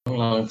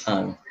Long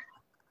time.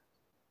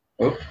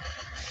 Oh,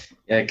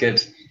 yeah,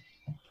 good.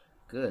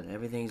 Good.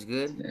 Everything's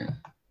good. Yeah.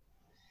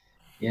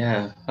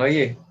 Yeah. How are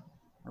you?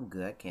 I'm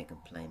good. I can't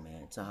complain,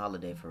 man. It's a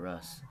holiday for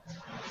us. Is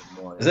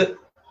Memorial. it?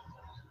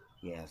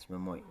 Yeah, it's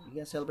Memorial. You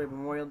guys celebrate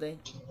Memorial Day?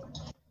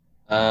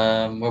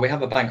 Well, we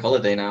have a bank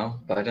holiday now,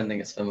 but I don't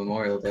think it's for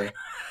Memorial Day.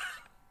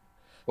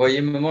 What are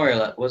you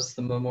memorial at? What's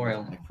the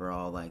memorial? Like for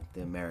all like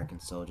the American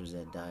soldiers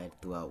that died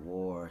throughout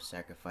war or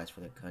sacrificed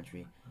for their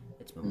country,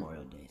 it's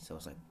Memorial Day. So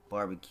it's like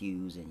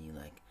barbecues and you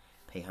like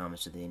pay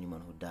homage to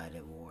anyone who died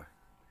at war.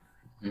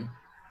 Mm-hmm.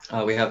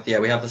 Oh, we have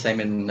the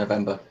same in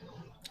November.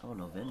 Oh,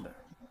 November.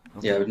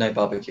 Yeah, Okay. with no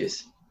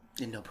barbecues.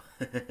 Nope.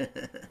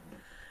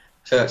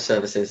 Church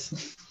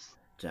services.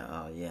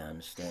 Oh yeah, I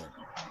understand.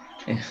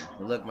 Yeah.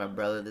 Well, look, my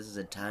brother, this is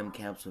a time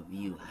capsule of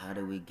you. How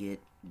do we get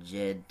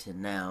Jed to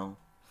now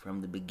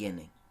from the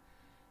beginning?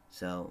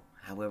 So,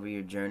 however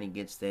your journey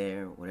gets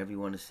there, whatever you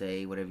want to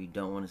say, whatever you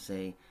don't want to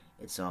say,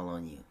 it's all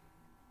on you.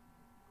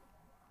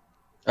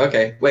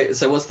 Okay. Wait.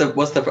 So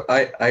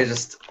I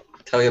just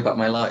tell you about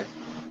my life.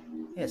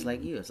 Yeah, it's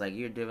like you. It's like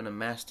you're doing a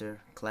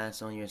master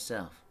class on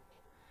yourself.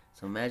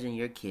 So imagine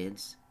your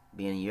kids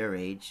being your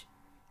age,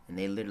 and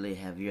they literally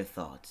have your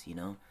thoughts.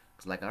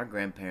 Because like our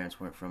grandparents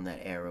weren't from that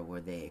era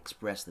where they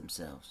expressed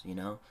themselves.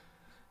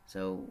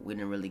 So we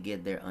didn't really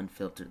get their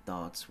unfiltered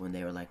thoughts when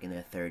they were like in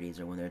their 30s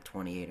or when they're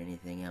 28 or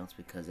anything else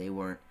because they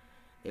weren't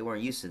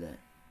used to that.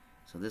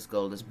 So this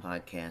goal of this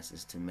podcast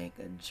is to make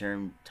a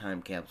germ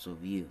time capsule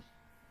of you.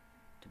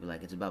 To be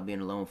like, it's about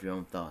being alone with your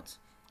own thoughts.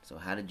 So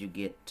how did you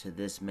get to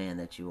this man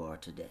that you are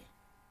today?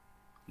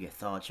 Your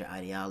thoughts, your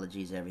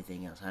ideologies,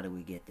 everything else. How did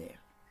we get there?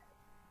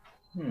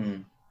 Hmm.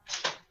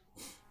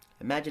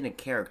 Imagine a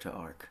character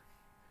arc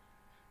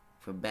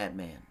for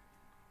Batman.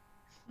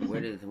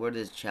 Where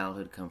does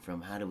childhood come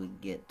from? How do we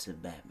get to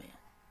Batman?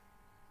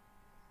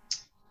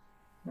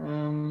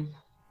 Um.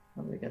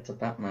 How do we get to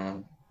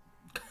Batman?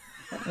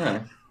 I don't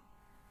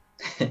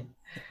know.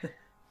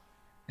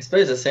 I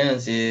suppose as soon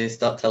as you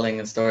start telling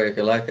a story of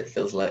your life, it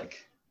feels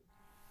like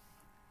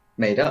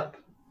made up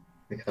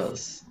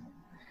because you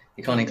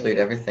You can't can't make include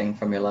everything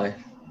from your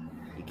life.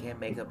 you can't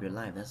make up your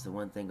life. That's the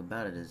one thing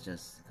about it is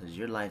just because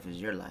your life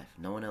is your life.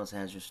 No one else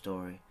has your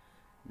story.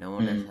 No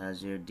one else Mm,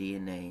 has your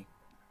DNA.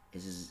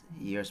 This is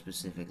your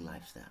specific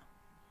lifestyle.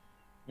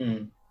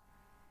 mm.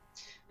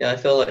 Yeah, I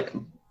feel like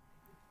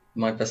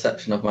my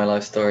perception of my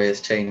life story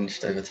has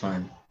changed over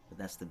time. But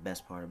that's the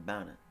best part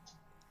about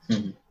it.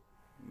 Mm,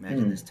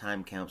 Imagine this mm,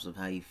 time capsule of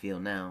how you feel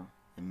now.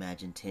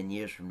 Imagine 10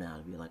 years from now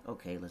to be like,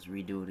 okay, let's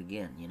redo it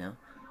again.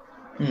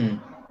 mm.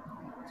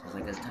 So it's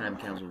like a time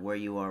capsule where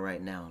you are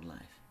right now in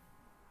life.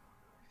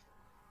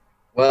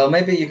 Well,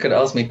 maybe you could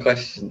ask me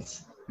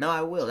questions. No,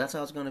 I will. That's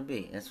how it's gonna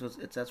be. That's what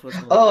it's gonna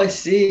Oh, look I like.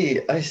 see.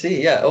 I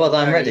see. Yeah. Well, All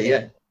I'm right, ready. yeah.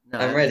 Yeah, No,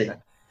 I'm ready.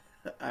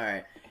 all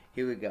right.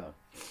 Here we go.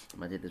 I'm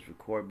gonna hit this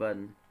record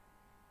button.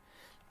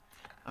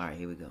 All right,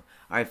 here we go.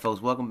 All right,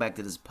 folks, welcome back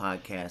to this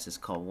podcast. It's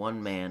called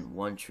One Man,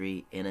 One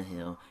Tree in a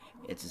Hill.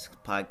 It's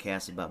a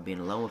podcast about being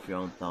alone with your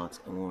own thoughts,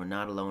 and when we're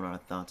not alone with our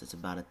thoughts, it's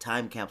about a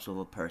time capsule of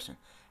a person.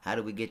 How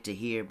do we get to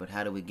here, but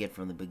how do we get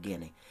from the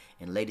beginning?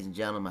 And ladies and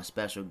gentlemen, my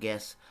special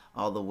guest,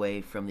 all the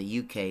way from the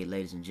UK,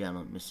 ladies and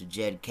gentlemen, Mr.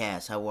 Jed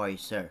Cass. How are you,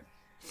 sir?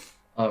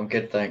 I'm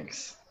good,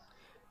 thanks.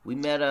 Me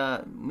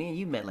and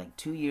you met like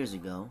 2 years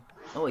ago.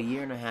 Oh, a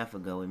year and a half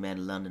ago, we met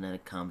in London at a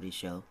comedy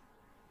show.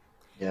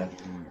 Yeah,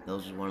 And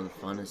those were one of the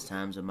funnest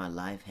times of my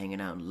life,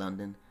 hanging out in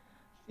London.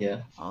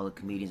 yeah. All the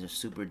comedians are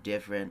super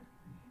different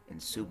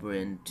and super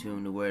in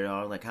tune to where they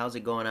are. Like, how's it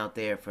going out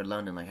there for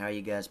London? Like, how are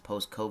you guys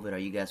post COVID? Are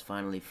you guys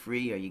finally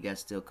free? Are you guys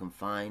still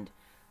confined?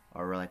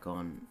 Or like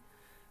on?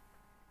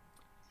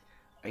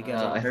 Are you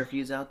guys on I,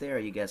 curfews out there? Or are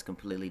you guys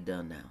completely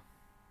done now?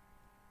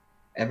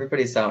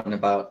 Everybody's out and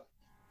about.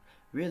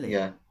 Really?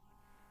 Yeah,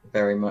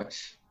 very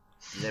much.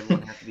 Does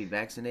everyone have to be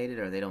vaccinated,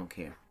 or they don't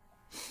care?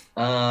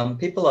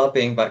 People are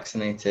being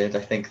vaccinated. I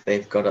think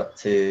they've got up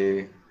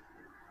to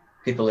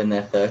people in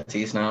their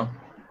 30s now.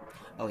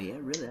 Oh yeah,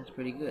 really? That's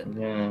pretty good.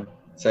 Yeah.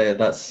 So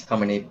that's how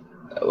many,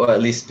 well,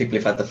 at least people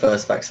who've had the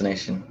first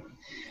vaccination.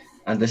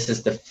 And this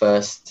is the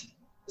first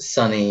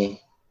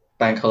sunny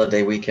bank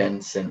holiday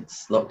weekend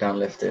since lockdown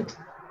lifted.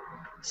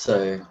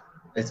 So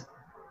it's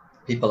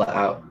people are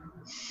out.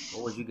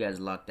 What was you guys'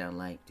 lockdown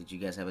like? Did you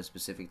guys have a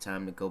specific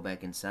time to go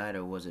back inside,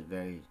 or was it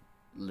very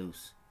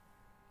loose?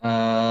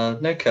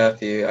 No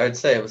curfew. I would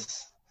say it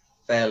was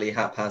fairly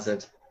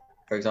haphazard.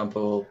 For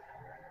example,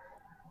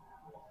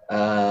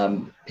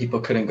 people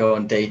couldn't go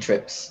on day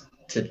trips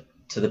to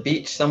the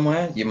beach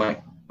somewhere. You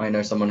might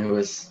know someone who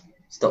was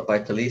stopped by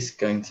police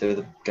going to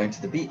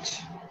the beach.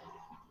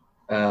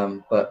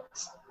 But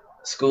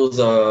schools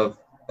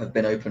have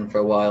been open for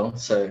a while,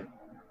 so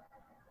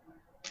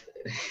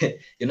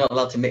you're not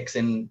allowed to mix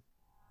in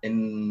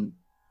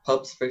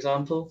pubs, for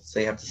example. So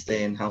you have to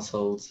stay in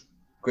household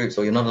groups,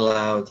 or you're not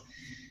allowed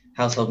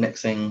household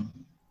mixing.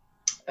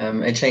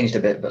 It changed a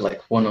bit, but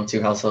like one or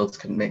two households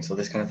could mix or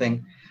this kind of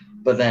thing.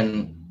 But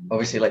then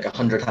obviously like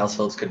 100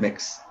 households could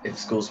mix if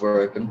schools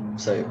were open.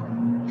 So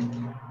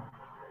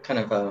kind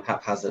of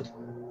haphazard.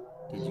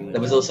 Did you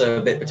There was enjoy? also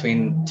a bit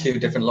between two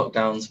different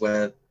lockdowns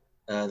where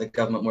the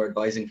government were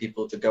advising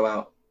people to go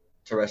out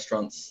to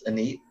restaurants and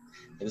eat.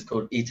 It was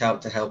called Eat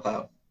Out to Help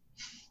Out.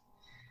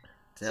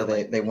 To So help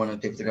like they kids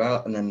wanted people to go right?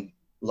 out and then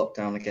lock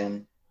down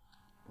again.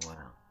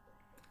 Wow.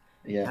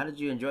 Yeah. How did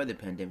you enjoy the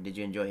pandemic? Did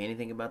you enjoy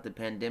anything about the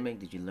pandemic?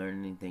 Did you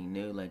learn anything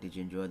new? Like, did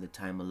you enjoy the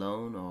time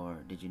alone, or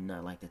did you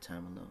not like the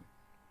time alone?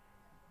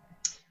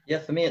 Yeah,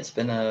 for me, it's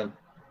been a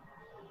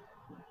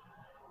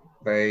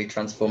very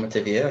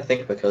transformative year, I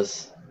think,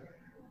 because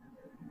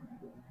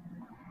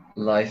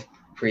life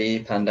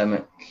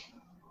pre-pandemic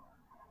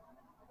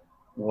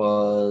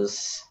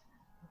was,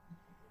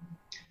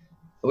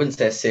 I wouldn't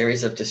say a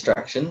series of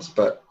distractions,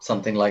 but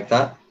something like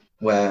that,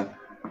 where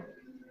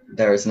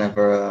there is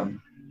never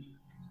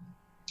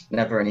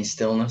any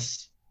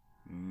stillness.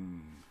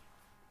 Mm.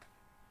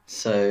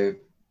 So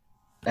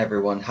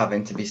everyone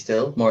having to be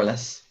still, more or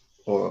less,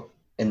 or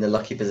in the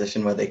lucky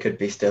position where they could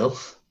be still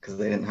because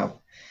they didn't have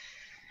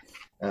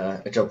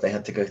a job they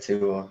had to go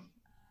to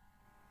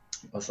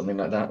or something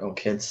like that, or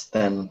kids,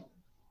 then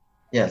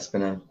yeah, it's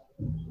been a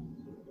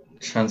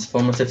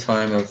transformative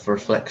time of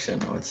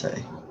reflection, I would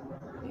say.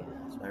 Yeah,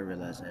 so I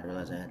realized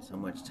I had so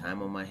much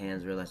time on my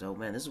hands. Realized, oh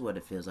man, this is what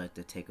it feels like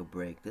to take a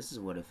break. This is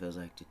what it feels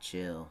like to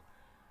chill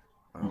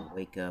or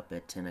wake up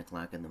at 10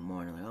 o'clock in the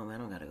morning. Like, oh man, I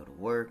don't gotta go to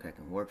work. I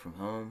can work from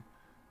home.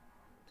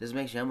 This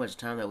makes you how much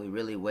time that we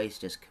really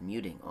waste just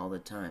commuting all the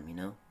time.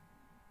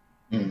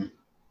 Mm,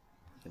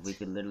 If we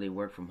could literally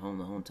work from home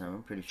the whole time,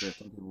 I'm pretty sure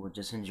some people would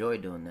just enjoy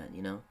doing that.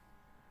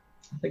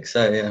 I think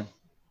so, yeah.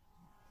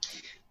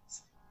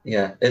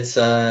 Yeah, it's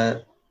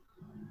a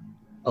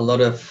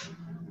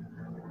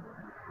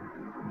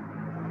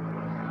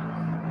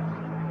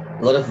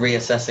lot of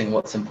reassessing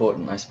what's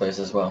important, I suppose,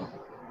 as well.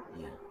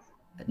 Yeah,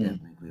 I Mm.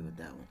 definitely agree with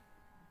that one.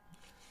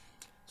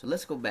 So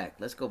let's go back.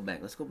 Let's go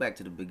back. Let's go back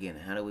to the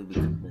beginning. How do we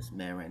become this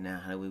man right now?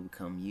 How do we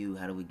become you?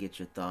 How do we get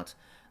your thoughts?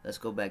 Let's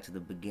go back to the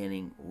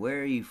beginning.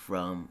 Where are you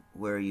from?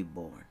 Where are you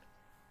born?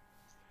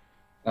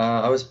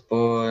 I was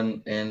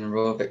born in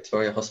Royal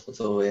Victoria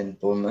Hospital in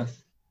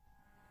Bournemouth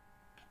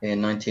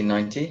in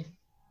 1990.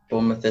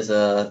 Bournemouth is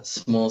a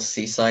small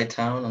seaside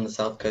town on the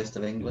south coast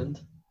of England.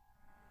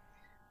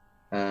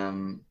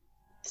 Um,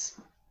 it's,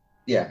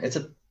 yeah, it's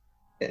a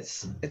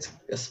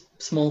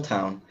small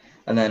town,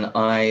 and then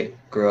I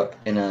grew up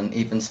in an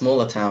even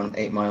smaller town,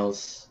 8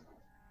 miles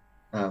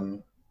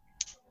um,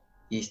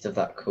 east of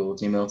that,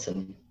 called New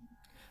Milton.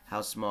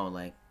 How small?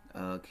 Like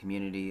a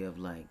community of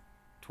like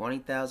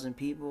 20,000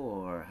 people,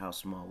 or how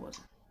small was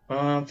it?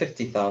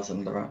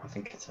 50,000 around. I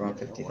think it's around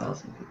Oh wow.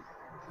 50,000 people.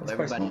 So It's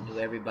quite everybody small. knew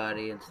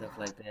everybody and stuff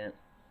like that.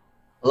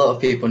 A lot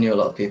of people knew a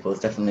lot of people.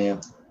 It's definitely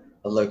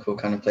a local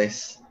kind of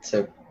place.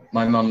 So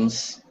my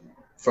mum's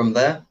from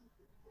there.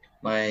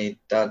 My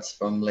dad's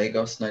from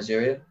Lagos,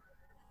 Nigeria.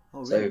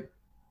 Oh really? So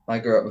I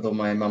grew up with all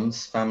my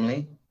mum's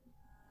family,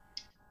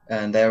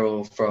 and they're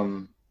all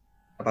from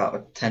about a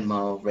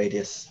 10-mile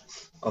radius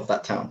of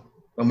that town,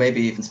 or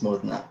maybe even smaller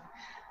than that,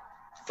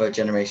 for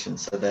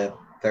generations. So they're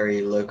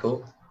very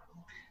local.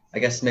 I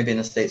guess maybe in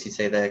the States you'd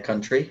say they're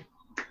country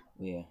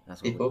Yeah,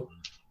 that's what we people. call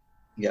it.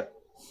 Yep.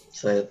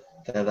 So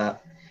they're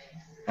that.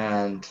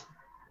 And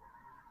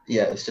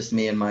yeah, it's just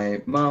me and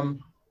my mum.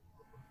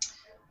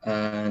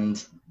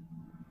 And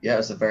yeah, it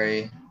was a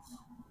very,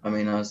 I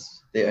mean, I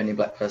was the only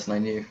black person I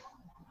knew.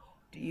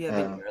 Do you have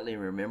any Uh, early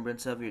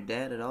remembrance of your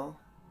dad at all?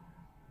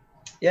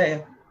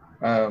 yeah,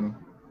 yeah.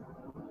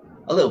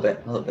 A little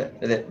bit, a little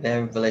bit.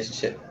 Their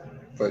relationship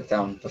broke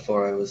down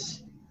before I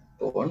was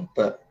born,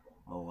 but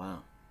Oh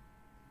wow.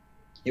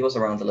 he was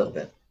around a little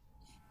bit.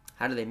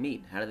 How do they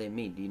meet? How do they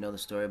meet? Do you know the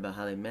story about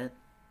how they met?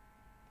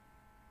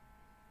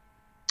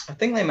 I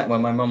think they met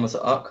when my mum was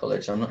at art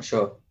college. I'm not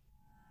sure.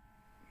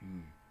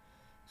 Hmm.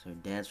 So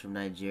dad's from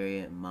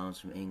Nigeria and mom's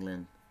from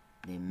England.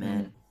 They met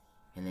Mm.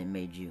 and they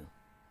made you.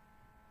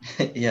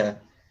 Yeah,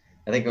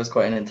 I think it was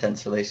quite an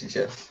intense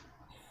relationship.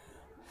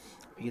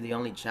 Are you the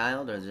only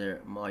child, or is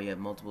there more? You have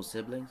multiple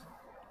siblings?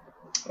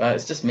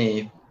 It's just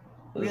me.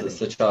 It's Really?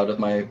 the child of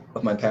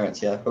my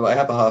parents. Yeah, but I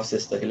have a half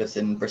sister who lives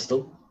in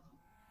Bristol,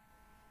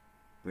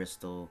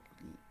 Bristol,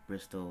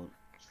 Bristol,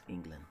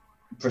 England.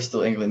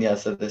 Bristol, England. Yeah,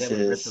 so We this have a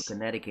Bristol, is,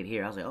 Connecticut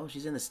here. I was like, oh,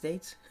 she's in the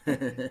States?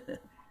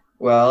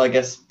 well, I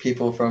guess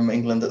people from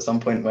England at some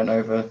point went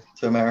over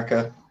to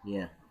America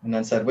Yeah, and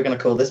then said, we're going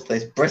to call this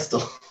place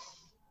Bristol.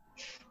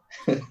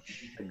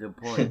 a good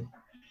point.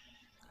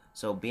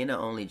 So, being an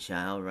only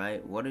child,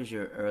 right? What is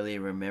your early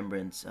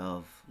remembrance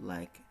of,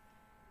 like,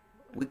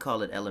 we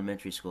call it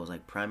elementary schools,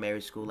 like primary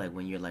school, like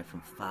when you're like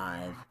from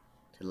 5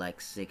 to like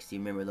 6. Do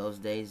you remember those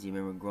days? Do you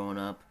remember growing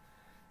up,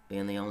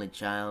 being the only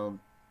child?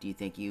 Do you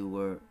think you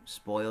were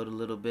spoiled a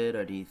little bit,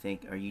 or do you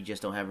think, or you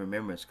just don't have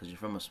remembrance because you're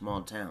from a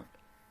small town?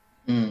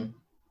 Mm.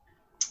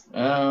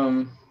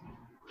 Um,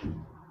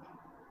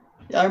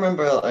 yeah, I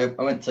remember I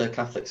went to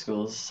Catholic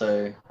schools,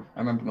 so I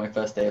remember my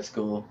first day of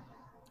school.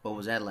 What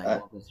was that like? Uh,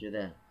 Walk us through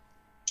that.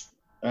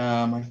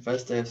 my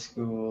first day of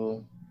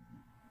school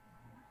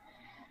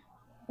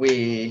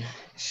we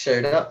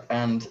showed up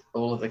and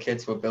all of the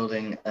kids were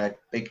building a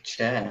big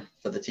chair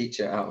for the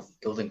teacher out of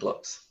building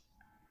blocks.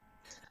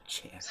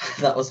 Chair.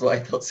 That was what I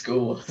thought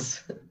school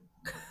was.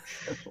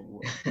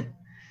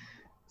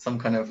 Some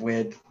kind of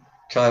weird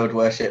child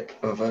worship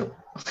of a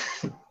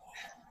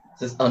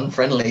this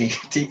unfriendly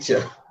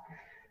teacher.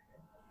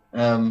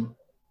 And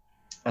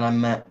I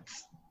met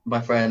my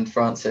friend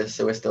Francis,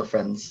 so we're still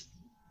friends.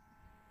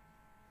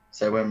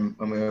 So when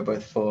we were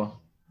both 4.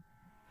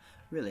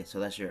 Really? So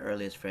that's your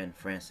earliest friend,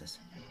 Francis.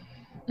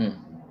 Mm.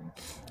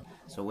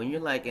 So when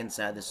you're like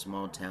inside this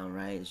small town,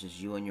 right? It's just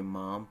you and your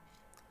mom.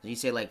 So you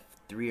say like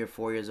 3 or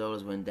 4 years old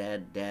is when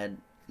dad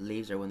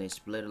leaves, or when they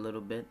split a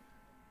little bit.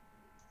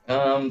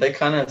 They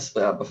kind of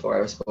split up before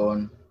I was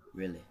born.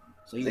 Really?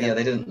 So So yeah,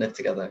 they didn't live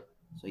together.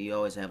 So you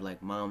always have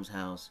like mom's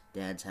house,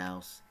 dad's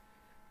house,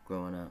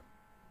 growing up.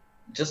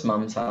 Just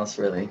mum's house,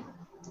 really.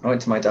 I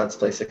went to my dad's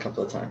place a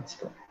couple of times,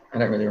 but I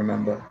don't really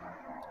remember.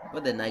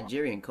 But the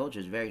Nigerian culture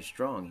is very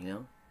strong, you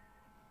know.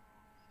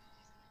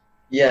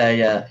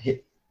 Yeah.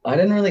 I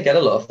didn't really get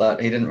a lot of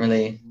that. He didn't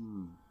really.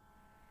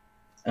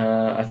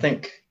 I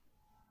think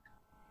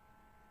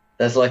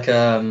there's like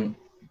a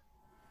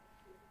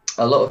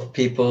lot of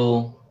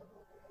people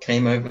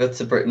came over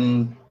to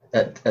Britain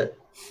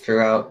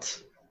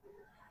throughout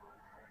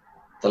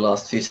the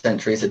last few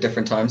centuries at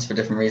different times for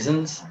different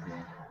reasons,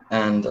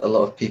 and a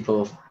lot of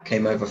people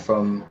came over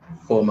from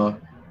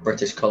former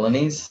British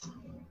colonies,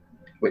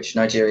 which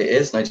Nigeria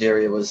is.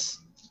 Nigeria was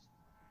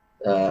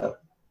not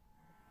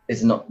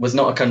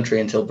a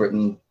country until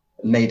Britain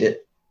made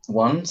it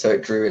one, so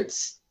it drew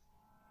its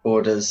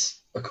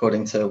borders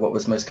according to what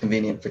was most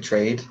convenient for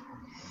trade,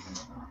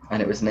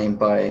 and it was named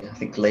by, I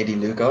think, Lady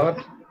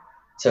Lugard.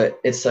 So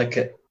it's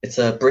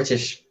a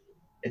British.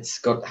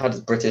 Had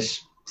a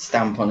British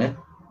stamp on it,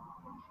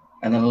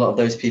 and then a lot of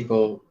those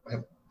people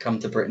have come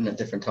to Britain at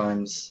different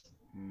times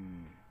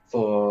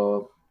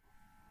for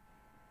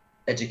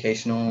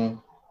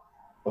educational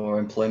or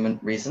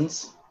employment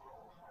reasons.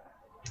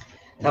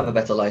 Have a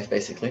better life,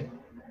 basically.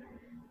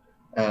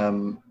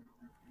 So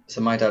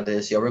my dad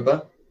is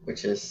Yoruba,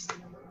 which is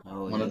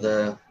one of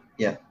the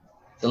There's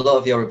a lot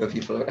of Yoruba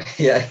people.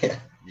 Yeah.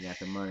 You got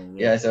the money.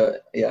 Yeah. So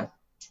yeah,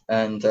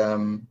 and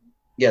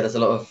there's a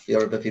lot of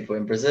Yoruba people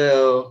in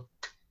Brazil,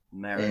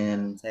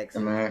 in Texas.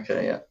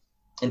 America. Yeah,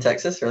 in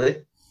Texas,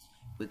 really.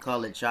 We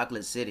call it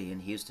Chocolate City in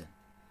Houston.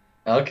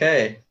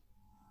 Okay.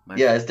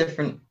 It's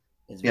different.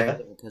 It's very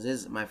different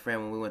because my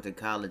friend, when we went to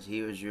college,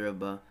 he was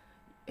Yoruba,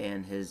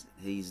 and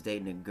he's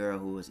dating a girl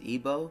who was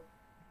Igbo.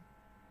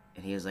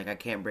 And he was like, I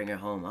can't bring her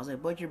home. I was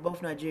like, but you're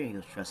both Nigerian. He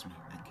goes, trust me,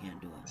 I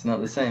can't do it. It's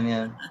not the same,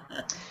 yeah.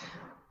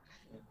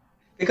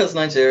 Because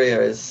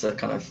Nigeria is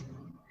kind of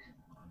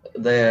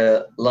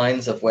the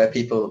lines of where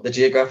the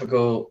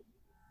geographical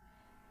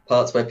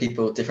parts where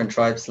different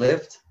tribes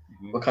lived,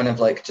 were kind of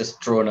like just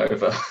drawn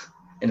over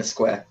in a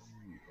square.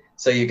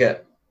 So you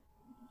get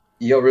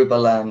Yoruba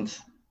land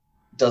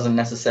doesn't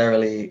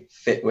necessarily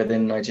fit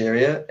within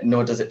Nigeria,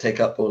 nor does it take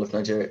up all of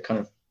Nigeria. It kind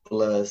of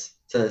blurs.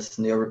 So there's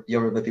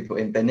Yoruba people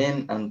in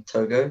Benin and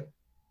Togo,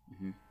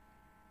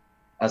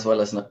 as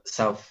well as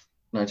South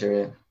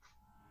Nigeria.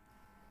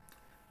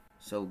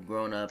 So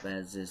growing up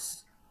as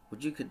this,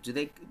 do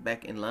they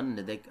back in London?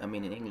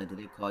 In England, did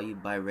they call you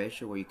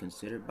biracial? Were you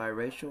considered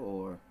biracial,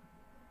 or?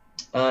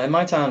 In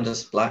my town,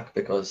 just black,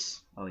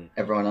 because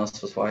everyone else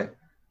was white.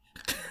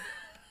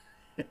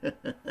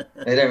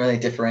 They don't really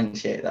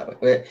differentiate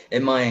that way.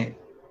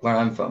 Where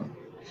I'm from.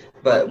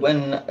 But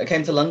when I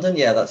came to London,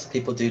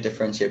 people do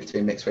differentiate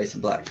between mixed race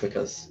and black,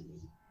 because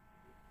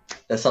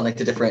there's something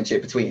to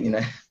differentiate between, you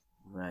know.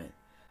 Right.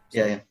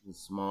 So yeah.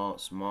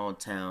 Small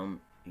town.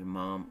 Your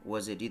mom, do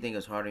you think it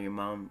was hard on your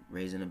mom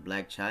raising a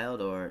black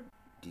child, or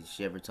did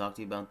she ever talk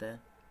to you about that?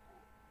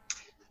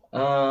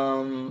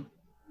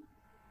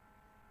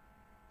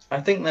 I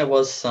think there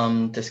was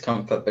some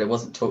discomfort, but it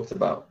wasn't talked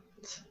about.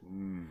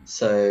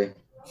 So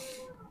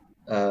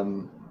I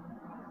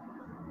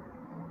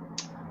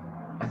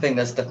think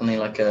there's definitely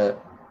I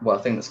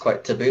think that's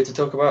quite taboo to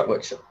talk about,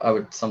 which I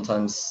would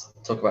sometimes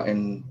talk about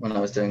when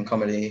I was doing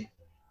comedy,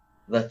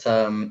 that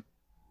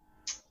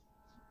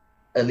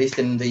at least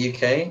in the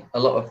UK, a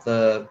lot of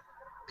the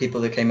people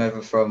that came over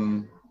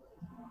from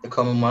the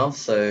Commonwealth,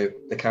 so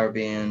the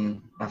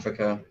Caribbean,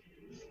 Africa,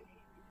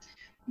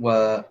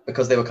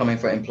 because they were coming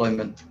for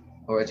employment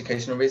or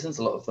educational reasons,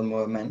 a lot of them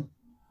were men.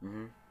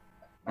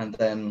 And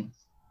then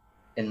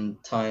in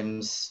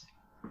times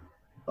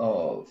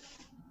of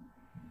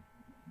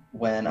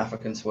when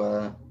Africans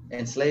were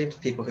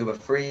enslaved, people who were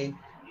free,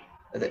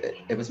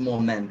 it was more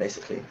men,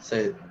 basically.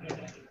 So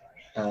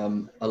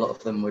a lot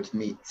of them would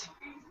meet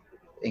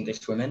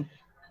English women,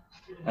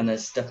 and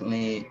there's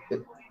definitely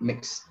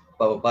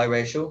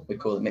biracial, we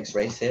call it mixed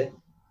race here.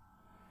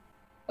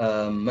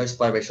 Most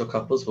biracial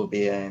couples will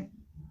be a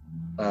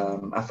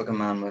African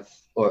man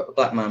or a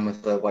black man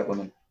with a white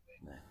woman,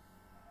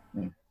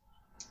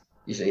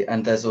 usually.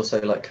 And there's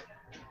also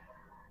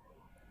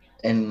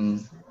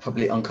in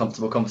probably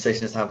uncomfortable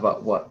conversations to have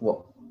about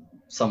what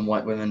some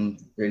white women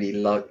really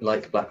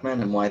like black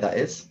men and why that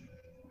is.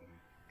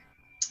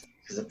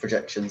 because of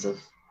projections of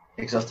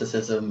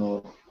exoticism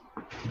or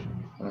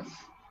kind of,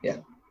 yeah,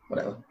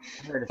 whatever.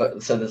 I heard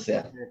But so this,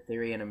 yeah. a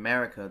theory in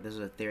America. This is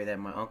a theory that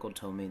my uncle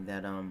told me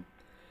that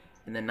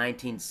in the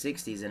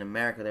 1960s in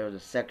America there was a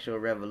sexual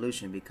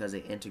revolution because they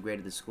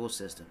integrated the school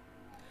system.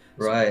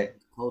 So Right.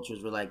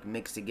 cultures were like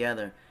mixed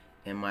together.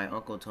 And my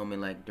uncle told me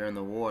like during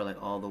the war,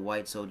 like all the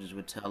white soldiers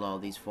would tell all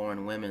these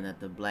foreign women that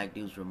the black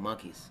dudes were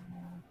monkeys.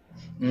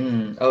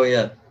 Oh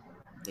yeah.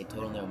 They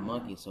told them they were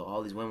monkeys, so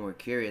all these women were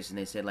curious, and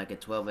they said like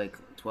at 12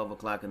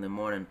 o'clock in the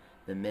morning,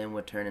 the men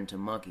would turn into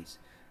monkeys.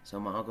 So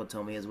my uncle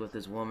told me he was with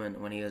this woman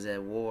when he was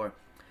at war,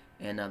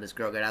 and this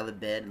girl got out of the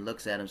bed and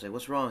looks at him, and says,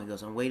 "What's wrong?" He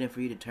goes, "I'm waiting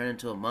for you to turn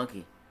into a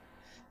monkey."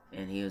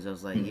 And he was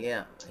just like, Hmm.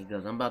 "Yeah." He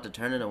goes, "I'm about to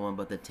turn into one,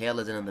 but the tail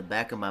isn't in the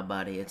back of my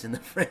body; it's in the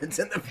front. It's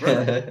in the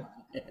front."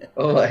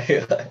 Oh my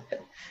God.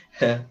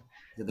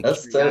 So the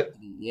That's so,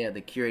 curiosity, yeah,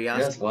 the yeah,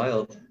 that's curiosity was there.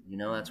 wild. You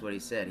know, that's what he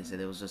said. He said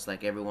it was just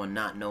like everyone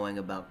not knowing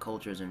about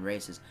cultures and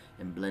races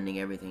and blending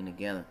everything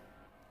together.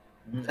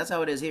 Mm. That's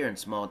how it is here in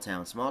small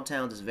towns. Small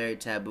towns is very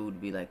taboo to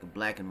be like a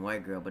black and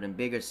white girl, but in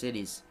bigger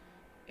cities,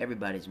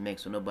 everybody's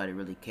mixed, so nobody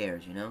really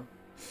cares, you know?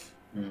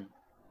 Mm.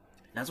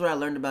 That's what I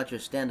learned about your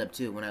stand up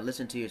too. When I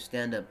listened to your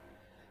stand up,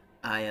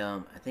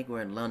 I think we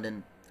are in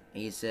London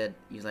and he said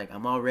he's like,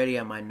 "I'm already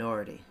a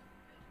minority."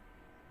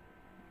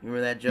 You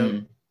remember that joke?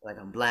 Mm. Like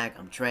I'm black,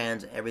 I'm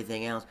trans,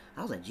 everything else.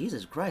 I was like,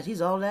 Jesus Christ,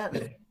 he's all that.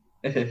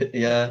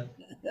 Yeah.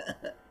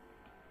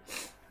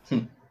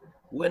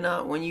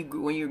 When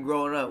you're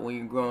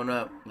growing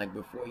up, like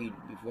before you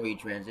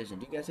transition,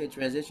 do you guys say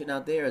transition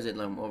out there, or is it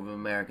like more of an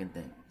American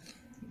thing?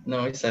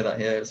 No, we say that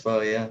here as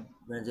well, yeah.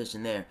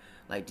 Transition there.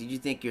 Like, did you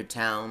think your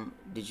town?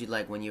 Did you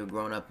like when you were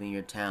growing up in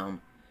your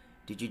town?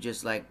 Did you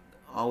just like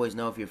always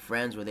know if your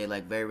friends were they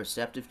like very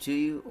receptive to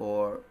you,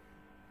 or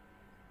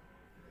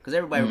because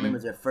everybody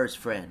remembers Mm. their first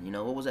friend? You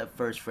know, what was that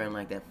first friend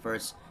like? That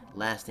first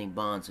lasting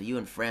bond. So you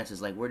and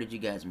Francis, like, where did you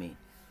guys meet?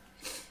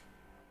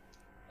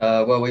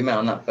 Well, we met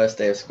on that first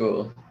day of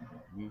school.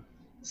 Hmm.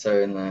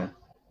 So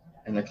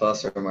in the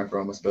classroom,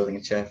 everyone was building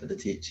a chair for the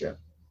teacher.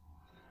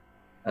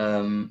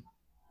 Um,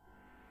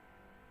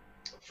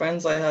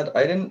 Friends I had,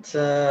 I didn't.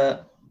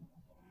 I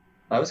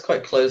was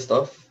quite closed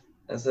off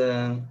as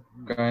a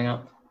growing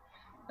up.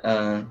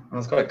 I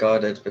was quite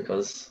guarded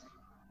because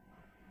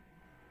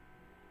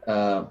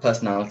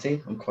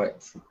personality. I'm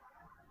quite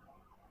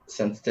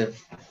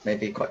sensitive,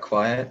 maybe quite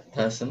quiet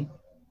person.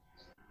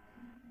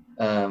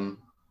 Um,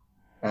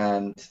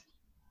 and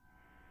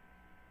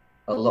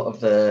a lot of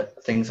the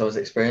things I was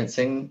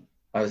experiencing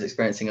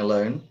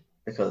alone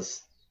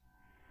because,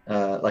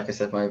 like I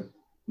said, my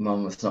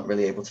mum was not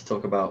really able to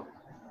talk about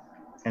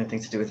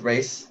anything to do with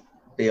race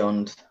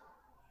beyond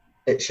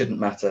it shouldn't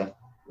matter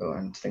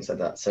and things like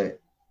that. So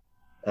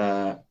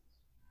uh,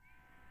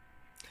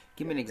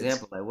 Give me an it's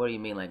example. Like, what do you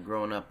mean? Like,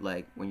 growing up,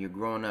 like, when you're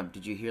growing up,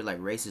 did you hear, like,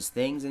 racist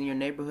things in your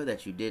neighborhood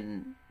that you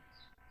didn't?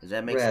 Does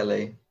that make sense?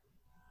 rarely.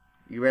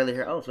 You rarely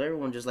hear, oh, so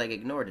everyone just, like,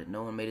 ignored it.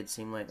 No one made it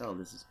seem like, oh,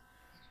 this is.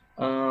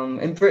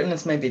 In Britain,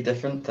 it's maybe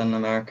different than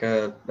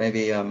America,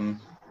 maybe, or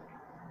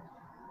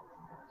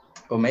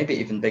maybe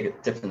even bigger,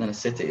 different than a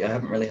city. I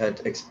haven't really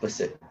heard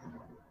explicit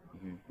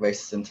Hmm.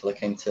 racism until I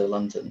came to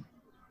London.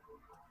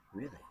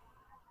 Really?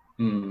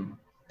 Hmm.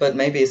 But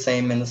maybe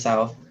same in the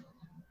South.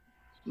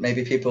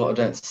 Maybe people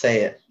don't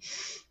say it.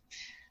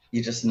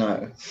 You just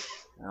know.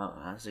 Oh,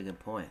 that's a good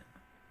point.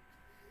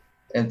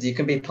 And you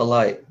can be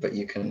polite, but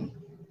you can,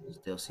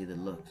 Still see the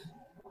looks.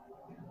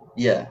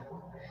 yeah,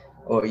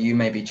 or you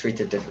may be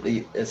treated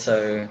differently.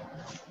 So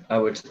I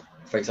would,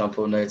 for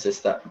example,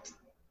 notice that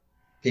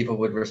people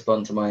would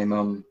respond to my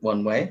mum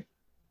one way,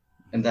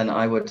 and then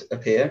I would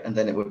appear, and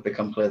then it would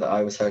become clear that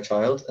I was her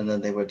child, and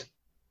then they would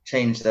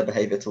change their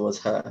behavior towards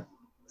her.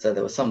 So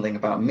there was something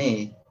about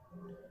me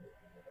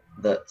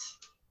that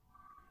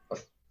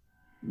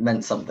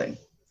meant something.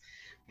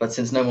 But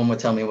since no one would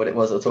tell me what it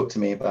was or talk to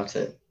me about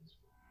it,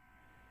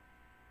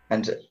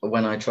 and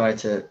when I tried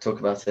to talk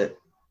about it,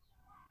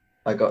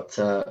 I got,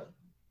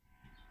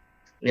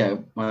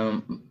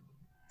 my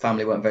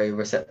family weren't very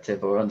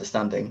receptive or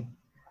understanding,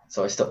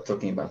 so I stopped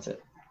talking about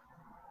it.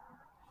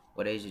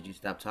 What age did you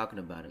stop talking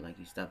about it? Like,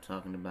 you stopped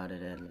talking about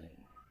it at, like,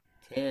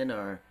 10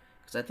 or.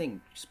 Because I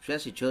think,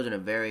 especially children, are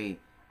very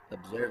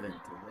observant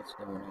to what's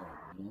going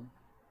on, you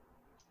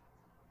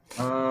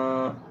know?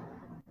 Uh,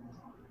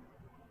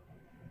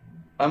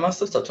 I must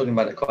have stopped talking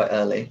about it quite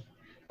early,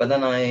 but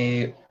then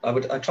I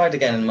tried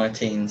again in my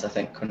teens. I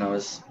think when I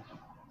was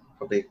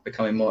probably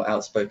becoming more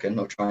outspoken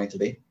or trying to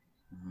be,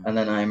 Hmm. and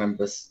then I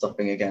remember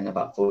stopping again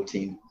about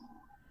 14.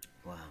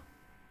 Wow.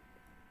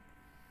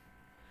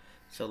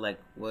 So like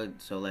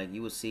what? So like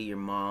you would see your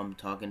mom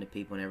talking to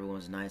people and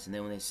everyone's nice, and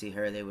then when they see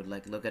her, they would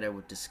like look at her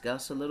with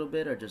disgust a little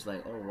bit, or just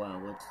like, oh wow,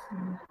 what's?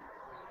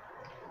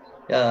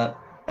 Yeah,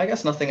 I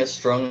guess nothing as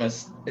strong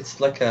as it's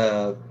like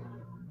a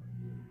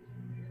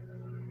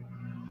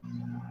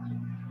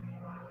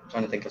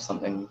trying to think of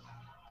something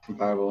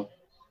comparable.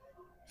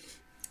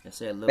 I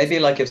say it looks. Maybe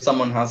like if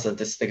someone has a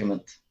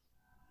disfigurement,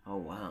 Oh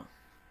wow.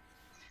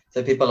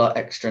 so people are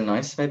extra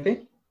nice,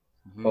 maybe,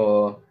 Hmm.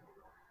 or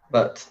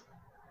but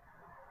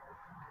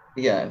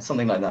Yeah,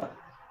 something like that.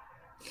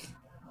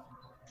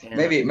 And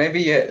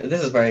Maybe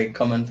this is very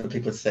common for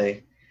people to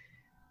say,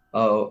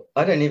 "Oh,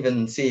 I don't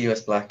even see you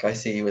as black. I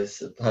see you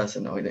as a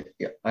person." Or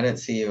yeah, I don't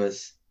see you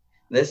as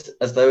this,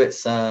 as though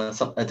it's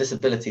a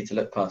disability to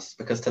look past,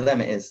 because to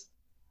them it is.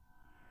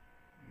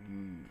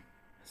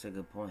 that's a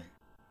good point.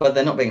 But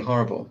they're not being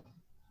horrible.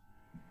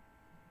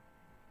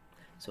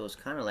 So it's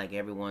kind of like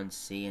everyone's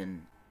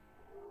seeing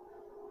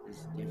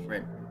this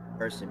different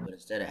person, but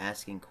instead of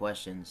asking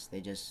questions,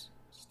 they just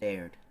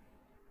stared.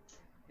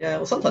 Yeah,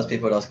 well, sometimes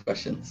people would ask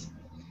questions.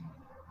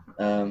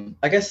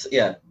 I guess,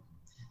 yeah,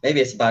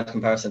 maybe it's a bad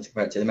comparison to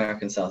compare it to the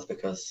American South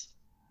because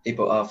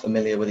people are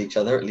familiar with each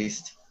other, at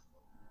least,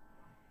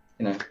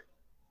 you know.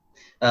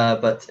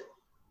 But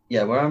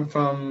yeah, where I'm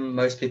from,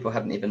 most people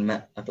hadn't even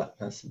met a black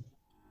person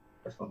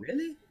before.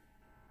 Really?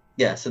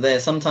 Yeah, so they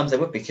sometimes they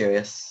would be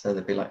curious, so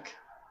they'd be like,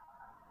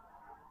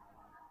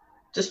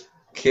 just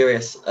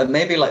curious,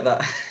 maybe like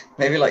that,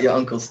 maybe like your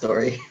uncle's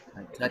story,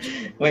 Like touching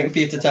your waiting hair? for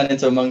you to turn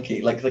into a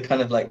monkey, like the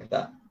kind of like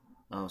that.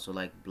 Oh, so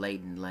like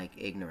blatant, like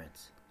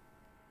ignorance.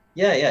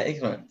 Yeah, yeah,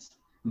 ignorance,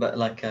 but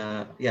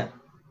yeah,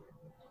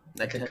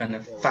 Like like a touching kind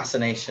of your hair, like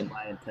fascination.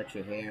 by and touch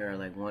your hair or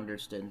like wonder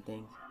certain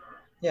things.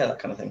 Yeah, that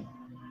kind of thing.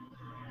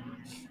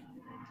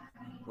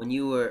 When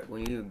you were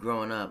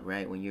growing up,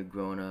 right? When you're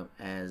growing up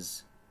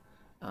as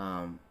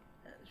um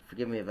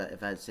forgive me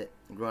if I said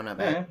growing up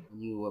as Yeah.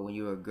 when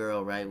you were a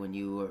girl, right? When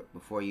you were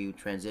before you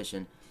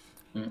transitioned,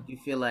 Mm. you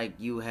feel like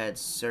you had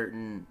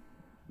certain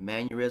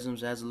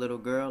mannerisms as a little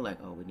girl, like,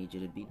 oh, we need you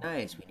to be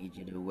nice, we need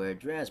you to wear a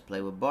dress,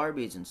 play with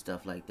Barbies and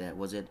stuff like that.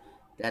 Was it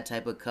that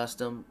type of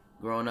custom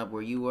growing up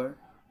where you were?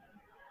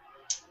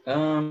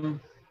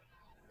 Um,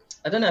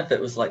 I don't know if it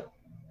was like,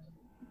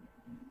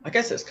 I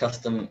guess it's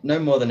custom, no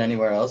more than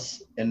anywhere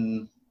else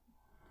in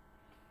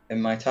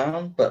my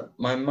town, but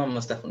my mum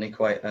was definitely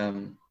quite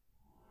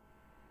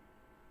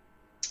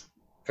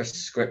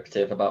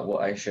prescriptive about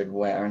what I should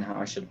wear and how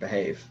I should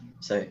behave.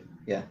 So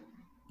yeah.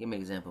 Give me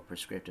an example,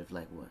 prescriptive,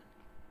 like what?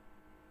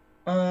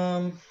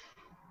 Um,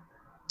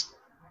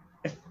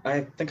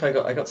 I think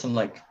I got some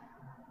like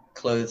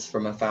clothes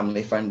from a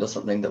family friend or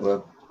something that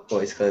were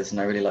boys' clothes,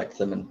 and I really liked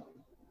them, and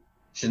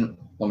she didn't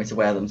want me to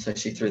wear them, so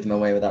she threw them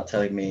away without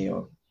telling me,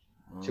 or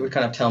she Oh, would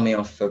kind of tell me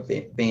off for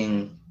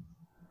being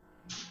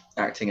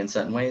acting in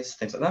certain ways,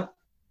 things like that.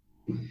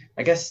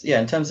 I guess yeah,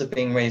 in terms of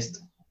being raised,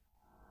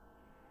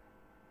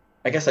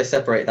 I guess I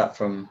separate that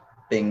from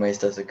being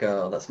raised as a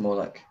girl. That's more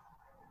like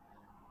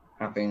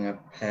having a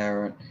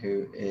parent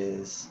who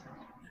is,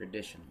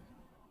 traditional.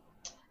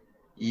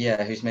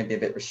 yeah, who's maybe a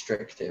bit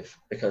restrictive,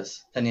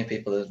 because plenty of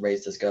people are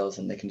raised as girls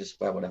and they can just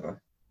wear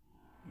whatever.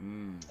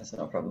 Mm. That's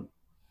not a problem.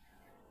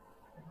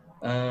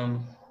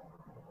 Um,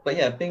 but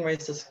yeah, being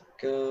raised as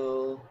a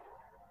girl,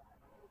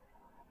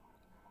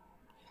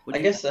 Would I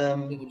you guess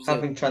would you say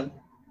having trans,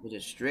 was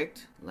it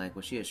strict? Like,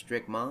 was she a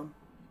strict mom?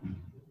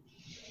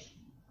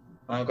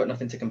 I've got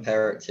nothing to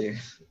compare it to,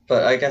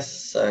 but I guess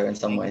so in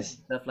some Spanking ways.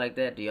 stuff like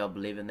that? Do y'all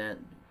believe in that?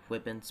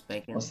 Whipping,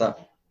 spanking? What's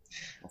that?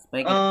 A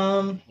spanking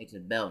Um, takes a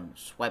belt and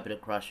swipe it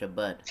across your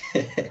butt.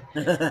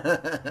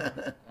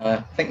 I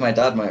think my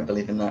dad might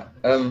believe in that.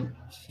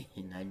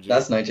 In Nigeria.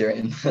 That's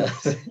Nigerian.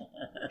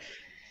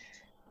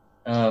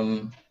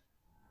 um,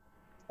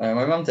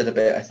 my mum did a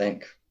bit, I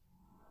think,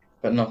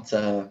 but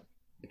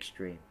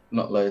Extreme.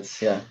 not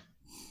loads. Yeah,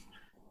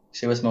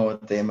 she was more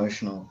with the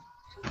emotional.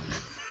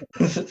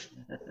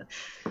 Yeah,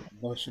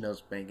 Emotional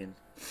spanking.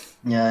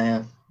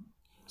 yeah.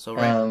 So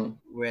right now, Um,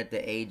 we're at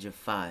the age of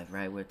 5,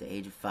 right? We're at the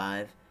age of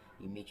 5.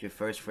 You meet your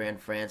first friend,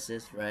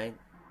 Francis, right?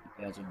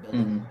 You guys are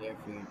building mhm. a chair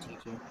for your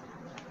teacher.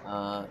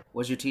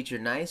 Was your teacher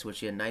nice? Was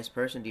she a nice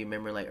person? Do you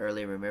remember like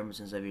early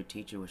remembrances of your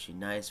teacher? Was she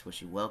nice? Was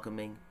she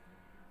welcoming?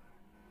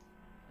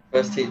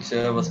 First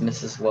teacher was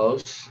Mrs.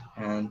 Walsh,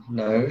 and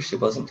no, she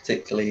wasn't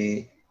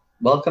particularly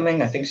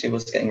welcoming. I think she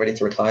was getting ready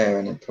to retire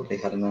and had probably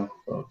had enough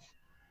of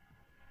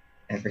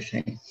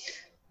everything.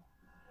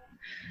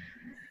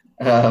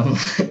 Um,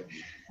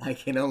 I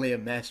can only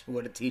imagine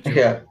what a teacher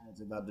yeah,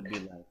 is about to be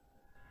like.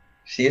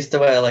 she used to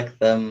wear like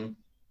them.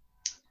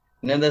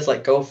 There's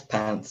like golf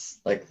pants,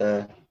 like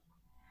the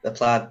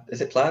plaid.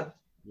 Is it plaid?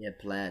 Yeah,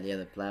 plaid. Yeah,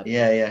 the plaid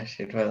Yeah, pants. yeah,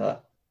 she'd wear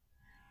that.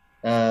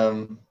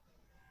 Um,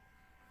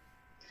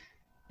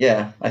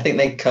 yeah, I think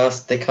they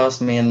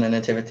cast me in the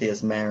nativity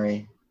as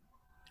Mary,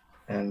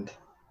 and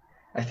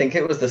I think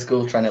it was the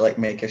school trying to like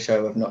make a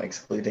show of not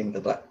excluding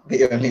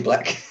the only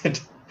black kid.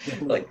 The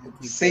only Like, black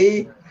teacher.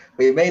 see,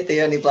 we made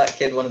the only black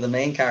kid one of the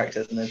main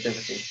characters in the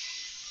nativity.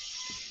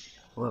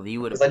 Well,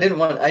 you would have Because I been. didn't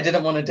want I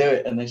didn't want to do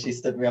it, and then she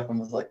stood me up and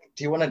was like,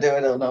 "Do you want to do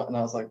it or not?" And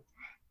I was like,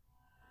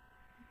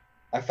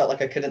 I felt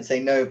like I couldn't say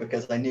no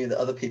because I knew that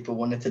other people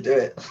wanted to do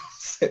it.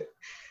 So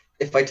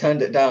if I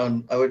turned it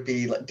down, I would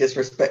be like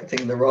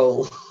disrespecting the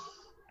role.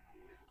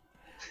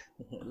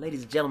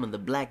 Ladies and gentlemen, the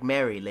Black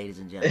Mary, ladies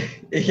and gentlemen.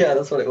 Yeah,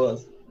 that's what it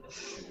was.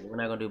 We're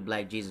not gonna do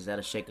Black Jesus.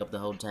 That'll shake up the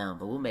whole town.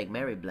 But we'll make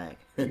Mary black.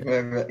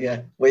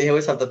 Yeah, well, you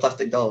always have the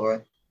plastic doll,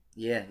 right?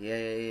 Yeah, yeah,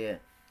 yeah, yeah.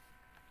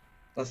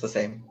 That's the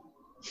same.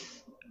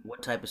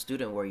 What type of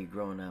student were you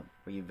growing up?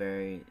 Were you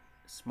very?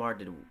 smart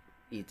did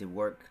it did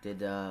work?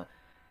 Did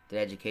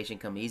education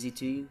come easy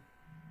to you?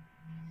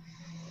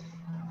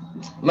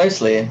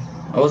 Mostly,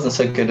 I wasn't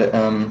so good at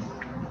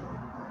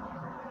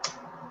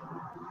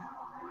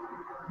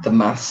the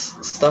maths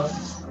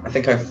stuff. I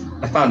think I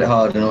found it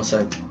hard, and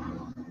also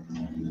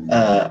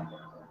uh,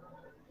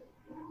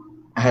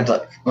 I had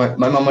like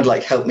my mum would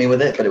like help me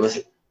with it, but it was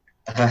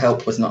her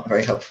help was not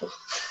very helpful.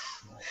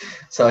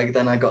 So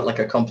then I got like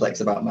a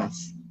complex about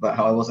maths, about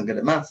how I wasn't good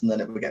at maths, and then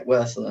it would get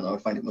worse, and then I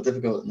would find it more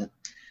difficult.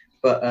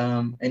 But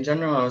in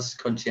general, I was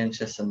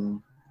conscientious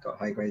and got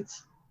high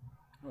grades.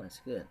 Oh, that's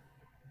good.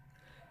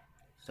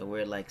 So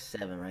we're like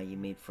seven, right? You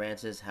meet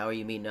Francis. How are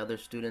you meeting other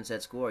students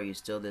at school? Or are you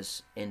still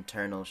this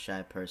internal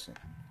shy person?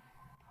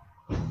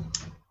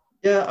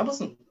 Yeah, I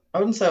wasn't. I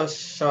wouldn't say I was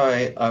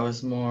shy. I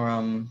was more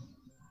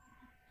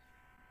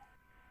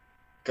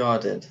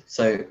guarded.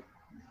 So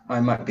I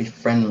might be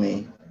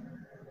friendly,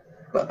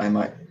 but I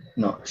might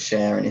not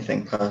share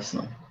anything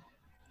personal.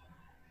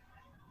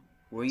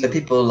 Were So you?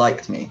 people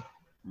liked me.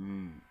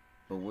 Mm,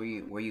 but were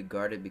you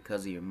guarded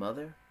because of your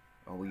mother,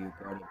 or were you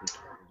guarded because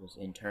of just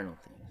internal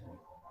things?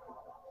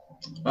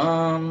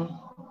 Um,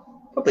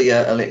 Probably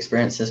yeah, early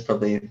experiences.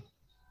 Probably.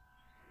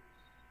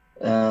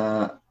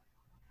 Uh,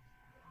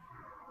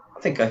 I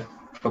think I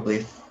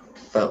probably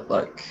felt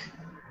like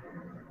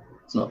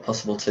it's not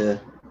possible to.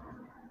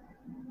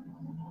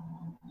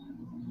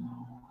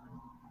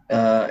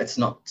 It's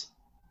not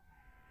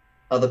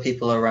other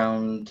people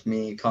around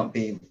me can't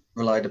be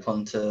relied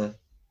upon to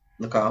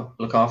look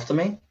after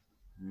me.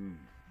 Mm.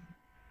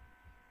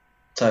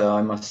 So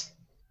I must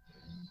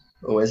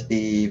always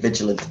be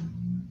vigilant.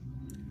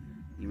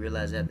 You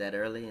realized that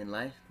early in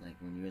life, like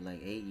when you were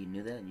like 8, you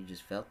knew that, you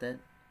just felt that.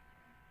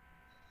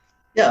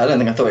 Yeah, I don't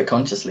think I thought it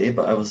consciously,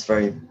 but I was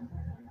very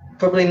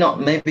probably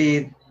not.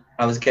 Maybe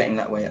I was getting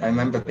that way. I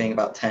remember being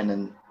about 10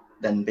 and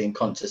then being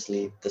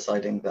consciously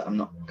deciding that I'm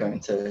not going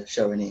to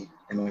show any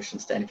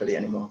emotions to anybody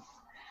anymore.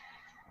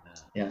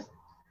 Wow. Yeah.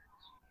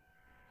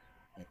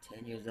 At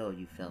 10 years old,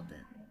 you felt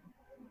that.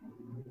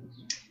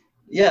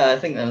 Yeah, I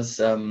think there's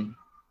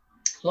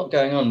a lot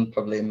going on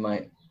probably in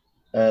my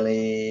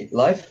early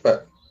life,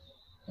 but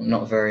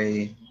not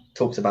very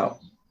talked about.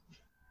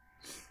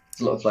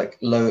 There's a lot of like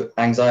low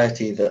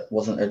anxiety that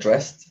wasn't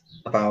addressed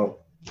about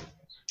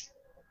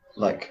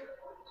like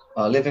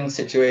our living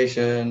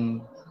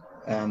situation,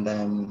 and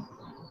then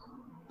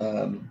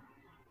um,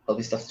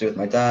 probably stuff to do with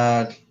my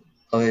dad.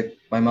 Probably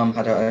my mum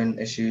had her own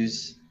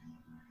issues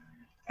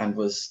and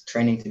was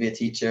training to be a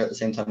teacher at the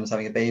same time as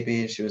having a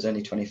baby. She was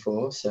only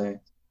 24, so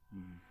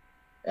Mm.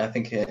 I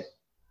think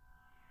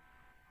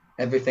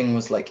everything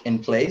was like in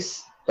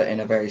place, but in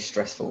a very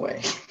stressful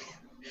way.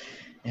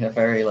 In a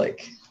very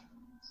like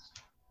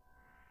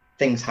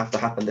things have to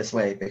happen this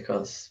way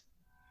because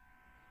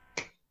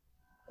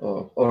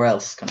or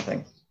else kind of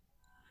thing.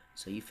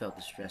 So you felt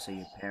the stress of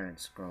your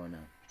parents growing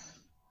up.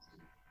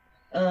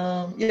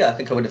 Yeah, I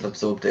think I would have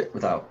absorbed it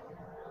without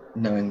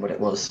knowing what it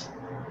was.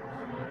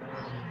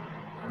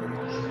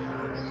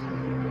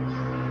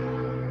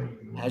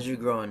 So as you're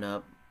growing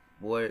up,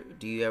 what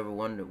do you ever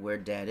wonder where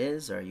dad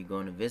is? Are you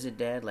going to visit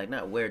dad? Like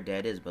not where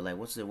dad is, but like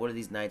what are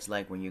these nights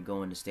like when you're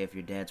going to stay with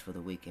your dads for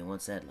the weekend?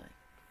 What's that like?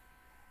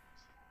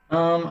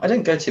 I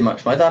didn't go too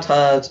much. My dad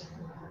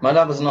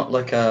was not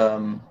like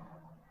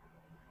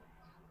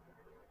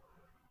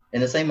in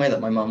the same way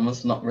that my mum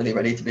was not really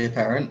ready to be a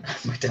parent.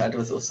 My dad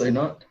was also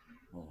not.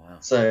 Oh wow.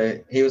 So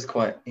he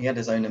had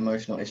his own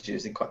emotional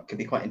issues. He could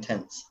be quite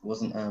intense.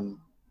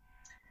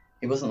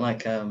 He wasn't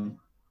like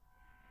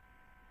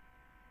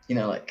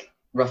like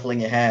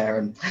ruffling your hair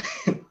and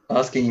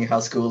asking you how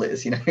school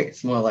is.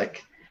 It's more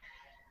like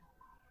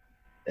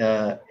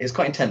it was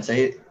quite intense. So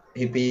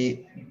he'd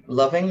be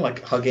loving,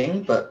 like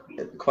hugging, but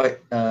quite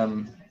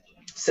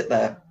sit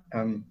there,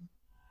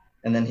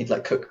 and then he'd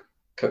like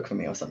cook for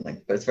me or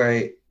something. But it's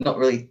very not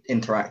really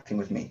interacting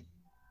with me,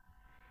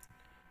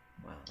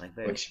 Wow, like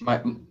very, which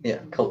might yeah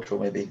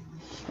cultural maybe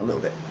a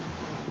little bit.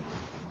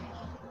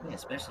 yeah,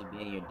 especially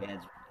being your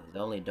dad's his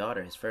only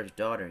daughter, his first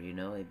daughter,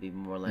 it'd be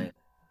more like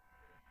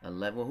a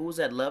love. Well, who was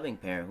that loving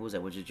parent? Who was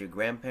that? Was it your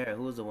grandparent?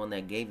 Who was the one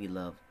that gave you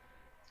love?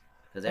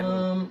 Because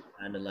everyone Um,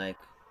 kind of like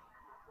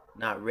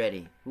not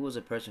ready. Who was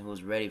the person who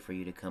was ready for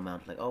you to come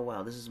out? Like, oh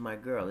wow, this is my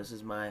girl.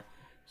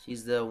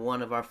 She's the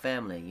one of our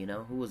family.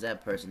 Who was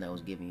that person that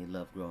was giving you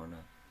love growing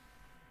up?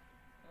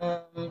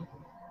 um,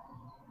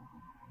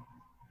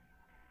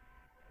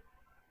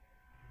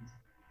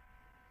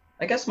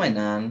 I guess my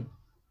nan,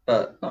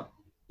 but not,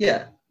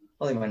 yeah,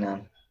 probably my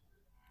nan.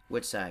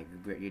 Which side?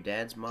 Your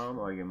dad's mom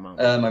or your mom?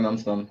 My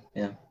mum's mum.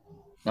 Yeah.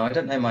 No, I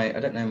don't know my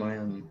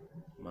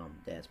Mom,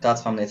 dad's mom.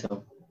 dad's family at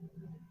all.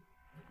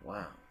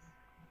 Wow.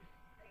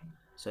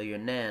 So your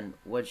nan,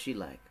 what's she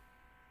like?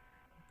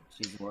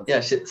 She's the one.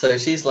 Yeah, so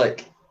she's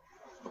like,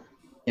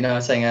 I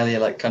was saying earlier,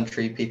 like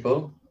country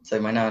people. So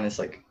my nan is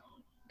like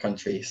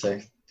country. So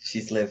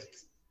she's lived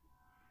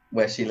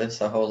where she lives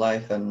her whole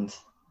life, and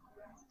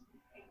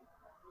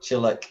she'll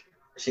like,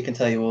 she can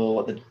tell you all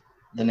what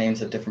the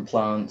names of different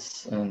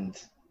plants, and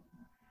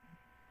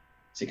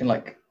she can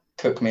like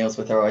cook meals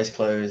with her eyes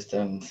closed,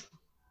 and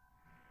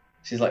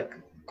she's like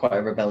quite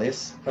a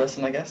rebellious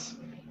person, I guess.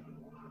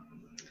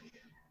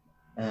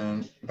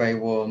 Very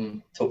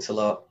warm, talks a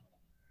lot.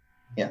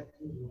 Yeah,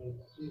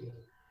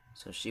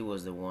 So she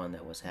was the one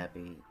that was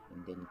happy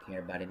and didn't care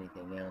about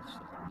anything else.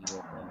 She's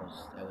like,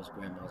 that was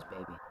grandma's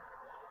baby.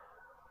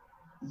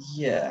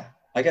 yeah.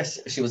 I guess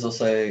she was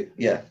also,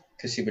 yeah,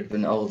 because she would have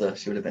been older.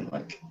 She would have been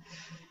like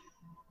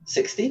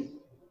 60.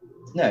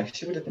 No,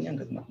 she would have been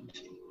younger than that.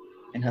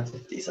 In her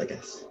 50s, I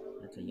guess.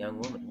 That's a young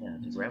woman. Yeah,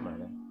 it's a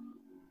grandmother.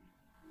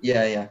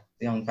 Yeah, yeah,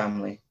 the young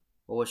family.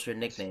 What was her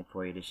nickname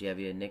for you? Did she have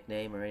you a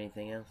nickname or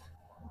anything else?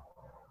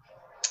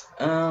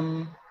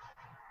 Um,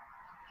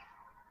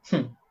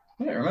 I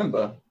don't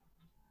remember.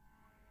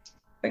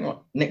 I think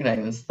what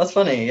nicknames. That's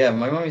funny. Yeah,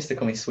 my mum used to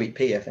call me Sweet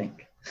Pea, I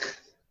think.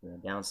 Yeah,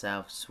 down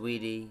south,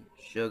 sweetie,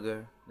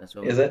 sugar. That's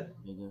what we Is call it?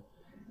 sugar.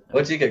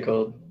 What do you get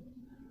called?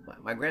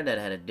 My granddad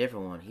had a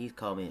different one. He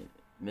called me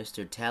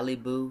Mr.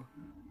 Tallyboo,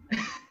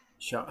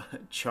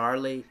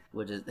 Charlie,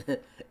 which is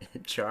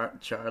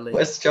Charlie.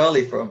 Where's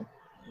Charlie from?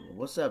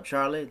 What's up,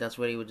 Charlie? That's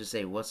what he would just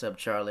say. What's up,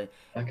 Charlie?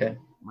 Okay.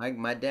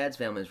 My dad's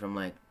family is from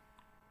like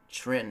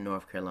Trenton,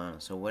 North Carolina.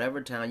 So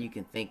whatever town you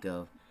can think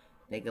of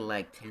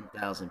like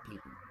 10,000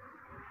 people.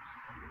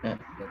 Yeah.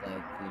 But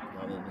like he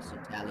called me Mr.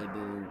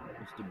 Tallyboo,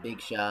 Mr.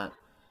 Big Shot.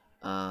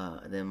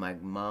 And then my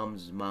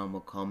mom's mom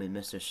would call me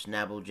Mr.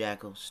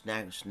 Snapplejackal,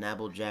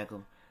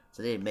 Snapplejackal.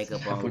 So they'd make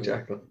up Apple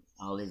Jackal.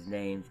 all his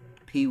names.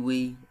 Pee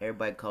Wee.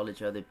 Everybody called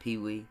each other Pee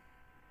Wee.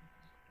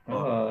 Or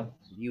Oh,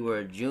 if you were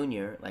a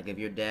junior, like if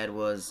your dad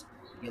was,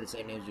 if you had the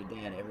same name as your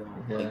dad, everyone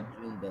would call you yeah.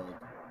 Junebug.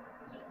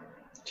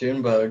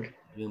 Junebug.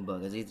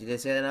 Junebug. Did they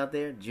say that out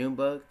there?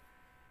 Junebug?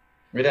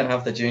 We don't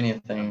have the junior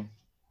thing.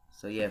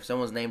 So yeah, if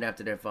someone's named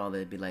after their father,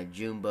 it'd be like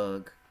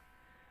Junebug,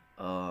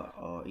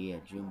 or yeah,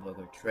 Junebug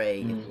or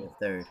Trey if you're Mm. a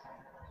third.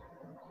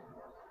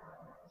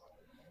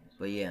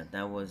 But yeah,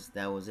 that was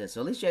it.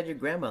 So at least you had your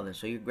grandmother.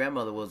 So your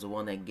grandmother was the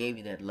one that gave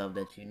you that love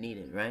that you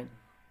needed, right?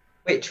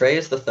 Wait, Trey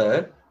is the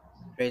third?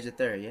 Trey's the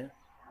third, yeah.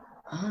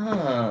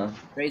 Ah,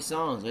 Trey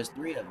songs. There's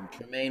three of them.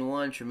 Tremaine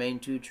one, Tremaine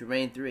two,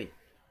 Tremaine three.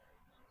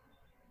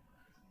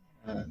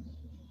 uh,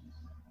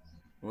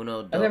 Uno,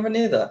 I dos, never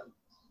knew that.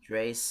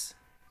 tres,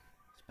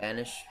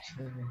 Spanish.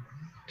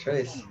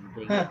 Trace.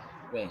 Big Huh,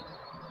 Trey.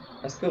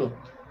 that's cool.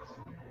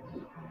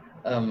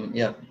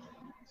 Yeah.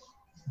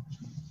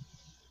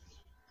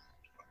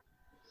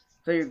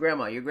 So your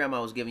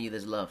grandma was giving you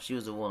this love. She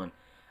was the one.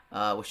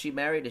 Was she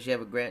married? Did she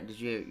have a grand? Did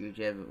you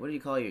have? What do you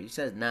call your? You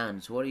said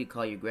nan. So what do you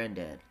call your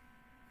granddad?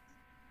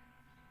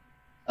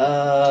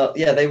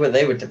 Yeah, they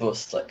were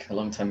divorced like a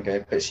long time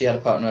ago, but she had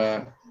a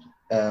partner,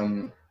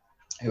 um,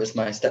 who was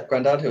my step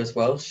granddad, who was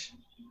Welsh.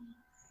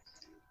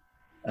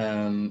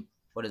 Um,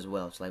 What is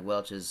Welsh? Like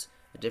Welsh is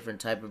a different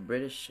type of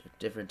British, a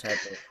different type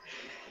of.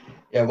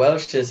 yeah,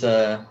 Welsh is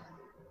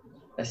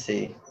let's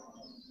see.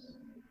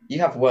 You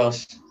have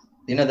Welsh.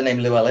 You know the name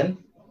Llewellyn?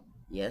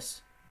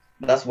 Yes.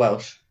 That's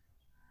Welsh.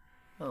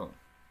 Oh,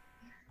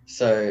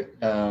 So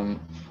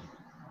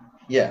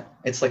yeah,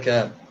 it's like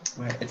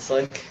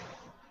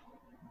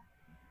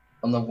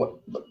on the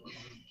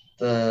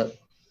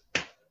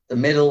the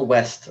middle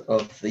west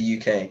of the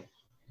UK.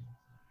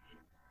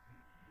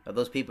 are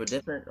those people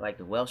different? Like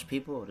the Welsh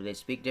people, or do they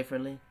speak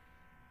differently?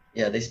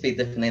 Yeah, they speak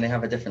differently. They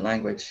have a different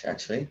language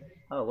actually.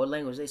 Oh, what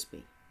language they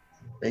speak?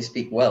 They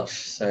speak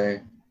Welsh. So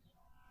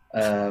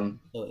So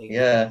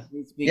yeah,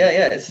 they speak yeah,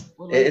 yeah.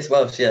 what It language? is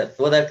Welsh. Yeah.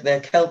 Well,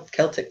 they're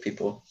Celtic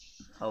people.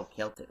 Oh,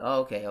 Celtic.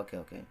 Oh, okay, okay,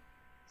 okay.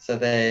 So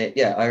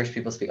yeah, Irish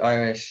people speak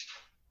Irish.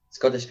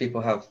 Scottish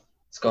people have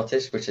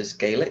Scottish, which is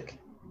Gaelic.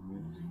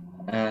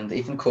 Mhm. And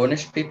even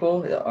Cornish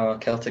people are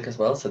Celtic as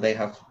well, so they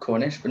have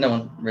Cornish, but no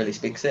one really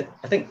speaks it.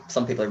 I think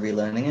some people are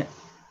relearning it.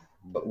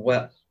 But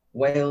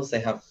Wales, they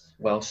have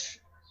Welsh.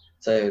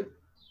 So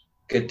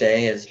good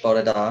day is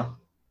bore da.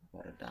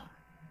 Bora da.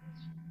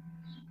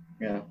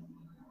 Yeah.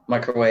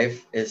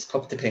 Microwave is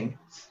pop de ping.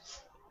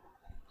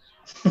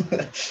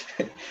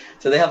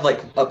 So they have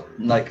like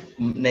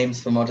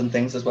names for modern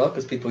things as well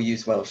because people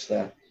use Welsh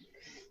there.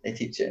 They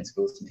teach it in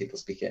schools and people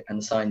speak it, and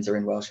the signs are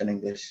in Welsh and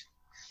English.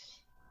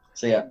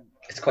 So yeah,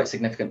 it's quite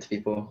significant to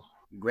people.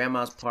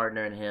 Grandma's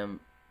partner and him,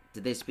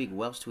 did they speak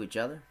Welsh to each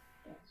other?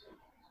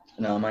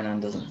 No, my nan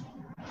doesn't.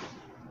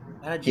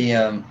 How did you He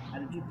pick? How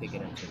did you pick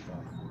it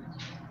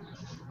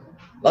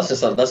up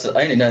so that's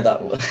I only know that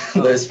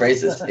those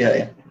phrases. Yeah,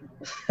 yeah.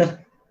 fast?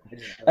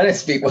 I don't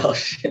speak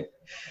Welsh.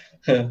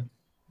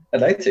 I'd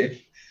like to.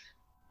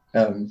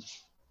 Um,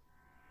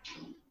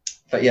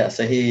 but yeah,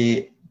 so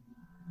he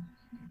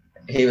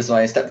was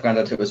my step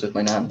granddad who was with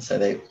my nan, so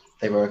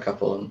they were a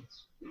couple, and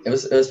it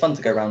was fun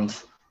to go around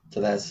to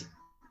theirs.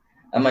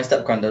 And my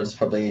step granddad was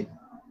probably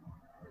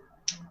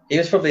he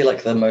was probably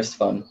like the most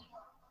fun,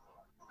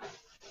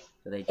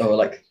 So they or treat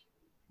like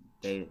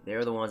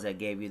they're the ones that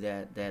gave you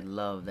that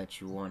love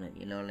that you wanted.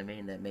 You know what I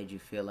mean? That made you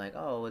feel like,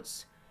 oh,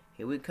 it's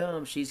here we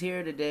come. She's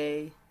here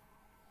today.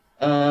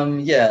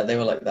 yeah, they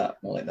were like that,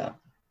 more like that.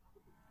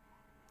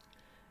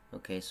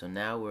 Okay, so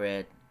now we're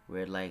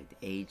at like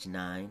age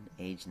nine.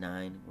 Age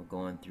nine, we're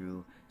going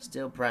through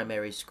Still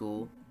primary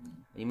school.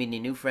 You meet any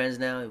new friends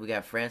now? We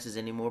got Francis.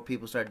 Any more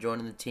people start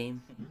joining the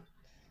team?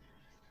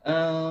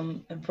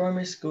 In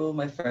primary school,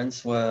 my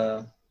friends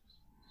were,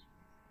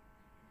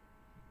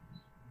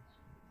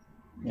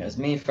 it was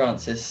me,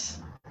 Francis,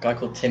 a guy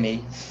called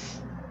Timmy,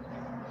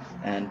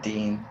 and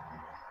Dean.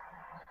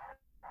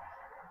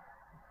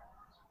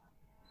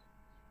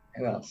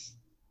 Who else?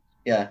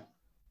 Yeah,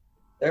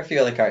 there are a few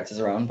other characters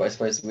around, but I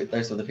suppose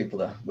those were the people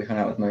that we hung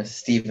out with most.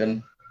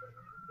 Stephen.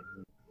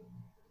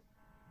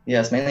 Yeah,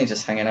 it's mainly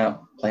just hanging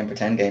out, playing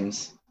pretend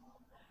games.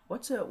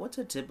 What's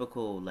a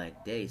typical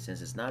like day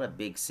since it's not a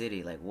big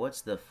city? Like,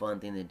 what's the fun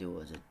thing to do?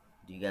 Is it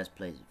do you guys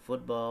play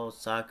football,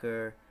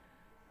 soccer,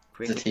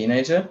 As a cricket,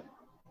 teenager,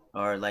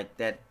 or like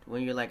that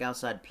when you're like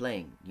outside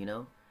playing?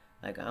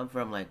 Like I'm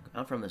from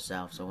the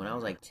south, so when I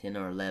was like 10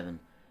 or 11,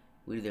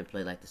 we either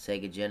play like the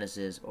Sega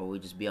Genesis or we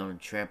just be on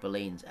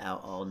trampolines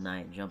out all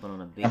night, jumping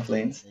on a big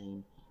trampolines.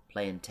 trampoline,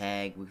 playing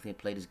tag. We could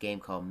play this game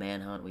called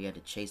Manhunt. We had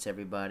to chase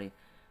everybody.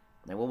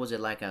 Like, what was it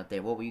like out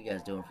there? What were you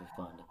guys doing for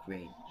fun to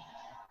create?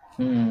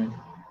 Hmm.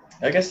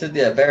 I guess it,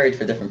 yeah, varied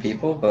for different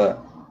people,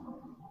 but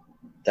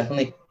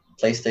definitely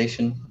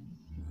PlayStation.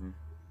 Hmm.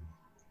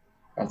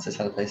 Francis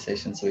had a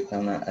PlayStation, so we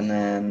found that. And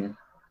then,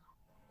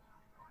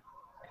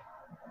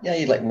 yeah,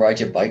 you'd like ride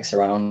your bikes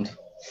around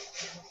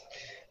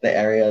the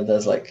area.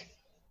 There's like,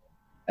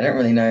 I don't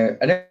really know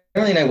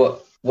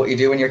what you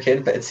do when you're a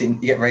kid, but you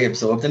get very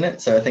absorbed in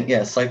it. So I think,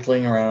 yeah,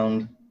 cycling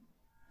around,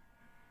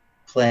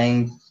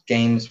 playing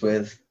games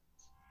with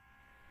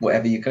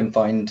whatever you can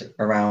find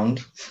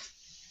around.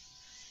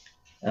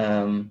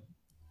 Um,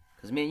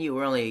 Because me and you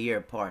were only a year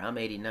apart. I'm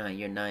 89,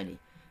 you're 90.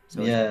 So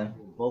it's yeah,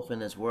 we're both in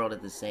this world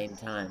at the same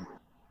time.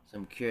 So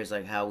I'm curious,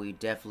 like, how we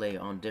definitely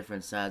on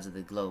different sides of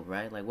the globe,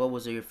 right? Like, what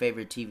was your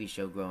favorite TV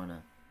show growing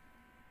up?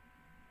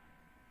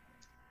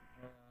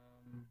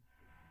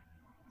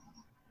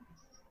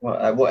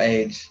 at what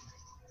age?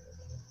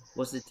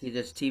 What's this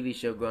TV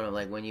show growing up?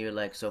 Like, when you're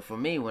like, so for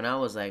me, when I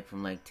was like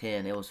from like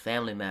 10, it was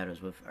Family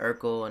Matters with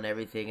Urkel and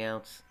everything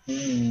else.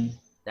 Hmm.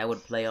 That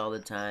would play all the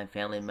time.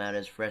 Family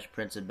Matters, Fresh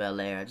Prince of Bel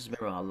Air. I just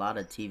remember a lot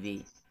of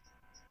TV.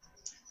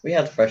 We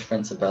had Fresh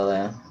Prince of Bel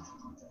Air.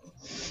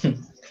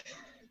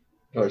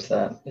 What's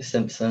that? The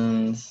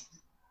Simpsons.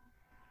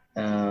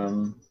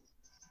 Um,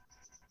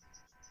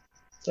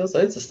 there was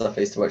loads of stuff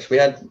I used to watch.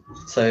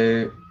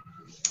 So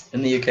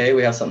in the UK,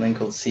 we have something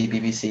called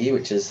CBBC,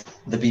 which is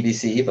the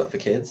BBC, but for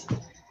kids.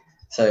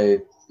 So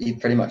you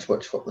pretty much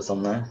watch what was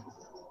on there.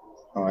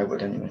 Or I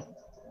would anyway.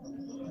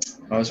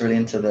 I was really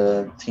into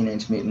the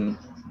Teenage Mutant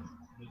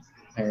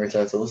Ninja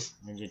Turtles.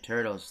 Ninja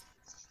Turtles.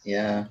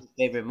 Yeah. What's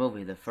your favorite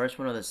movie? The first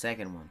one or the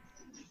second one?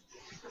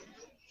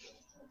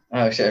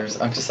 Oh shit!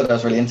 I just said I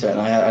was really into it,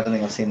 and I don't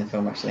think I've seen the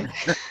film actually.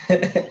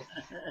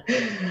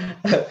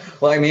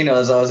 What I mean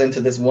was I was into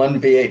this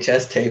one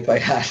VHS tape I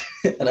had,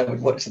 and I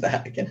would watch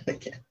that again and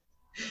again.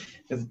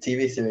 It was a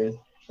TV series.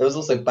 There was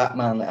also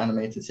Batman, the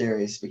animated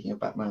series. Speaking of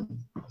Batman,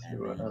 as we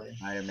were Batman. earlier.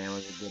 Spider-Man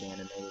was a good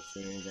animated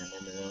series. I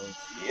remember those.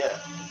 Yeah.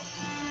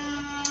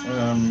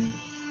 Um,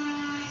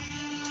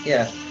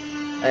 yeah,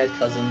 I had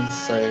cousins,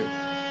 so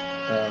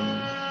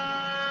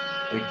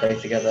we played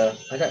together.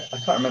 I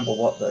can't remember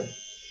what though.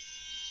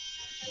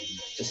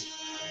 Just,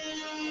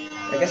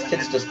 I guess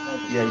kids just,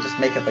 yeah, you just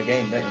make up a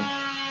game, don't you?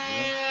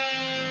 Yeah.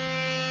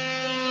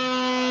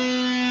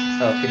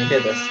 Oh, can you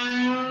hear this?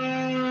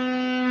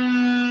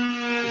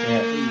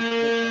 Yeah.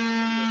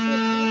 Hey, what's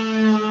up, bro?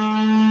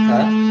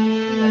 Huh?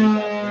 Hey, how you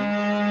got, man?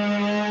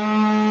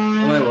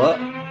 Am I what?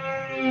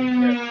 Hear you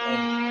start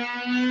playing.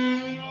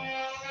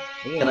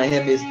 Are you Can in I a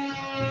hear music?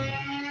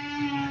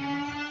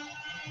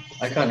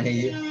 I Sound can't like hear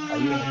you. are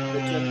you in a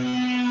kitchen?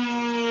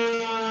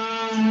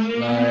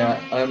 No,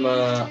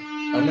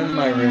 I'm in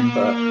my room,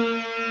 but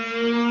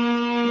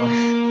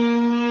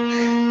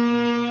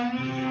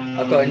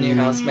I've got a new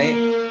housemate,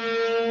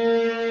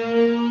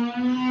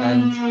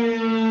 and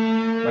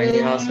my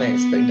new housemate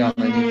is putting down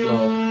a new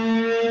floor.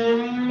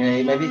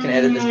 Yeah, maybe you can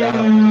edit this out.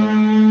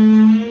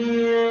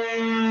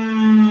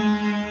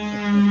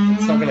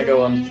 It's not gonna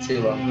go on for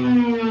too long.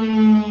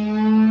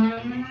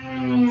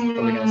 It's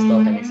probably gonna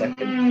stop any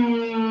second.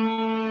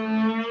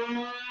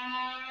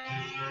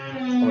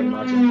 I would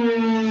imagine.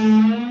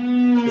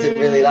 Is it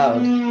really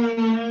loud?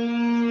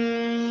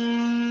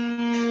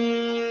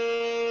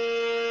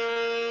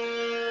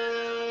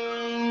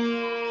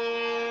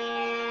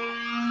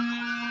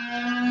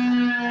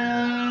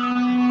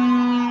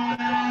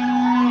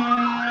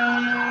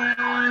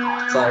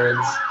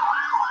 Sirens.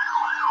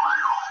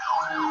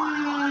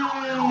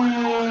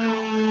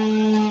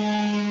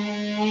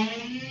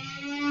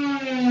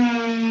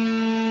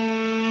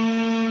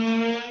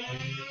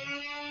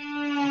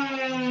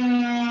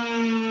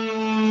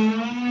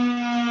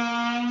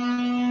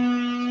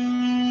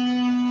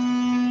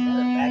 Is that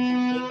a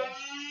vacuum cleaner?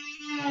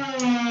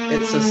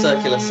 It's a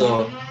circular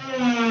saw,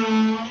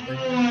 Circular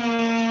saw.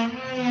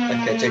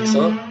 like a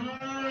jigsaw.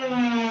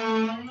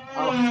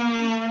 Oh,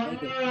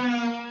 making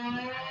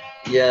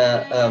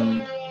Yeah,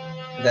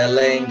 they're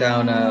laying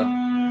down a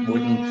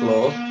wooden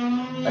floor,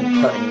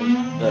 and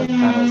cutting the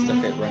panels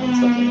to fit around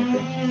something, I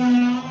think.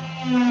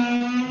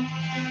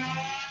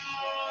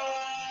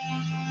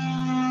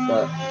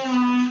 But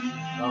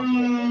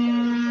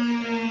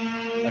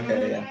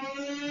okay, yeah.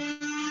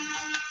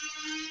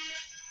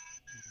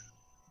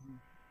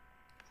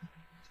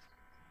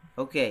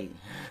 Okay.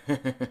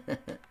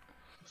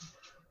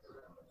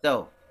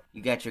 So,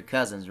 you got your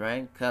cousins,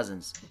 right?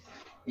 Cousins.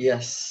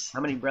 Yes.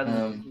 How many brothers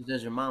and sisters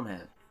does your mom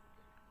have?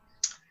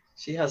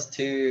 She has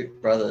two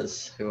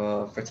brothers who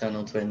are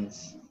fraternal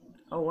twins.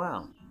 Oh,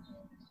 wow.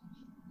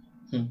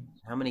 Hmm.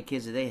 How many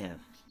kids do they have?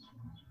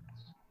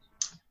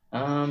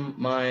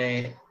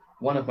 My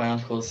one of my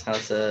uncles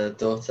has a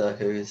daughter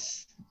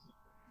who's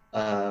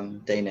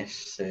Danish,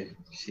 so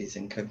she's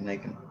in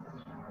Copenhagen.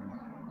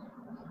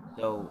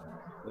 So,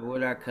 we're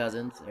with our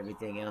cousins,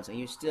 everything else, and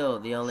you're still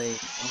the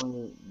only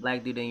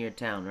black dude in your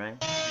town, right?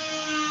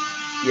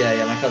 Yeah,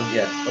 yeah, my cousin.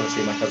 Yeah,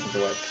 obviously my cousins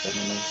are white because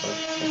I'm on my side.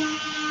 So.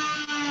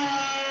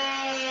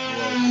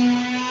 Well,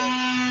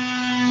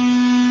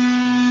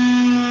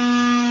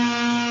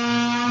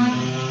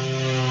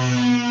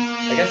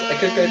 I guess I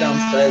could go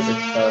downstairs if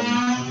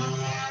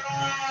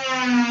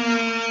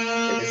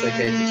it's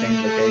okay to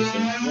change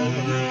location. yeah,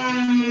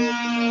 yeah, you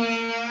can come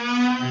upstairs.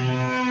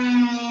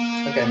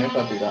 Okay, maybe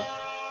I'll do that.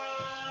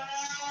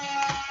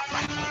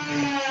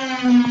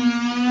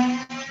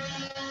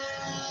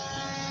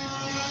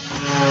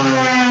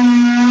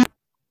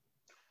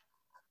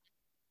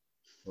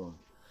 Cool.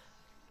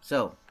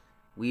 So,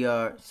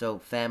 so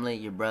family,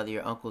 your brother,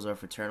 your uncles are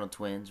fraternal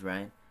twins,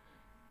 right?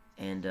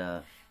 And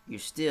you're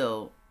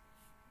still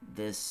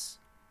this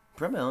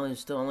primarily you're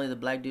still only the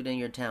black dude in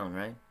your town,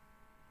 right?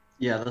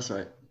 Yeah, that's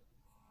right.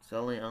 So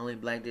only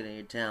black dude in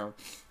your town.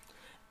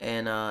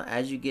 And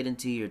as you get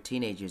into your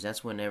teenagers,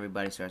 that's when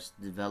everybody starts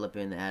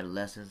developing the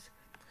adolescence.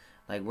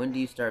 Like, when do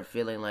you start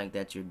feeling like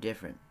that you're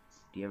different?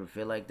 Do you ever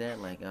feel like that?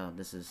 Like, oh,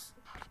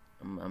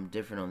 I'm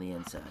different on the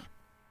inside.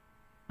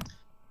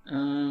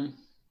 Um,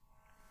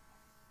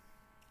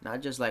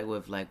 Not just like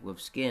with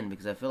skin,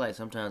 because I feel like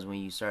sometimes when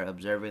you start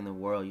observing the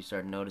world, you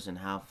start noticing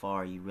how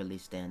far you really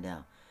stand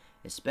out,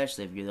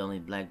 especially if you're the only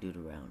black dude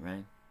around,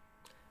 right?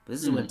 But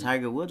this is when mm,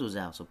 Tiger Woods was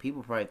out, so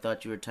people probably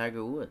thought you were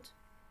Tiger Woods.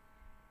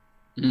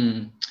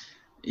 mm.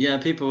 Yeah,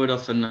 people would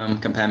often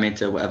compare me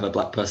to whatever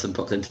black person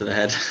popped into their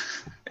head.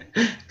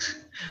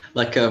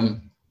 Like, I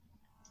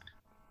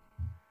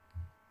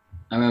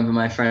remember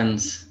my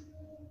friends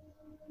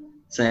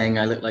saying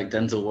I look like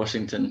Denzel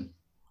Washington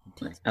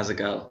Intense. as a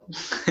girl,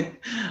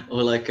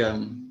 or like,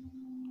 yeah,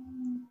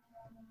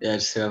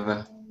 just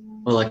whoever,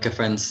 or like a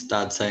friend's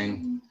dad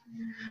saying.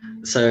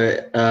 So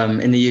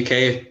in the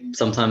UK,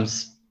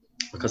 sometimes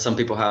because some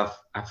people have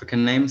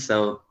African names,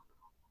 so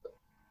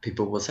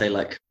people will say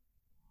like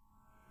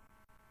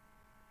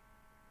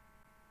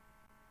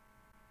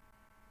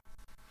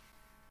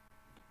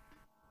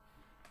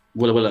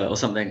Willa Willa or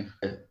something.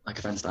 Like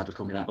a friend's dad would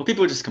call me that, or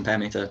people would just compare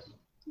me to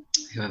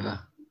whoever.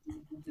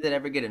 Did that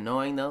ever get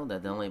annoying though?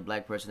 That the only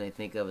black person they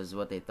think of is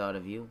what they thought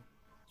of you,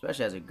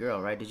 especially as a girl,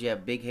 right? Did you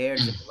have big hair?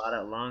 Did you have a lot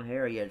of long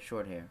hair, or you had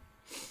short hair?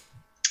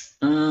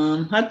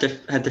 Had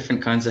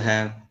different kinds of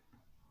hair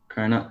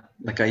growing up.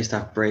 Like I used to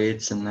have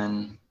braids, and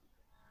then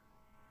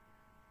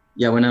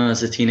yeah, when I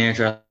was a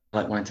teenager, I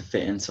like wanted to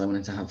fit in, so I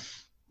wanted to have.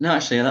 No,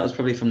 actually, that was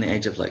probably from the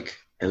age of like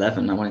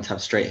 11. I wanted to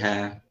have straight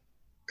hair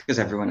because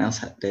everyone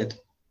else did.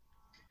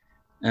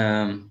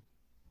 Um,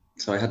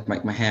 so I had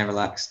my hair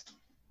relaxed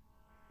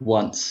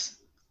once,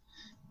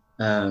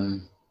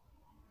 um,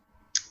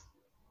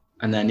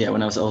 and then yeah,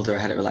 when I was older, I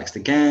had it relaxed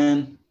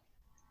again.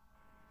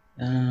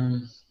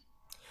 Um,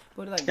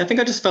 But like yeah, I think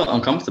I just felt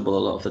uncomfortable a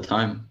lot of the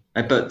time.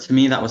 But to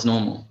me, that was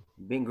normal.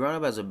 being grown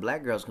up as a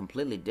black girl is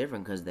completely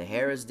different because the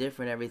hair is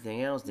different,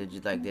 everything else.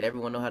 Did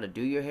everyone know how to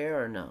do your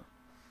hair or no?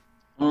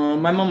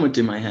 My mom would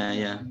do my hair,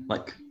 yeah.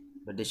 Like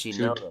But did she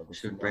she know would that? Did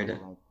she she would know braid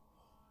it. like,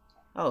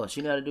 oh,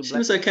 she know how to do She black?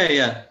 was okay,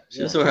 yeah.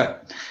 She Yeah, was all right.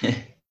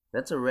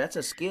 that's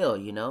a skill,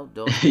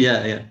 doing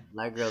Yeah, yeah.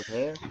 black girl's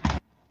hair.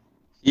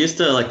 She used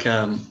to like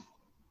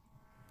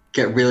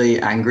get really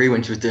angry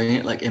when she was doing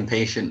it, like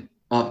impatient,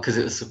 because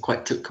it was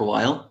quite took a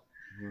while.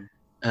 Mhm.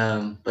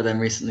 But then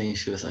recently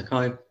she was like,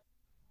 "Oh,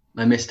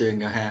 I miss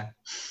doing your hair."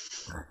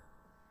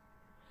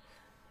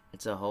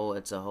 It's a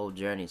whole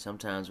journey.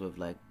 Sometimes with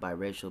like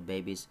biracial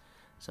babies,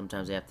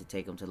 sometimes they have to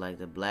take them to like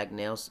the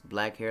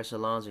black hair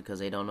salons because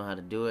they don't know how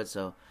to do it.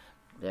 So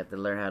they have to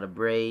learn how to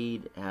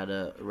braid, how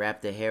to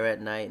wrap the hair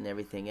at night, and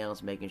everything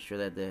else, making sure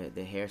that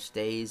the hair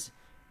stays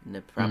in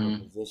the proper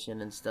Mm.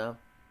 position and stuff.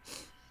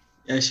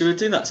 Yeah, she would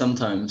do that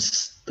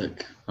sometimes.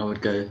 Like I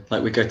would go,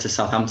 like we go to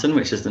Southampton,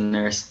 which is the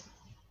nearest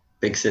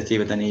big city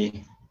with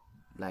any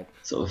Like,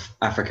 sort of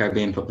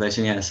Afro-Caribbean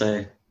population. Yeah,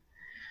 so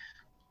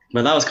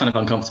but that was kind of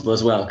uncomfortable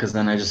as well because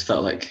then I just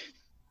felt like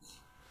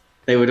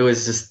they would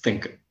always just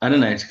think I don't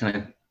know, kind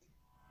of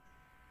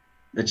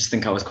they just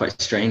think I was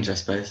quite strange, I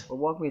suppose. well,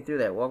 walk me through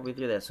that. Walk me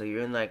through that. So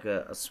you're in like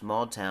a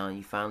small town.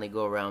 You finally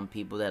go around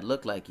people that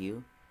look like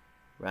you,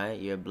 right?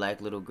 You're a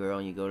black little girl,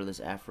 and you go to this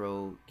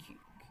Afro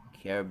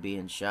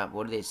Caribbean shop.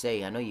 What do they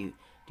say? I know you.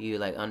 Do you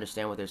like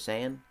understand what they're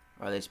saying?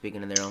 Are they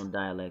speaking in their own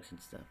dialects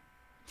and stuff?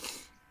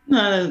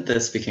 No, they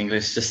speak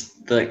English,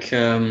 just like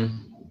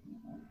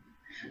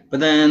but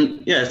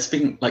then yeah,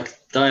 speaking like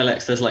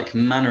dialects, there's like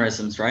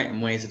mannerisms, right,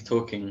 and ways of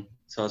talking.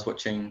 So I was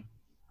watching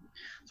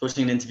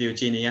an interview with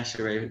Gina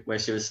Yashere where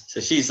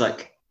she's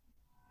like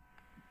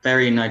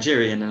very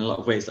Nigerian in a lot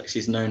of ways. Like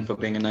she's known for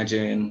being a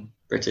Nigerian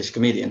British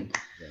comedian.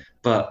 Yeah.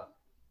 But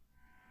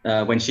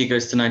when she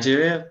goes to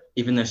Nigeria,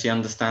 even though she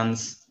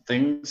understands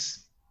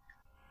things,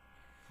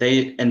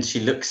 and she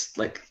looks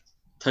like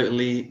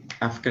totally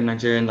African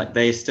Nigerian, like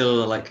they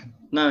still are like,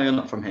 no, you're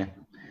not from here,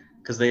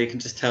 because they can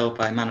just tell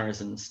by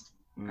mannerisms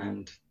Mm.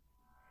 and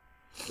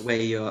the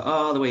way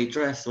you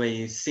dress, the way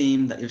you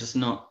seem that you're just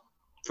not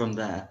from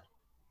there.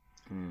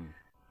 Mm.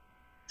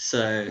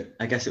 So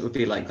I guess it would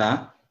be like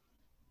that.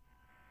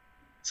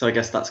 So I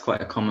guess that's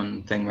quite a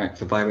common thing, right,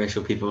 for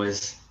biracial people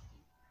is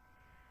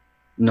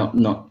not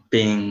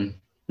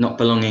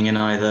belonging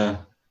in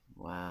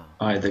Wow.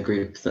 either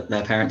group that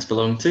their parents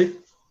belong to.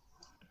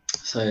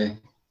 So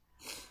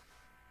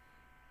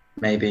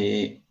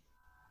maybe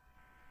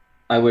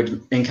I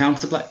would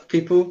encounter black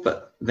people,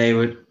 but they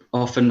would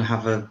often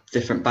have a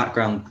different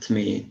background to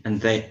me,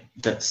 and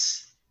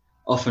that's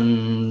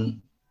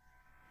often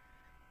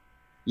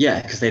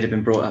because they'd have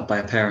been brought up by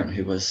a parent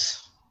who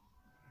was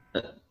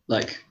uh,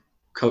 like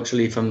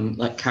culturally from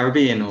like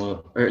Caribbean,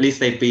 or at least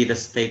they'd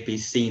be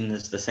seen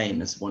as the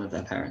same as one of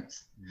their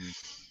parents. Mm.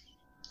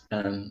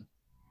 Um,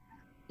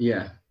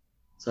 yeah,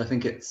 so I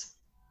think it's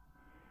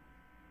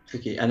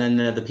tricky. And then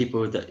the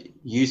people that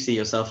you see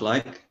yourself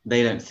like,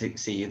 they don't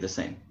see you the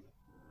same.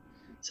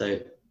 So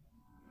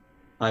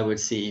I would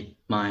see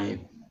my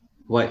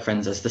white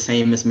friends as the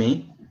same as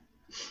me,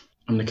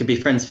 and we could be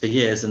friends for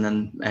years and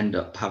then end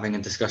up having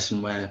a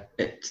discussion where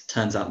it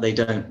turns out they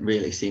don't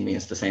really see me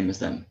as the same as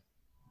them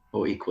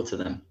or equal to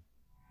them.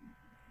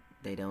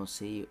 They don't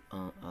see you.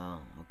 Oh,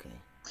 okay.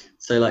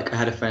 So like I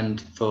had a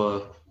friend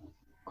for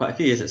quite a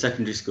few years at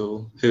secondary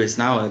school who is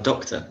now a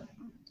doctor.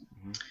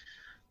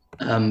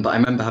 Mm-hmm. But I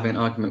remember having an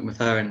argument with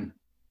her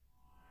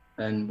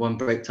and one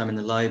break time in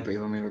the library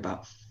when we were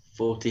about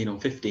 14 or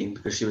 15,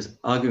 because she was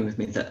arguing with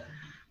me that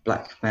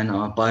black men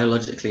are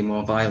biologically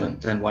more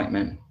violent than white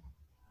men.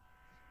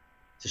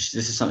 So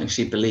this is something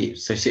she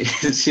believes. So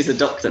she's a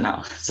doctor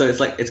now. So it's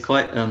like it's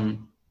quite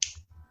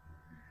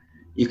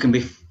you can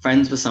be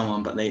friends with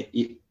someone, but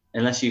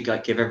unless you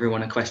like give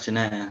everyone a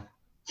questionnaire,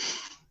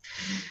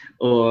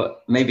 or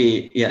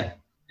maybe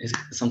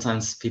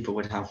sometimes people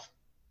would have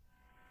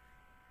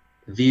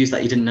views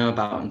that you didn't know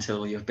about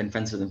until you've been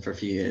friends with them for a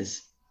few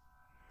years,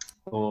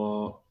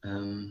 or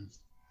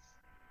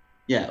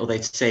or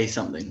they'd say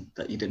something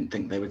that you didn't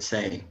think they would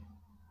say.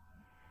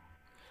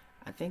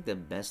 I think the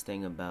best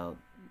thing about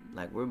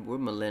like we're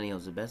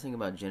millennials. The best thing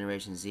about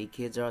Generation Z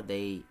kids are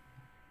they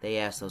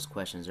ask those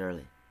questions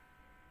early.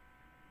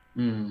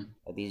 Mm,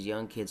 Like these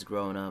young kids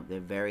growing up, they're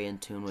very in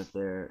tune with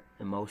their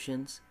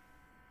emotions.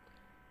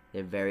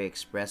 They're very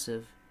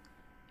expressive,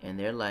 and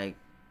they're like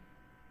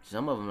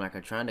some of them like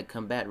are trying to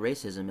combat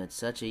racism at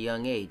such a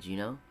young age. You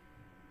know,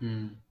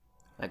 mm,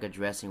 like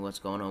addressing what's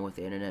going on with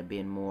the internet,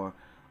 being more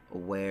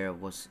aware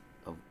of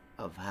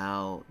of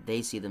how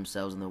they see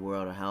themselves in the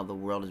world or how the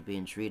world is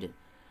being treated.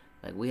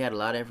 Like we had a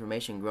lot of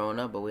information growing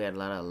up, but we had a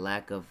lot of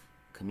lack of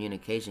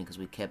communication because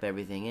we kept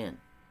everything in.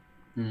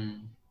 mm.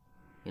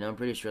 You know, I'm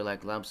pretty sure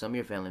like some of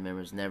your family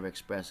members never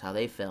expressed how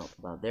they felt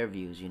about their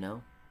views. You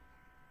know,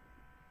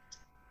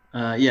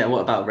 Yeah,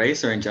 what about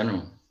race or in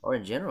general? or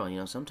in general, you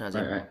know, sometimes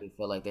they Right, right. probably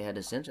felt like they had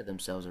to censor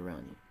themselves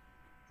around you.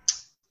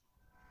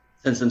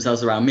 Sense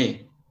themselves around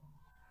me.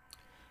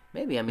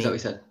 Maybe I Is that what mean, you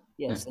said?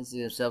 yeah, Yeah. censor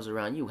themselves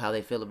around you. How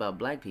they feel about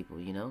black people.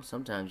 You know,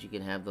 sometimes you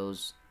can have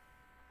those.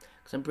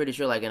 Cause I'm pretty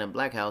sure, like in a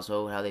black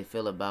household, how they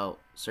feel about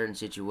certain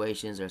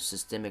situations or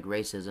systemic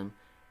racism,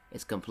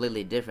 it's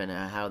completely different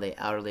than how they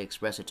outwardly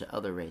express it to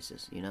other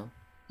races. You know.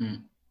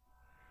 Mm.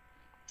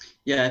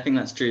 Yeah, I think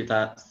that's true.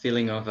 That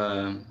feeling of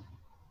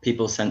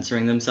people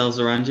censoring themselves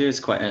around you is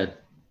quite a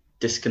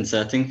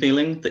disconcerting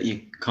feeling that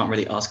you can't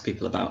really ask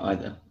people about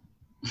either.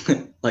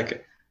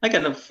 Like, I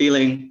get a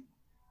feeling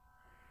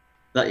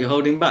that you're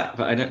holding back,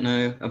 but I don't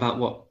know about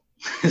what.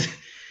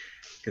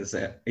 Because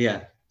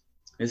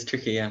it's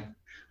tricky. Yeah,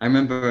 I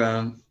remember.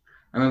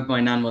 I remember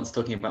my nan once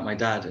talking about my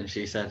dad, and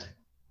she said,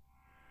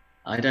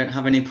 "I don't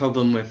have any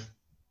problem with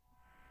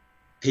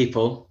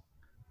people,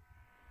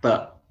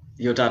 but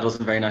your dad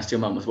wasn't very nice to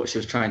your mum." Was what she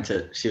was trying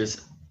to. She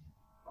was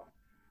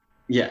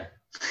yeah,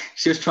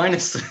 she was trying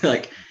to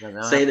like Because I don't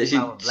have say a that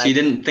problem with she black people.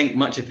 didn't think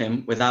much of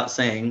him without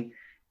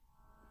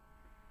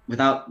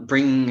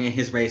bringing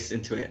his race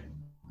into it,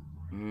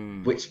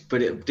 Mm, which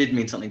but it did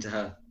mean something to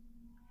her.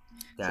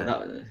 So got it. that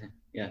was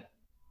yeah.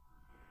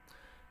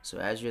 So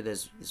as you're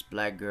this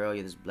black girl,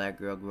 you're this black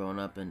girl growing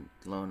up in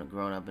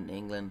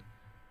England.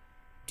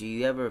 Do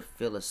you ever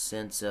feel a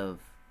sense of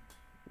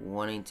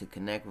wanting to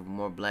connect with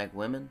more black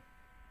women?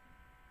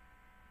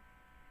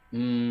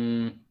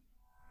 Mm,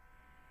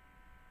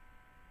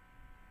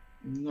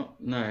 not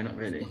no, not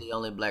Or are you really. the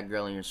only black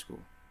girl in your school?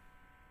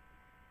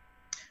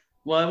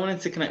 Well, I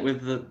wanted to connect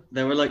with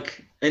there were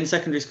like, in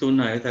secondary school,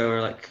 no, there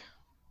were like,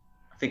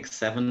 I think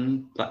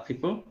 7 black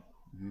people.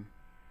 Hmm.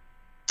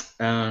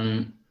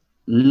 Um,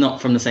 Not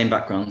from the same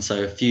background.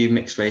 So a few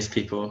mixed race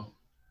people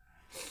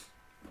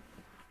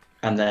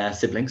and their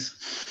siblings.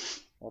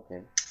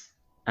 Okay.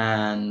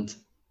 And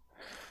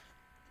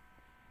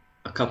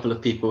a couple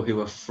of people who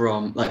were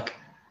from, like,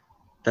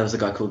 there was a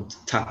guy called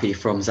Tapi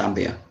from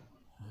Zambia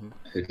Hmm.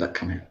 who'd like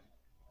come here.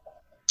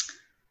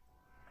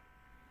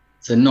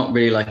 So not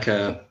really like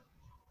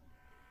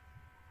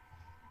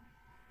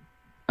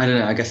I don't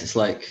know, I guess it's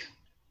like,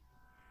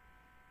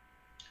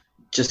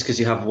 just because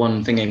you have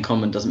one thing in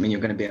common doesn't mean you're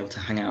going to be able to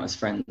hang out as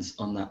friends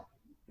on that.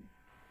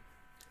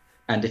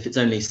 And if it's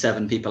only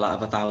 7 people out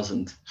of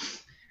 1,000,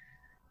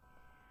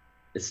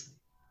 it's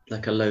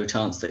like a low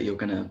chance that you're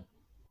going to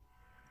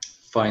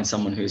find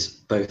someone who's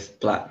both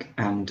black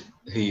and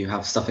who you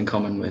have stuff in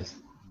common with.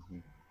 Hmm.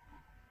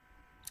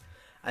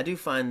 I do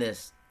find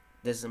this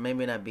may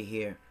not be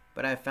here,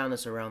 but I found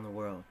this around the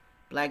world.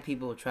 Black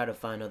people try to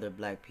find other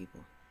black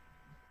people.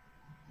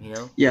 You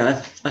know,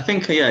 Yeah, I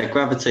think, yeah, I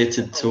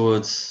gravitated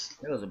towards,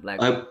 there was a black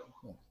I, person.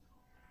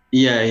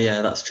 Yeah.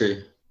 yeah, that's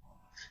true.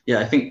 Yeah,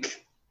 I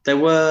think there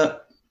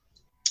were,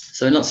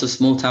 so in lots of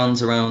small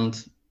towns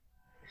around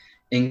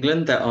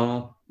England, there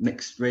are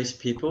mixed race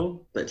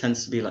people, but it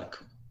tends to be like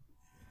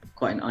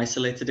quite an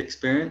isolated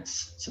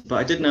experience. So, but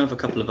I did know of a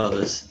couple of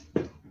others.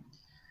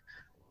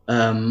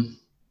 Um,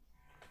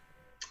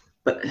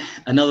 but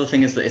another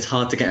thing is that it's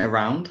hard to get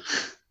around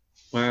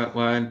where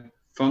I'm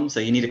from, so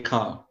you need a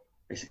car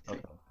basically.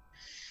 Okay.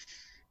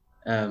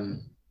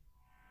 Um,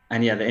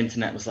 and yeah, the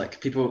internet was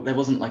like, people, there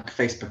wasn't like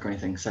Facebook or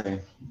anything, so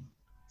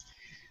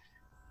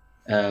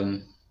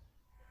um,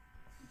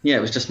 yeah,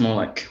 it was just more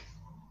like.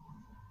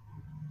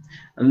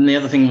 And the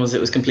other thing was,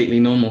 it was completely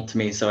normal to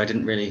me, so I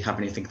didn't really have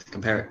anything to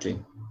compare it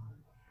to.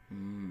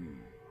 Mm.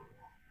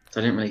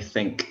 So I didn't really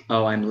think,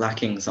 oh, I'm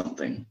lacking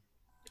something,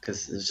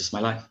 because it was just my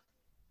life.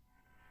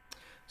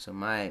 So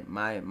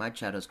my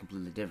childhood was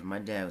completely different. My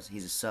dad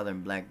he's a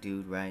southern black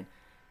dude, right?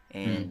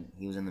 Mm, And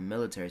he was in the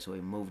military, so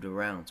he moved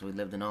around. So we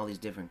lived in all these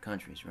different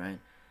countries, right?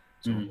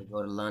 So when we mm,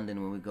 go to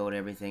London, when we go to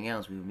everything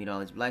else, we would meet all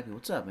these black people.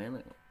 What's up, man?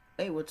 Like,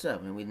 hey, what's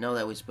up? And we know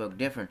that we spoke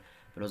different,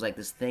 but it was like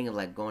this thing of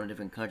like going to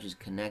different countries,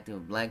 connecting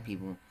with black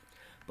people.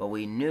 But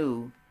we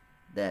knew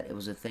that it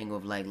was a thing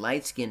with like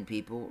light skinned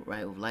people,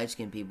 right? With light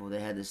skinned people,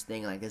 they had this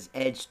thing like this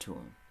edge to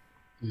them,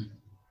 mm.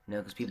 you know,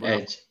 because people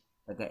don't Edge.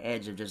 like an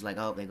edge of just like,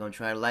 oh, they're gonna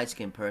try a light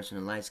skinned person,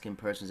 and light skinned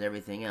person's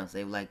everything else.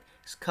 They like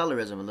it's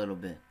colorism a little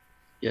bit.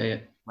 Yeah, yeah.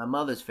 My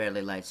mother's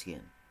fairly light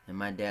skinned, and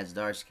my dad's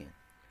dark skinned.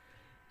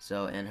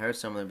 So, and her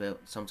some of the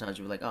sometimes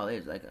you were like, oh,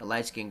 there's like a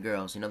light skinned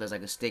girls. You know, there's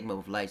like a stigma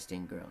with light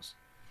skinned girls.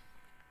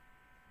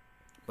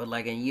 But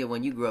like in you,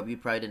 when you grew up, you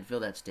probably didn't feel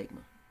that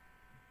stigma.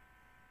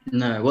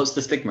 No, what's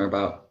the stigma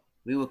about?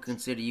 We would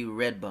consider you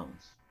red bone.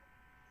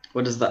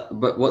 What is that?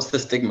 But what's the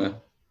stigma?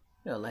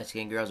 You know, light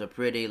skinned girls are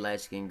pretty. Light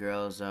skinned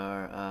girls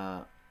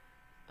are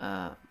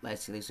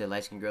they say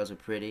light skinned girls are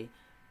pretty.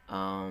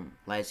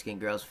 Light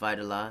skinned girls fight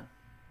a lot.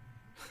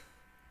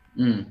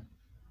 Mm,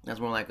 That's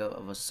more like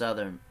of a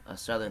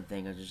southern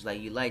thing. It's just like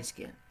you light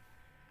skin.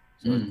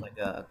 So it's mm, like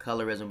a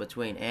colorism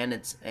between, and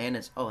it's.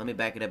 Oh, let me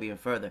back it up even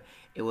further.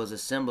 It was a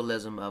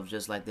symbolism of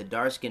just like the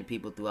dark skinned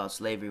people throughout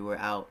slavery were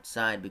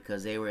outside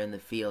because they were in the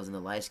fields, and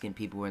the light skinned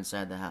people were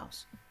inside the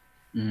house.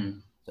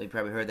 mm, So you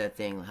probably heard that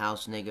thing,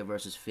 house nigga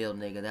versus field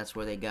nigga. That's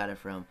where they got it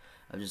from.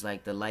 Of just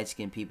like the light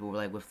skinned people were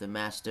like with the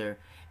master,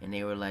 and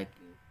they were like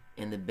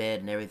in the bed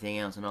and everything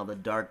else, and all the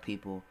dark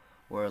people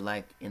were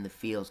like in the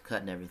fields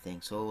cutting everything.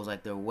 So it was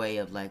like their way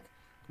of like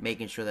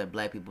making sure that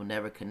black people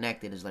never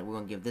connected. It's like we're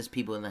gonna give this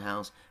people in the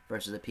house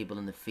versus the people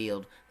in the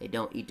field. They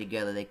don't eat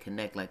together. They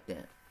connect like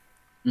that.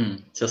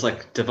 mm. So it's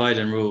like divide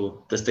and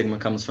rule. The stigma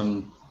comes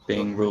from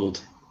So being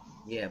ruled.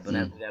 yeah, but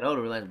as Mm, we got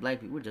older, we realized black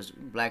people we're just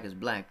black is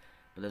black.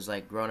 But it's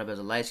like growing up as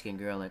a light skinned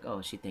girl, like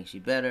oh she thinks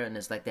she's better, and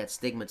it's like that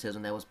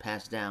stigmatism that was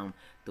passed down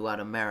throughout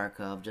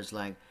America of just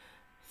like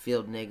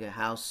field nigga,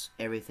 house,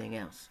 everything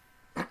else.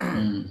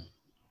 mm.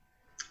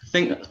 I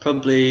think that's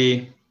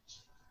probably.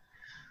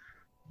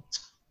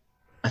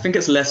 I think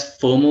it's less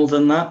formal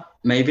than that,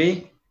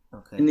 maybe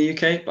in Okay. the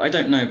UK, but I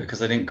don't know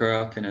because I didn't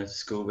grow up in a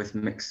school with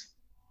mixed.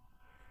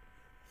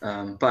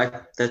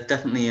 There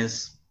definitely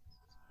is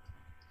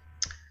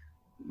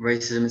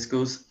racism in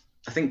schools.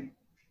 I think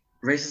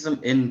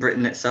racism in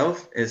Britain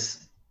itself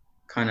is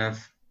kind of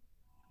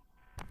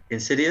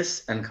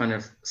insidious and kind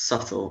of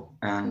subtle,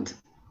 and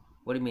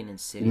What do you mean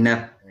insidious?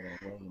 ne-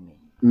 What do you mean?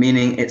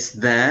 meaning it's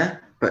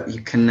there, but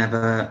you can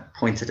never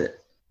point at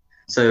it.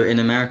 So in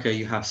America,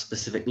 you have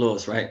specific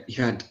laws, right?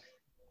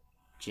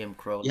 Jim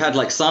Crow You had law.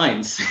 like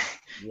signs,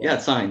 you Yeah.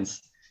 had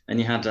signs, and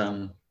you had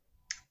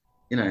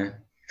you know,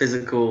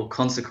 physical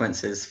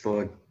consequences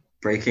for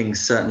breaking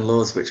certain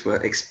laws which were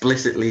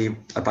explicitly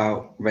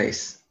about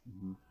race.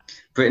 Hmm.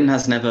 Britain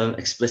has never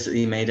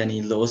explicitly made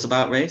any laws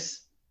about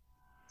race,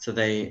 so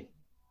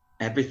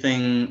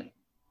everything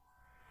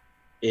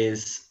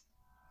is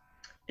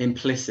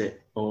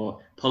implicit, or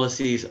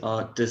policies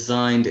are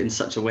designed in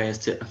such a way as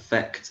to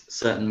affect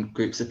certain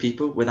groups of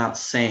people without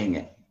saying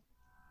it.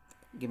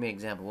 Give me an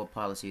example. What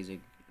policies are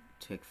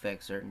to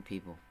affect certain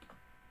people?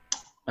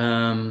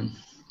 Um,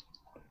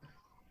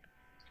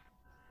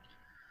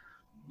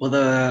 well,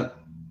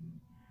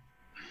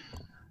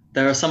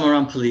 there are some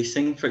around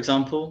policing, for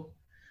example.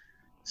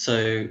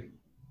 So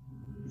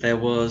there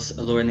was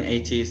a law in the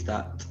 80s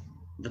that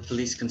the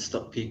police can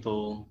stop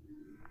people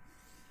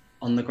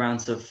on the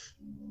grounds of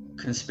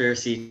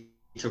conspiracy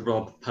to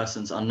rob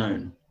persons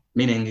unknown,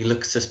 meaning you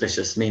look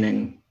suspicious,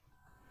 meaning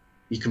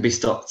you can be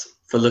stopped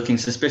for looking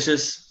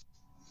suspicious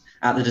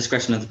at the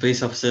discretion of the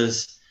police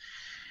officers.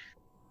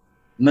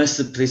 Most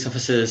of the police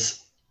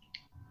officers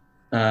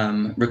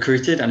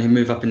recruited and who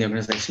move up in the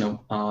organization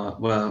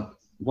were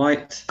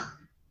white.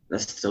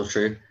 That's still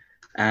true.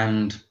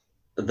 And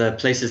the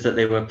places that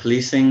they were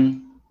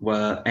policing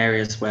were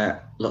areas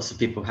where lots of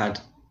people had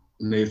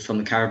moved from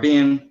the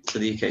Caribbean to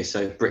the UK.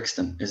 So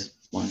Brixton is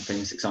one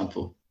famous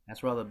example.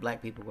 That's where all the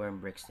black people were in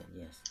Brixton.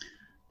 Yes.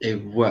 They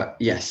were,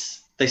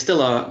 yes. They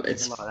still are.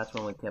 It's That's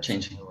when we kept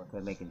changing.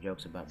 kept making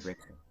jokes about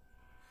Brixton.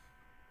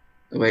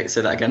 Wait,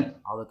 say that again.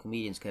 All the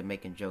comedians kept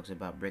making jokes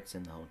about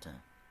Brixton the whole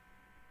time.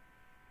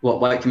 What,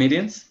 white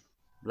comedians?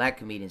 Black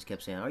comedians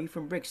kept saying, "Are you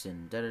from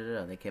Brixton?" Da da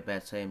da. They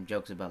kept saying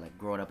jokes about like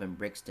growing up in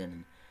Brixton,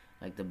 and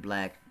like the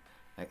black,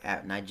 like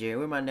Nigeria.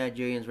 Where my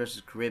Nigerians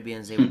versus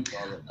Caribbeans? They would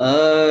call it.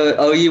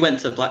 Oh, you went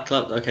to Black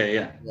Club. Okay,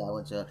 yeah. Yeah, I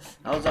went to.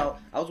 I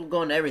was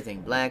going to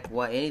everything, black,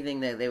 white, anything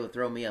that they would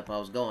throw me up. I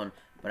was going,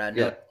 but I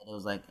know it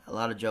was like a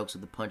lot of jokes.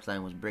 With the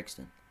punchline was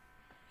Brixton.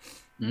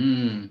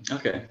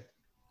 Okay.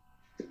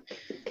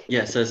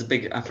 Yeah, so there's a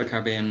big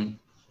Afro-Caribbean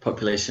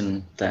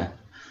population there.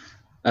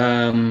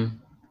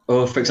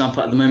 Or, for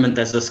example, at the moment,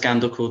 there's a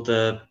scandal called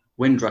the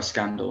Windrush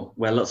scandal,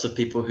 where lots of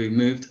people who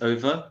moved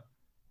over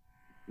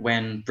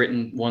when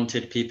Britain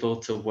wanted people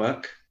to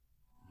work,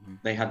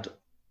 they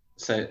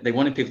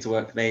wanted people to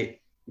work. They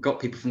got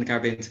people from the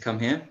Caribbean to come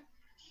here,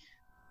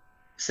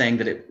 saying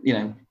that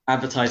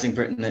advertising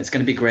Britain, it's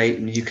going to be great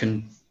and you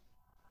can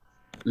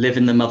live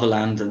in the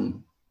motherland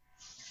and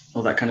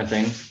all that kind of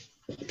thing.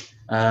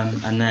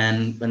 And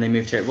then when they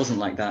moved here, it wasn't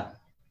like that.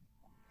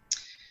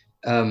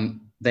 I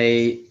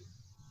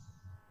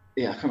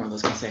can't remember what I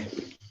was going to say.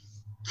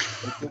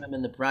 They put them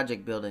in the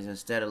project buildings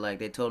instead of like,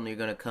 they told them you're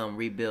going to come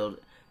rebuild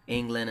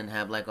England and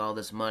have like all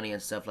this money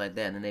and stuff like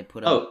that. And then they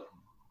put them.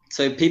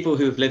 So people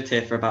who've lived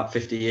here for about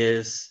 50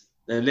 years,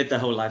 they've lived their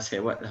whole lives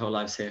here, worked their whole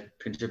lives here,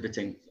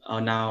 contributing,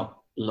 are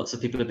now, lots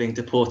of people are being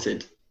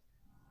deported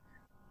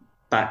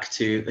back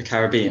to the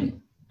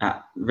Caribbean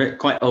at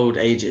quite old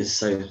ages.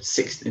 So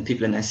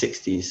people in their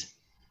 60s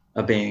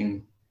are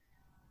being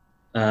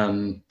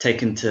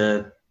taken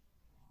to,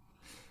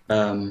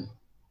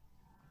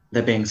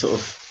 they're being sort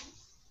of,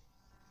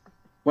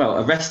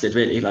 arrested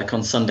really, like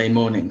on Sunday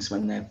mornings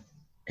when they're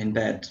in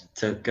bed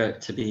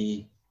to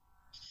be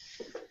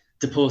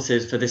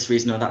deported for this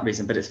reason or that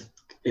reason. But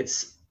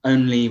it's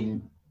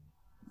only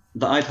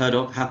that I've heard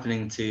of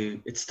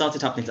it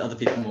started happening to other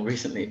people more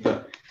recently,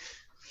 but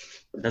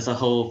there's a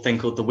whole thing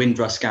called the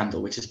Windrush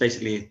scandal, which is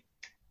basically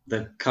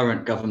the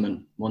current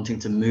government wanting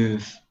to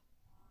move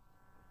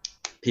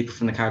people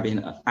from the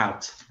Caribbean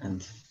out,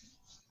 and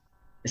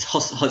it's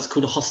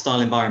called a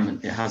hostile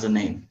environment. It has a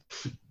name,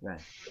 right?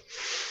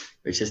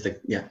 Which is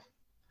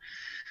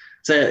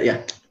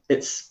So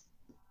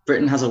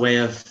Britain has a way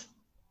of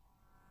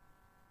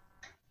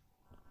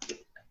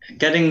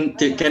getting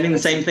the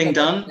same thing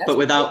done, but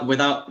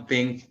without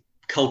being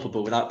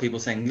culpable, without people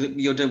saying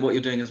what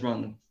you're doing is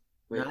wrong.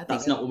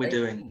 That's not what we're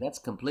doing. That's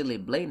completely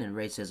blatant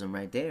racism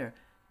right there.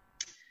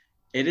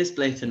 It is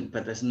blatant,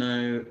 but the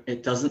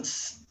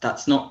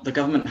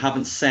government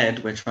haven't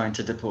said we're trying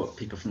to deport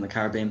people from the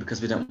Caribbean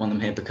because we don't want them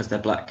here because they're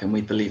black and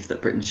we believe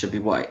that Britain should be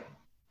white.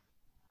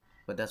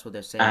 But that's what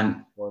they're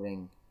saying.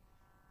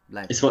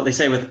 It's what they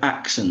say with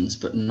actions,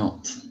 but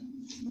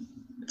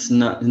it's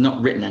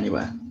not written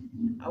anywhere.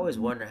 I always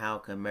wonder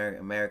how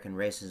American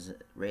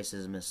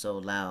racism is so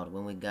loud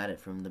when we got it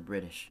from the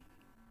British.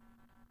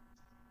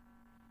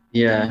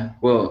 Yeah,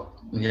 well,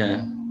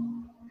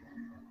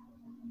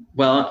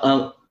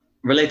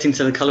 relating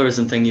to the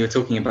colorism thing you were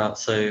talking about,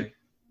 so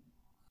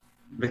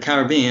the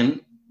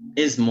Caribbean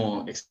is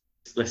more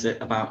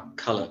explicit about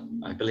color,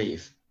 I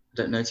believe. I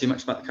don't know too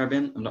much about the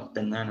Caribbean. I've not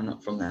been there and I'm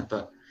not from there,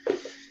 but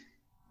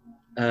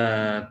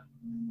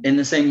in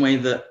the same way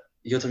that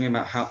you're talking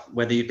about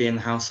whether you'd be in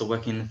the house or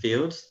working in the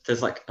field,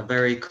 there's like a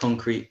very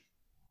concrete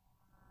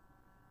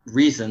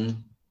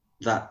reason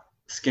that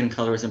skin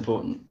color is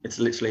important. It's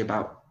literally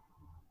about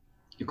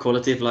your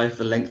quality of life,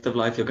 the length of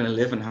life you're going to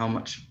live, and how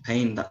much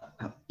pain that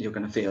you're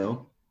going to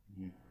feel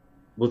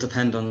will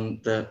depend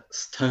on the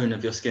tone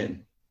of your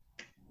skin.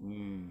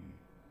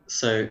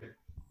 So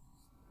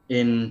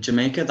in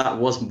Jamaica, that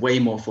was way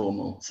more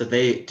formal. So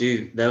they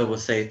will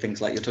say things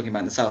like you're talking about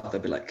in the South.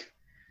 They'll be like,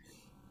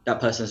 that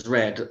person's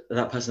red,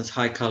 that person's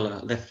high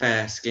color, they're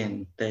fair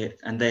skin. The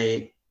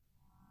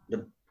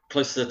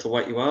closer to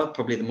white you are,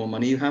 probably the more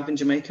money you have in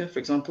Jamaica, for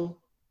example.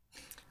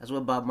 That's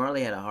what Bob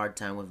Marley had a hard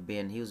time with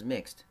being. He was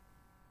mixed.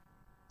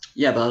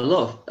 Yeah, but a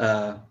lot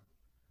of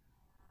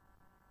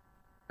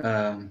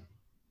um,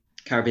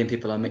 Caribbean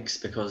people are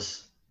mixed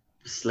because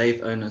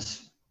slave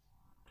owners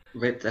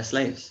raped their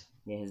slaves.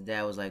 Yeah, his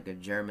dad was like a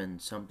German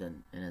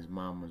something, and his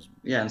mom was.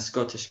 Yeah, and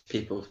Scottish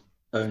people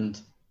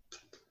owned.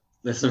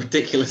 There's a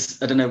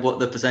ridiculous. I don't know what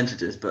the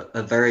percentage is, but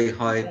a very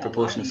high Yeah, a lot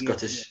proportion of of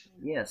European. Scottish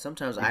Yeah,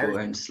 sometimes people Irish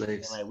owned people.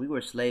 And slaves. like we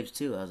were slaves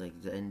too. I was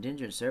like, the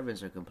indentured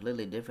servants are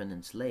completely different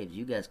than slaves.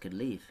 You guys could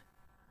leave.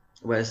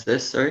 Where's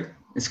this? Sorry,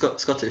 it's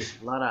Scottish.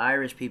 A lot of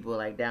Irish people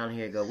like down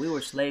here go, we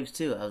were slaves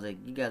too. I was like,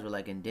 you guys were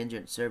like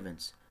indentured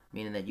servants,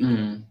 meaning that you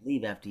could Mm.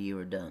 leave after you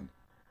were done.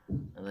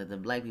 I was like the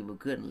black people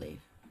couldn't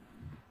leave.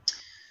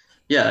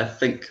 Yeah, I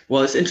think.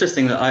 Well, it's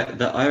interesting that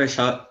the Irish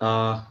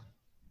are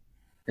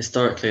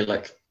historically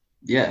like,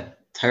 yeah,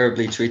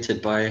 terribly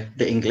treated by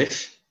the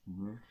English,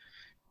 Hmm.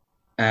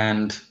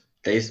 and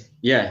they,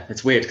 yeah,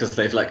 it's weird because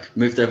they've like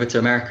moved over to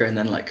America and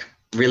then like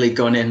really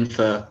gone in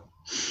for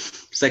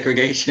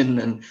segregation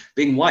and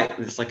being white.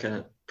 It's like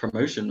a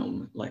promotion,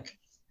 or like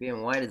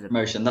Being white is a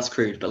promotion. That's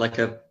crude, but like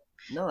a,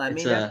 no. I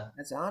it's mean that a,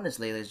 that's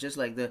honestly, it's just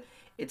like the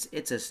it's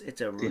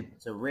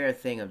a rare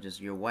thing of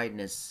just your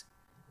whiteness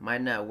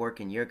might not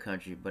work in your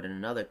country, but in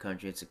another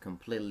country it's a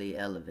completely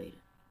elevated.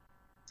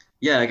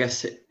 yeah. I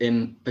guess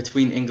in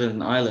between England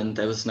and Ireland,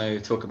 there was no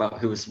talk about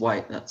who was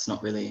white. That's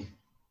not really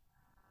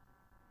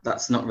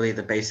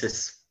the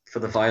basis for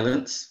the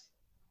violence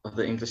of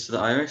the English to the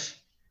Irish.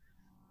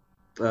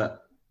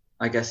 But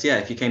I guess yeah,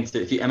 if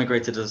you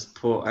emigrated as a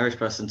poor Irish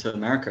person to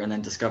America and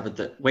then discovered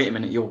that wait a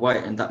minute, you're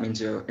white and that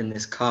means you're in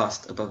this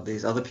caste above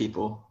these other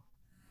people,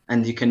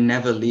 and you can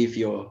never leave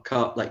your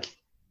caste. Like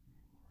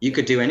you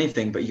could do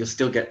anything, but you'll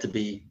still get to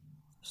be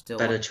Still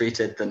better white.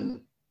 treated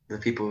than the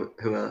people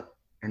who are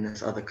in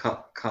this other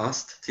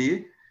caste to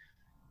you.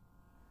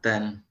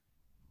 Then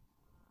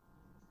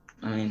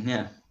I mean,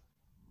 yeah.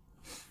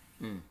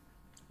 Mm.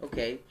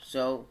 Okay,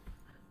 so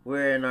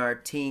we're in our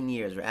teen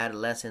years, we're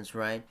adolescents,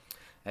 right?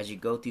 As you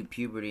go through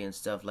puberty and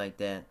stuff like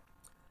that,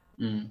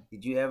 Mm.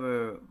 did you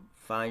ever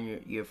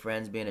find your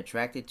friends being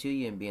attracted to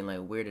you and being like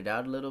weirded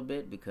out a little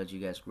bit because you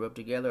guys grew up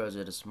together, or is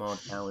it a small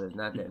town where there's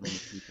not that many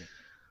people?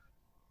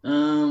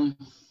 Um.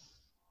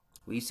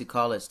 We used to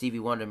call it. Stevie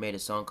Wonder made a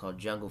song called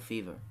Jungle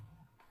Fever.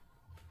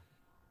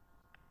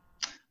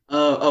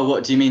 Oh.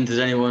 What do you mean?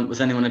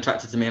 Was anyone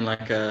attracted to me in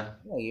like a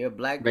Yeah, you're a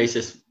black,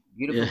 racist?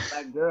 beautiful Yeah.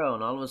 black girl,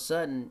 and all of a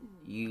sudden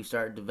you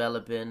start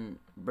developing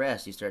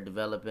breasts. You start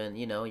developing.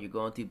 You're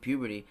going through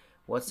puberty.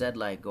 What's that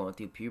like going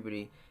through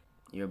puberty?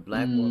 You're a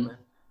black Mm. woman,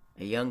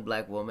 a young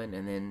black woman,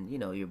 and then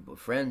your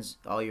friends,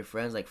 all your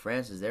friends like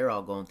Francis, they're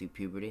all going through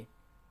puberty.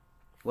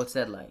 What's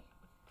that like?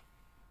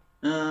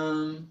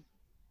 Um.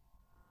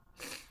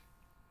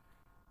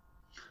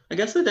 I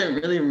guess I don't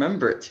really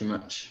remember it too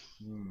much,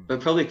 Hmm. but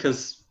probably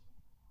because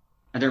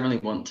I don't really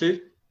want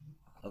to.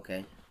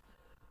 Okay.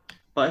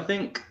 But I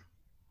think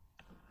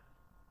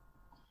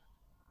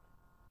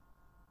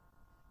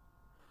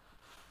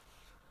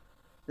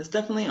it's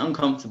definitely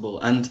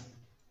uncomfortable, and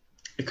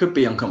it could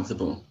be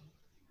uncomfortable.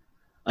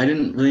 I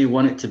didn't really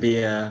want it to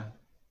be a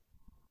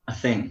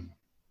thing.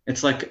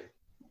 It's like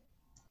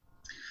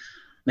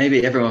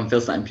maybe everyone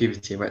feels that in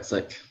puberty, where it's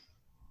like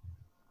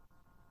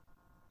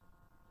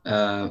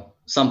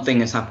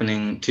something is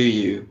happening to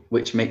you,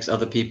 which makes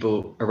other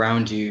people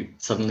around you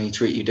suddenly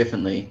treat you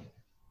differently.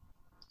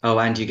 Oh,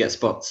 and you get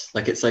spots.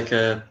 Like it's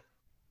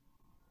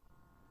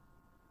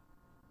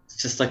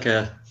just like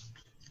a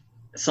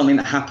something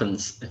that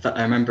happens. If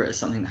I remember it as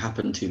something that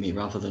happened to me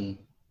rather than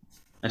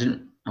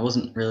I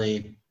wasn't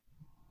really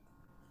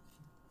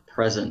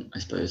present, I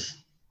suppose.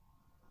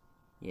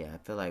 Yeah, I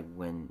feel like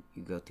when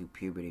you go through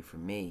puberty, for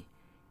me,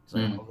 it's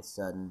like all Mm, of a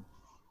sudden,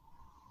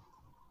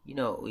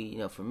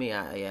 for me,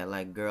 I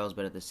like girls,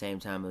 but at the same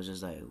time, it was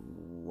just like,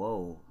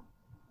 whoa,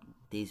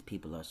 these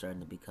people are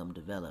starting to become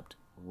developed.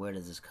 Where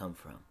does this come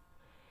from?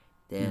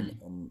 Then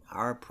mm, in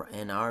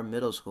our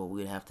middle school,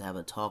 we'd have to have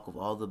a talk with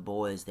all the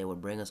boys. They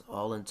would bring us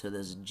all into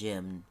this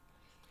gym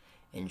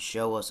and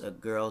show us a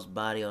girl's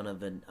body on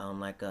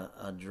like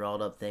a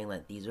drawn up thing.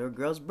 Like, these are a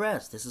girl's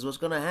breasts. This is what's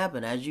gonna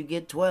happen as you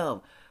get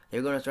 12.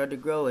 They're gonna start to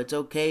grow. It's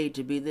okay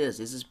to be this.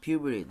 This is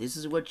puberty. This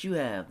is what you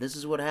have. This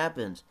is what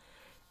happens.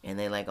 And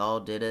they like all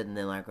did it. And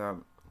then like our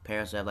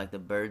parents would have like the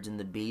birds and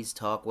the bees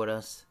talk with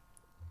us.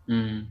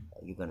 mm,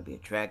 You're gonna be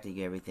attracted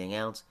to everything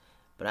else.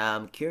 But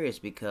I'm curious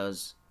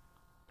because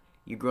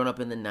you grown up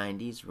in the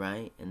 90s,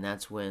 right? And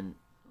that's when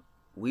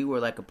we were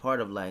like a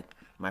part of like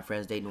my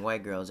friends dating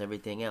white girls,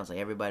 everything else. Like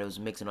everybody was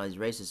mixing all these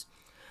races.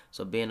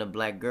 So being a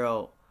black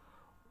girl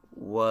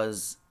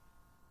was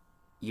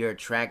your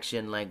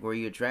attraction, like were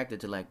you attracted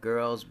to like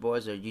girls,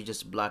 boys, or you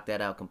just blocked that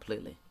out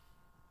completely?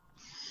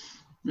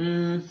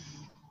 mm.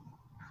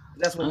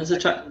 That's I when you was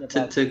got to learn attracted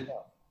about to.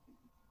 yourself.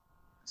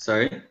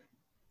 Sorry.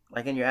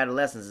 Like in your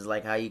adolescence is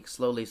like how you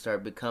slowly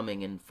start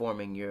becoming and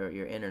forming your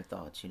inner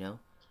thoughts.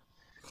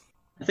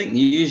 I think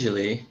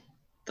usually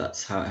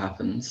that's how it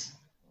happens.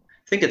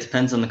 I think it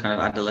depends on the kind of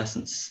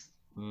adolescence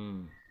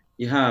Mm.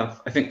 you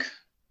have. I think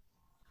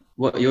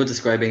what you're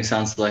describing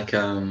sounds like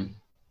a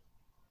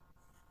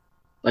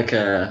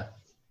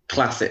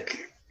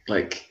classic,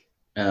 like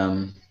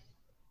how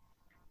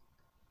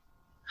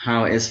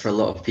it is for a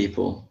lot of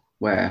people,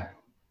 where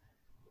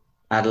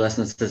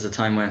adolescence is a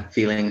time where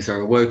feelings are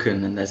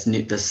awoken and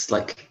there's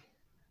like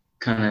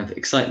kind of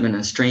excitement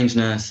and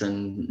strangeness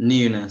and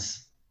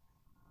newness.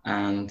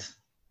 And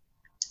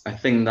I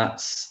think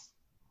that's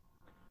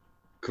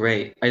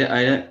great. I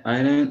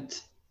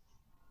don't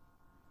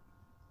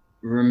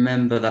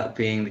remember that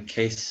being the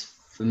case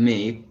for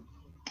me.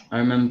 I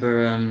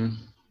remember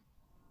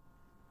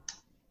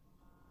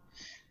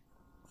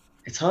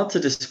it's hard to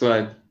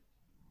describe,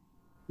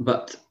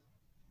 but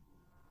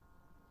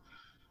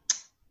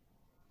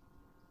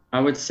I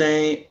would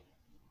say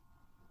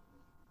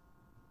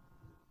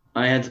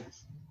I had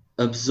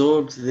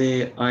absorbed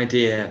the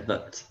idea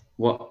that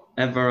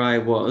whatever I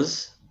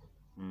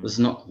Mm. was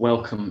not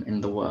welcome in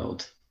the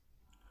world.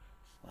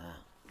 Wow.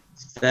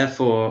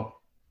 Therefore,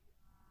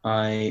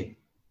 I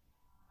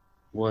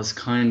was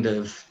kind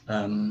of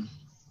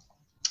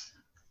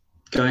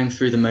going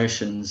through the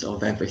motions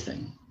of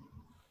everything,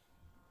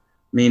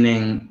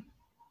 meaning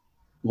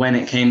when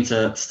it came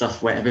to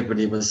stuff where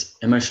everybody was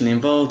emotionally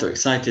involved or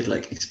excited,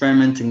 like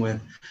experimenting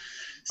with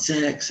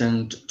sex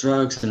and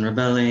drugs and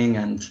rebelling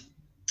and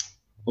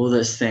all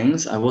those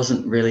things, I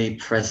wasn't really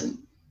present.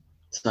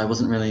 So I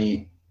wasn't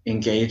really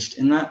engaged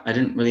in that. I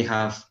didn't really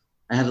have,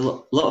 I had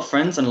lot of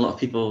friends and a lot of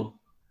people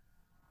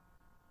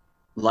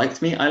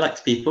liked me. I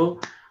liked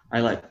people. I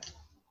liked,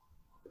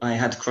 I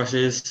had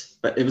crushes,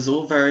 but it was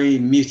all very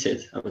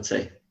muted, I would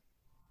say.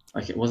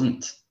 Like it was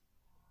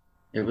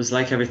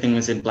like everything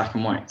was in black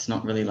and white. It's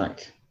not really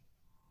like,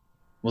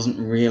 wasn't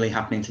really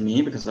happening to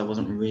me because I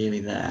wasn't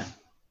really there.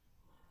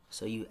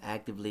 So you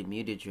actively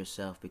muted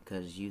yourself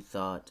because you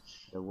thought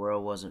the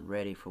world wasn't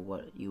ready for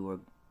what you were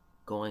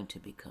going to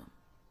become.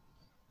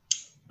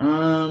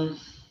 Um,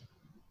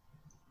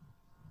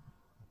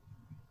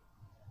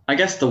 I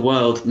guess the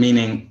world,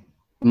 meaning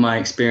my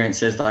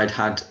experiences that I'd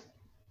had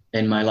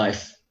in my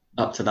life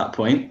up to that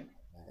point,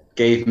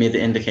 gave me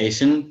the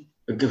indication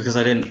because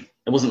it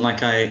wasn't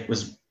like I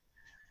was,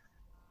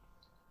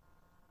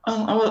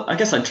 I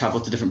guess I'd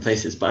traveled to different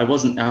places, but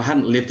I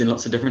hadn't lived in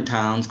lots of different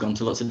towns, gone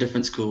to lots of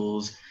different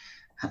schools,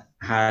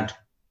 had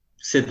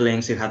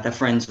siblings who had their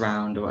friends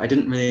around, or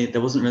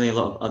there wasn't really a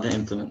lot of other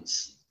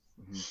influence.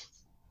 Mm-hmm.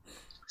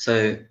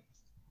 So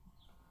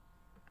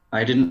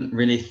I didn't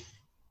really,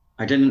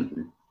 I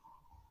didn't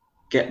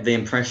get the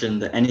impression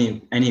that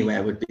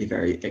anywhere would be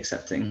very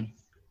accepting,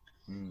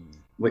 Mm.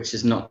 which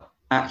is not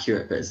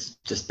accurate, but it's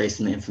just based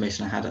on the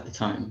information I had at the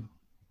time.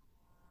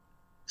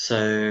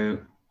 So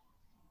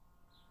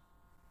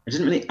I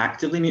didn't really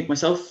actively mute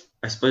myself.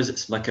 I suppose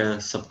it's like a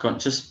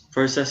subconscious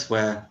process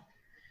where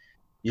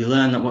you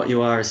learn that what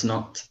you are is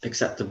not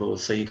acceptable.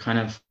 So you kind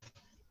of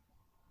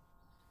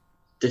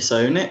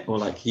disown it, or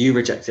like you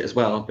reject it as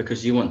well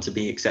because you want to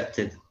be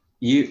accepted.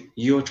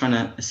 You're trying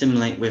to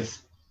assimilate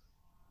with,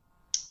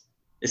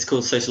 it's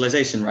called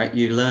socialization, right?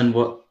 You learn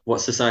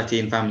what society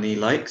and family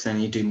likes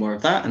and you do more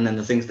of that. And then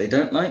the things they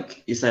don't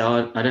like, you say,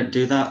 oh, I don't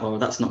do that, or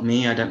that's not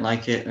me, I don't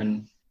like it,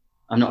 and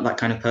I'm not that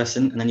kind of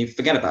person. And then you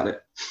forget about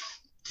it.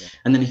 Yeah.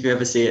 And then if you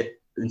ever see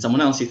it in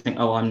someone else, you think,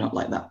 oh, I'm not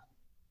like that.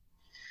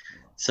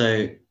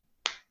 So,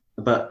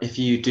 but if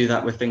you do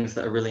that with things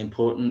that are really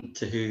important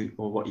to who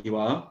or what you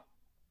are,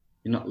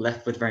 you're not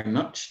left with very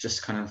much,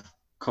 just kind of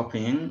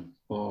copying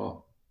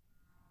or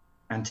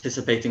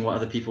anticipating what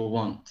other people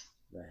want,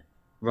 Right.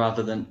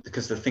 rather than,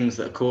 because the things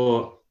that are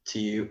core to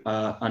you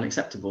are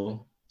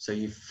unacceptable. So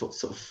you've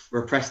sort of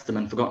repressed them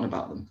and forgotten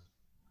about them.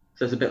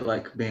 So it's a bit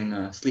like being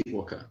a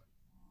sleepwalker.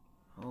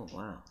 Oh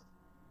wow.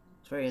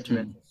 It's very Hmm.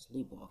 interesting.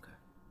 Sleepwalker.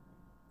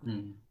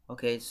 Hmm.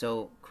 Okay,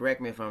 so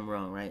correct me if I'm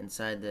wrong, right?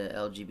 Inside the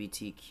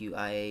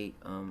LGBTQIA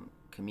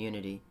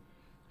community,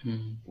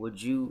 Hmm.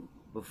 would you,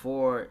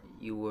 before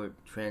you were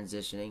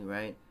transitioning,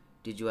 right?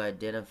 Did you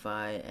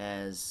identify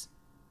as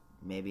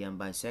maybe I'm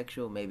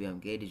bisexual, maybe I'm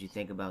gay? Did you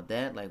think about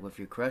that, like with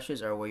your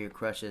crushes, or were your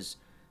crushes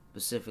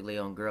specifically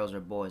on girls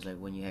or boys, like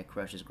when you had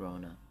crushes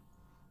growing up?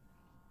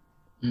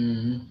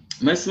 Hmm.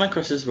 Most of my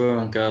crushes were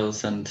on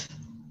girls, and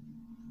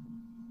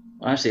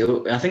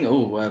actually, I think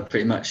all were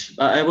pretty much.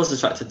 I was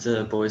attracted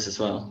to boys as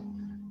well,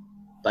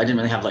 but I didn't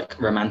really have like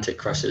romantic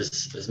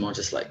crushes. It was more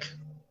just like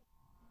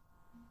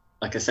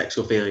a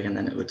sexual feeling, and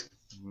then it would,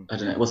 Mm-hmm. I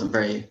don't know. It wasn't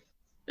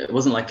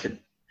like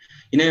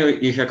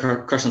you have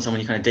a crush on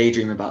someone, you kind of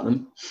daydream about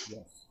them.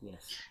 Yes,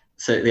 yes.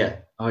 So yeah,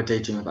 I would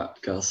daydream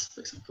about girls, for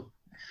example.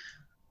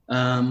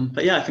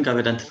 But yeah, I think I've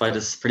identified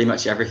as pretty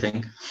much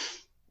everything.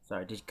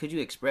 Sorry, could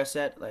you express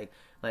that, like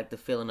the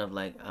feeling of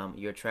like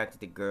you're attracted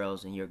to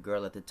girls and you're a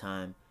girl at the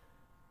time?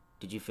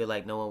 Did you feel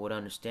like no one would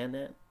understand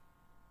that?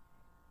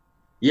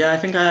 Yeah, I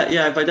think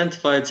I've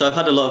identified. So I've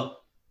had a lot of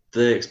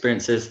the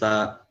experiences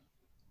that,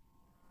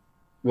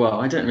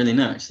 well, I don't really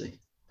know actually,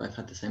 but I've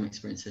had the same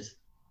experiences.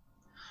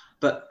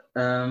 But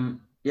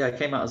yeah, I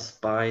came out as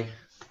bi,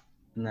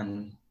 and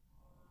then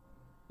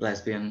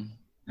lesbian,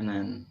 and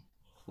then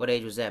What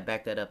age was that?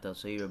 Back that up though.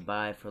 So you were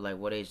bi for like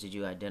what age did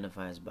you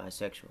identify as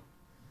bisexual?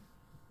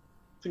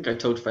 think I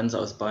told friends I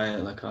was bi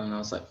like when I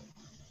was like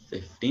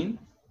 15.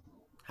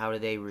 How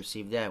did they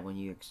receive that when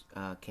you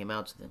came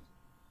out to them?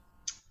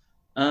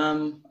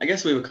 I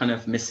guess we were kind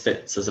of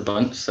misfits as a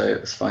bunch, so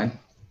it was fine.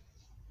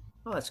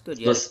 Oh, that's good.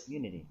 You had a Plus,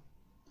 community.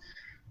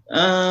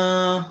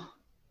 uh,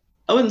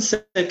 I wouldn't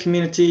say a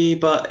community,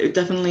 but it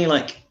definitely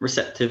like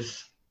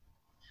receptive.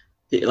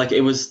 Like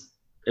it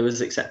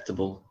was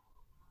acceptable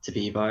to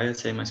be bi. I'd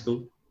say in my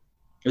school.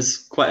 It was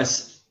quite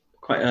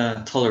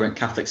a tolerant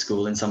Catholic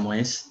school in some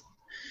ways.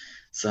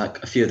 So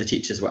like a few of the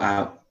teachers were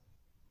out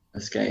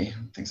as gay,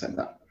 things like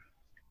that.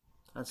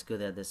 That's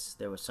good that this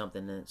there was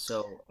something that.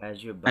 So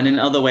as you're And bi, in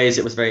other ways,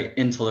 it was very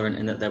intolerant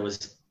in that there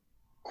was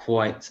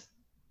quite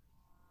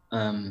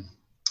um,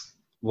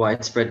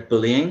 widespread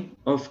bullying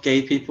of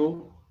gay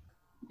people.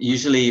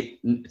 Usually,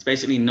 it's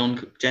basically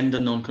gender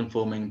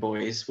non-conforming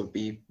boys would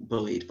be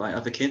bullied by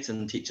other kids,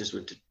 and teachers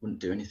wouldn't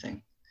do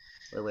anything.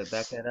 wait,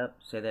 back that up.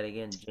 Say that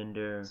again.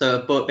 Gender.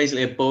 So, but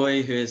basically, a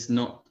boy who is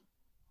not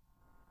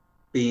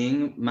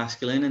being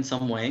masculine in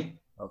some way,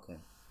 Okay,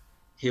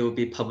 he will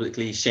be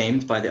publicly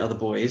shamed by the other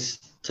boys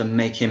to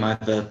make him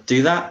either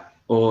do that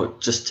or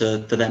just for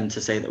them to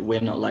say that we're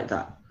not like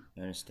that.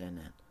 I understand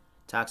that.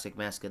 Toxic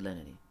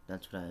masculinity.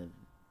 That's what I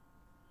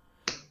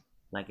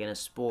like in a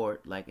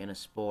sport. Like in a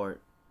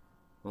sport,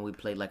 when we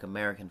played like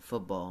American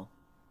football,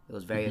 it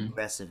was very Hmm.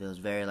 aggressive. It was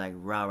very like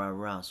rah rah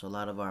rah. So a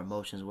lot of our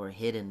emotions were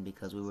hidden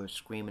because we were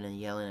screaming and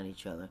yelling at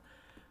each other.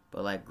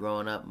 But like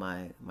growing up,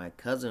 my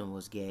cousin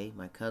was gay.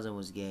 My cousin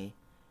was gay,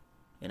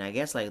 and I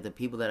guess like the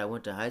people that I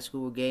went to high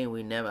school were gay, and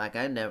we never like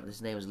I never.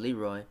 His name was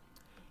Leroy,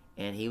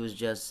 and he was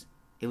just.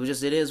 It was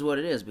just it is what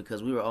it is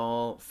because we were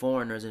all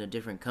foreigners in a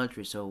different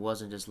country, so it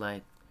wasn't just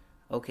like,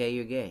 okay,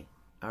 you're gay.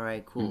 All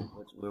right, cool.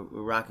 We're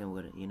rocking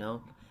with it, you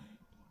know.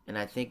 And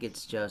I think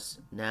it's just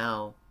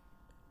now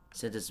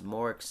since it's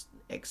more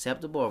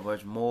acceptable or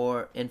there's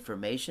more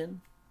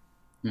information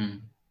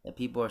Mm. that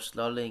people are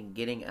slowly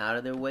getting out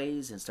of their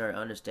ways and start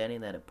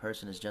understanding that a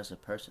person is just a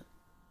person.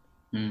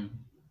 Mm.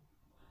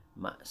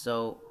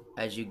 So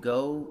as you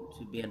go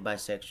to being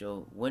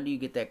bisexual, when do you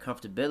get that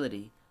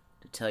comfortability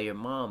to tell your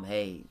mom,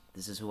 "Hey,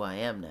 this is who I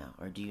am now,"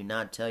 or do you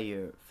not tell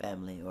your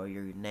family or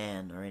your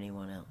nan or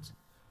anyone else,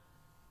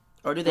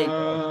 or do they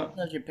know? Uh,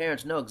 Sometimes your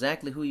parents know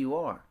exactly who you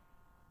are.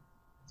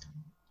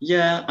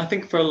 yeah, I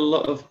think for a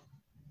lot of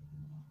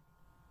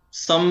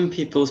some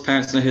people's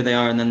parents know who they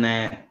are, and then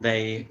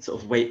they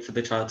sort of wait for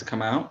the child to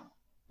come out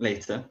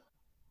later,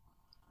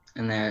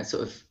 and they're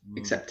sort of Mm,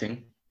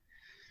 accepting.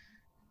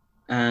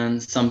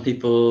 And some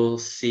people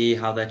see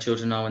how their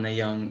children are when they're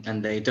young,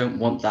 and they don't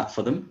want that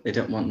for them. They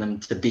don't want them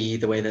to be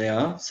the way they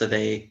are, so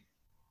they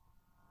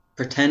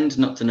pretend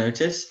not to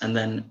notice, and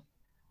then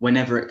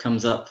whenever it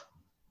comes up,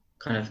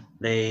 kind of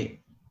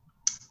they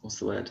what's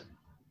the word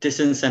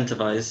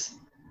disincentivize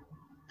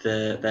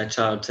their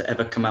child to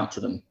ever come out to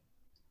them.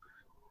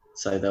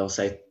 So they'll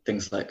say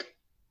things like,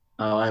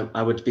 "Oh,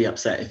 I would be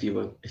upset if you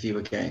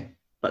were gay,"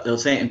 but they'll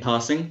say it in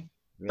passing.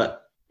 really?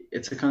 But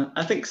it's a kind of,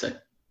 I think so.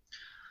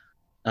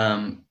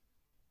 Um,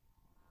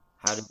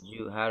 How did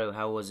you?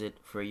 How was it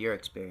for your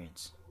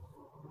experience?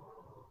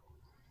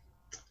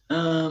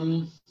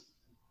 um,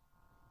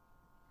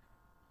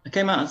 I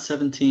came out at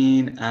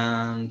 17,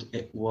 and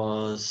it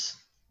was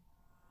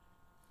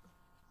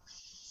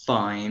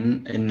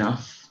fine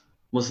enough.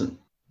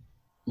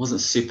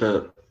 wasn't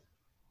super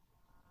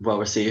well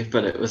received,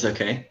 but it was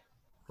okay.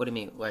 What do you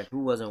mean? Like,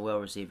 who wasn't well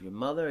received? Your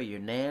mother, your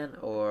nan,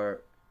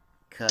 or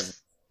cousin?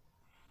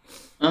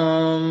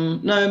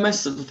 No,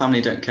 most of the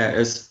family don't care.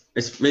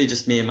 It's really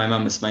just me and my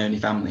mum. It's my only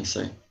family,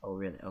 so Oh,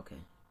 really? Okay.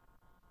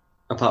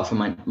 apart from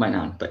my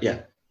nan. But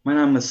yeah, my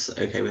nan was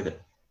okay with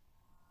it.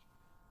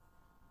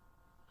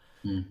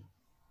 Mm.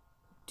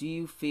 Do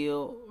you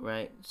feel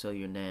right? So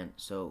your nan.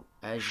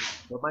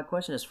 Well, my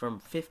question is from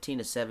 15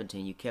 to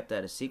 17. You kept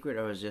that a secret,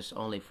 or is just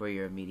only for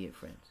your immediate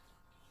friends?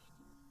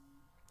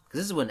 Because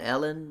this is when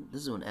Ellen.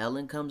 This is when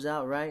Ellen comes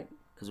out, right?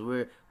 Because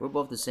we're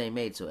both the same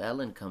age, so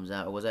Ellen comes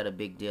out. Or was that a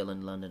big deal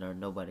in London, or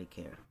nobody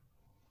cared?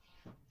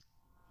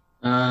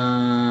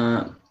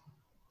 Uh,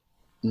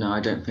 no, I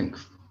don't think.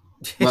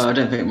 Well, I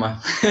don't think my.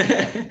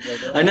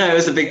 I know it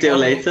was a big deal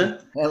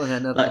later. Ellen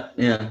had nothing. Like,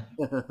 yeah,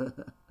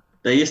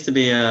 there used to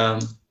be there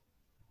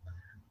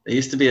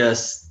used to be a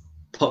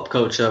pop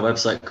culture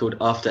website called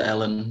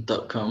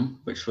AfterEllen.com,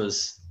 which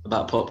was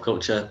about pop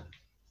culture,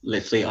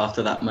 literally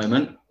after that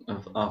moment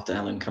of After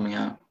Ellen coming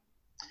out.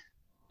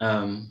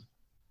 Um,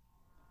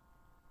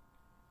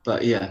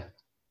 but yeah,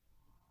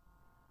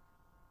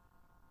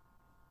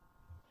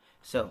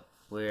 So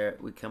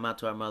we come out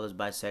to our mother's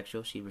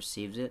bisexual. She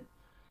receives it.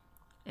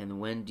 And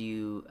when do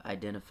you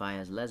identify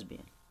as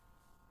lesbian?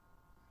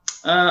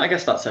 I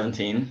guess about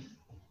 17.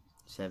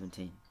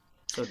 17.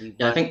 So do you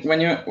Yeah, I find think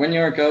when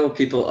you're a girl,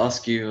 people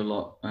ask you a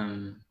lot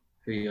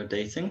who you're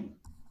dating.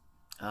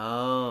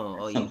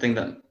 oh It's you something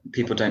that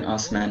people don't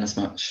ask men as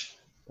much.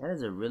 that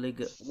is a really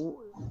good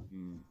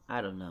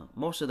I don't know.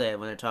 Most of that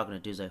when they're talking to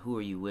dudes like who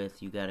are you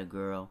with? You got a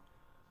girl.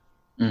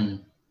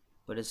 Mm.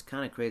 But it's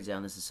kind of crazy how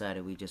in this society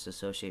we just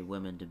associate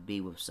women to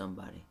be with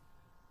somebody.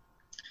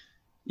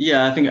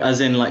 Yeah, I think as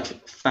in like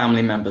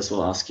family members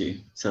will ask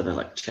you, so they're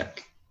like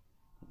check.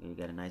 You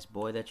got a nice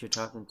boy that you're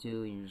talking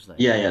to, and you're just like,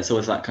 Yeah, yeah. So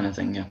it's that kind of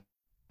thing. Yeah.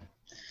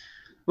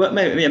 Well,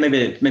 maybe yeah, maybe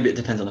it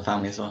depends on the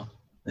family as well.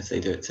 If they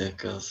do it to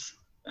girls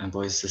and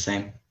boys the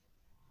same.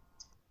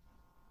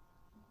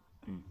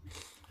 mm.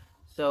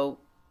 So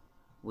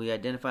we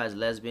identify as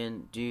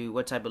lesbian.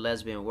 What type of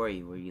lesbian were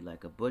you? Were you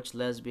like a butch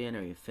lesbian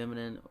or you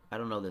feminine? I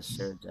don't know the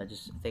search. I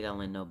think I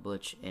only know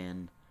butch.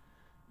 And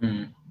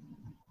Mm.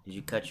 did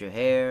you cut your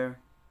hair,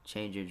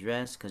 change your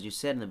dress? Because you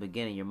said in the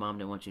beginning your mom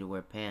didn't want you to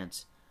wear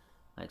pants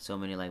like so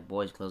many like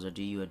boys' clothes. Or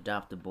do you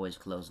adopt the boys'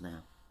 clothes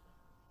now?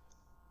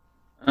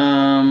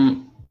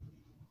 Um.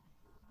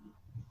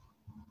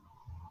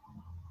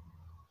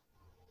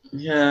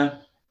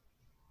 Yeah.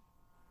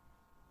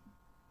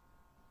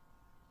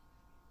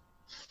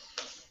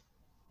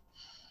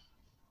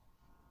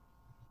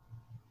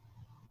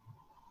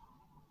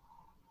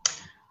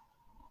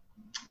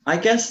 I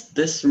guess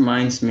this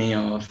reminds me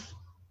of,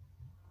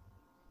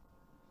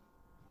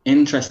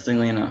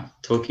 interestingly enough,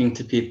 talking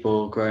to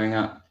people growing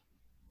up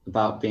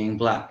about being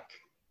black,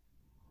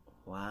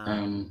 Wow.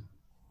 um,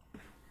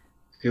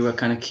 who were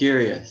kind of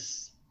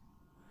curious,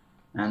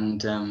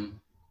 and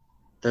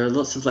there are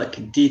lots of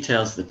like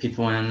details that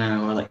people want to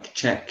know or like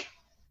check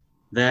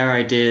their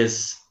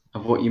ideas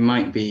of what you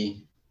might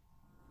be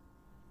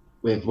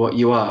with what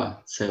you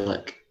are. So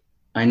like,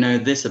 I know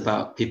this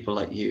about people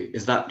like you.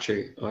 Is that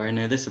true? Or I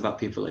know this about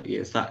people like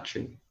you. Is that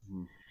true?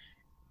 Mhm.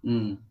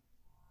 Mm.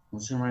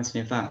 This reminds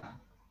me of that.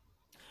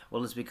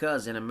 Well, it's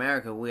because in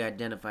America we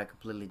identify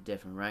completely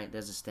different, right?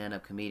 There's a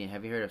stand-up comedian.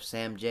 Have you heard of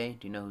Sam J?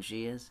 Do you know who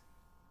she is?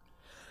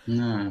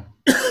 No.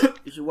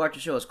 You should watch the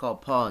show. It's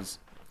called Pause.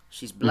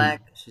 She's Mm.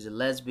 black. She's a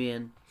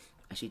lesbian,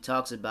 and she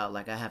talks about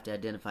like I have to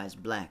identify as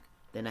black.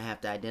 Then I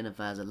have to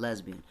identify as a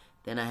lesbian.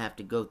 Then I have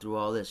to go through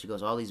all this. She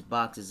goes all these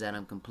boxes that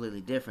I'm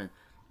completely different.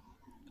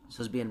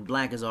 So being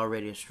black is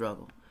already a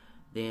struggle.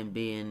 Then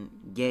being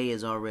gay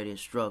is already a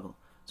struggle.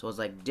 So it's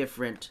like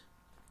different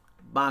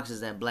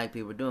boxes that black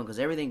people are doing because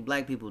everything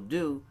black people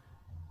do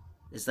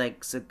is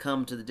like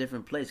succumb to the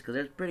different place because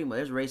there's pretty much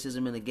there's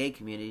racism in the gay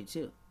community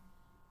too.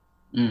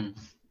 Mm.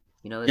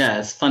 You know, there's Yeah,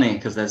 it's funny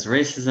because there's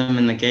racism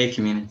in the gay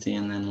community,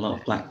 and then a lot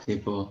of black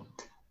people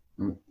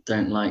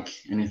don't like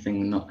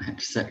anything not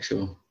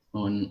heterosexual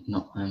or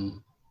not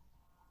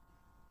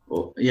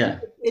or yeah.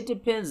 it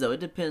depends though. It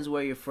depends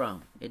where you're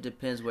from. It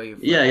depends where you're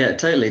from. Yeah, yeah, it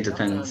totally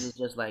Sometimes depends. it's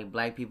just like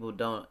black people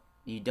don't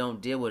you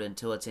don't deal with it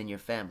until it's in your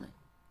family.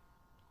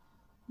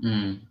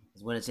 Mm.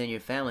 'Cause when it's in your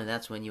family,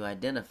 that's when you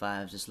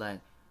identify as just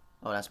like,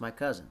 oh, that's my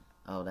cousin.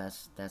 Oh,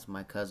 that's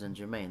my cousin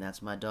Jermaine.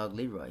 That's my dog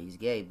Leroy. He's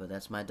gay, but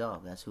that's my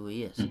dog. That's who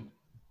he is. Mm.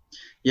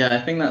 Yeah, I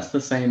think that's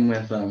the same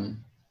with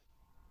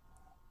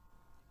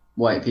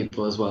white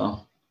people as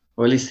well,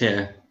 or at least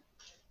here.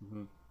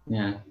 Hmm.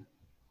 Yeah.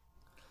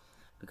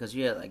 Because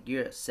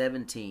you're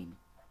 17,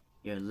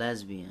 you're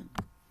lesbian,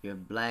 you're a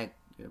black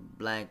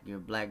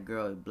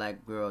girl,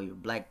 you're a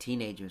black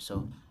teenager.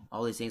 So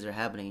all these things are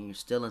happening, and you're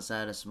still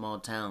inside a small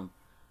town.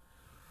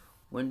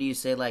 When do you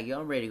say like, yo,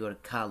 I'm ready to go to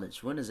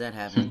college? When does that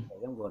happen? Like,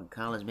 I'm going to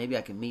college. Maybe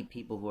I can meet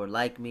people who are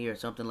like me or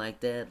something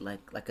like that.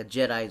 Like a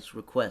Jedi's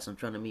request. I'm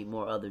trying to meet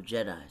more other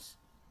Jedi's.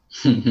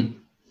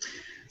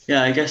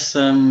 Yeah, I guess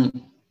I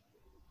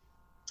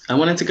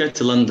wanted to go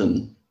to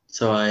London,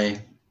 so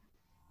I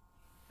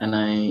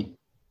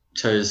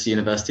chose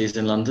universities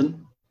in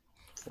London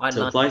Why to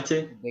London? apply What's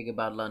to. so big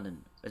about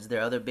London? Is there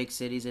other big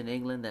cities in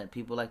England that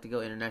people like to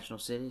go? International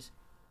cities?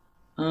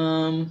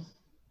 Um,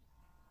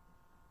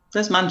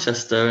 there's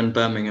Manchester and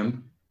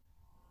Birmingham,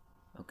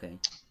 Okay.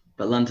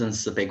 but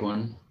London's the big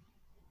one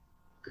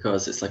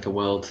because it's like a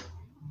world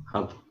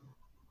hub.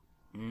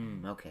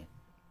 Okay.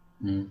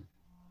 Mm.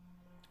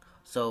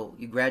 So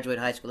you graduate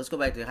high school. Let's go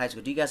back to high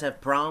school. Do you guys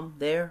have prom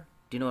there?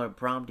 Do you know what a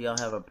prom? Do y'all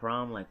have a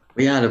prom? Like,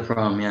 We had a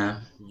prom,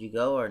 yeah. did you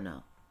go or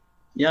no?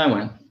 Yeah, I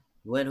went.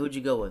 When? Who'd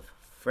you go with?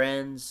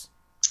 Friends?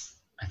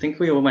 I think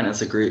we all went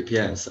as a group,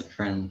 yeah, as like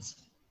friends.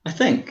 I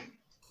think,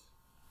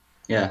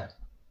 yeah.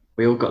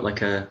 We all got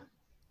like a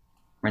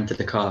rented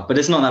a car, but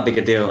it's not that big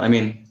a deal. I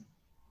mean,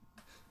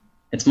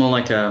 it's more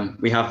like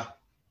we have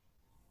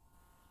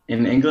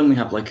in England we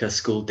have like a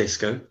school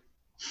disco.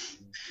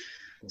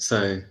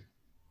 So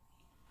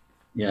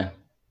yeah.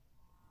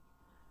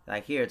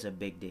 Like here, it's a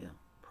big deal.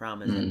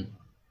 Prom is Mm.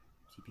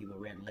 see people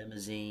rent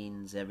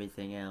limousines,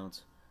 everything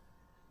else.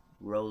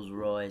 Rolls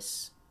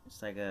Royce.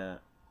 It's like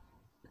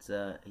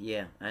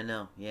yeah, I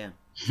know, yeah.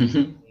 It's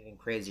even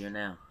crazier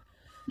now.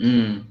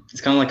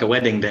 It's kind of like a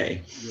wedding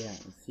day. Yeah,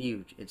 it's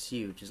huge. It's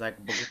huge. It's like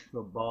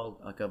a ball,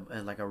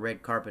 like a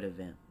red carpet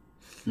event.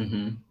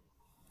 Hmm.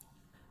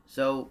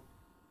 So,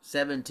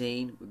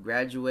 17, we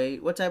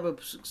graduate. What type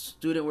of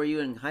student were you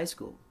in high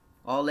school?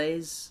 All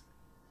A's?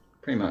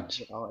 Pretty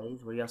much. All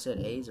A's? What y'all said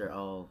A's or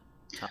all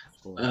top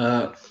score?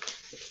 Uh,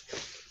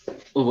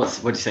 well,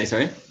 what do you say?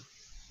 Sorry.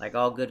 Like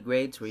all good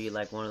grades? Were you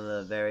like one of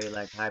the very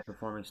like high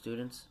performing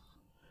students?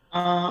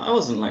 I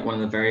wasn't like one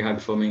of the very high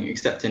performing,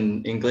 except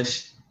in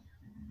English.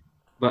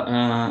 But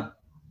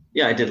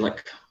yeah, I did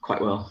like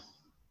quite well.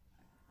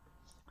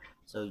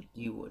 So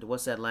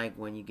what's that like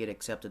when you get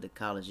accepted to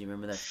college? You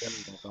remember that feeling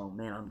like, oh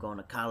man, I'm going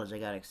to college. I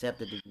got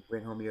accepted. Did you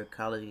bring home your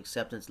college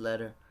acceptance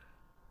letter?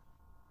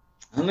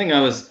 I don't think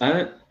I was. I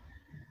don't.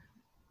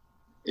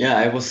 Yeah,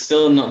 I was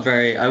still not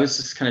very. I was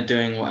just kind of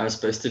doing what I was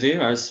supposed to do.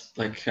 I was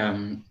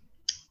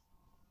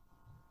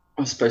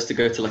supposed to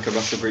go to like a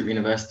Russell Group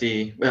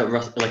University, well,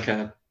 like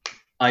a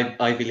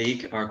Ivy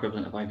League, or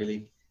equivalent of Ivy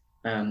League,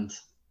 and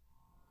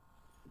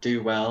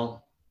do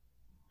well.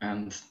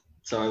 And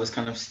so I was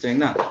kind of just doing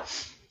that.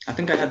 I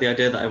think I had the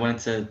idea that I wanted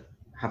to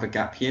have a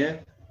gap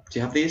year. Do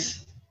you have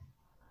these?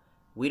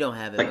 We don't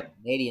have it, but Like,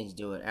 Canadians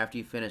do it. After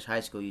you finish high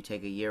school, you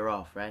take a year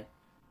off, right?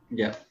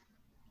 yeah.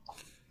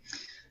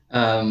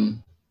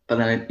 Um, but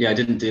then, yeah, I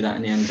didn't do that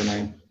in the end,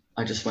 and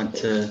I just went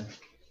to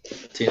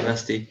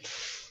university.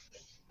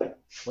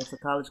 What's the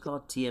college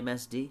called?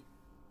 TMSD?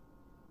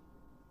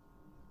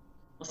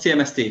 What's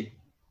TMSD?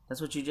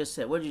 That's what you just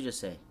said. What did you just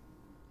say?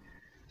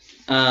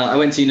 I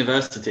went to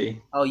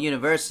university. Oh,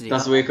 university.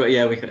 That's what we call.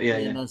 Yeah, we call. Yeah,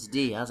 yeah.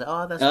 TMSD. I was like,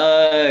 oh, that's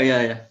Oh,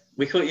 yeah, yeah.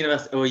 We call it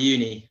university or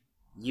uni.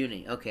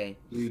 uni. Okay.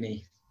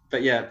 Uni.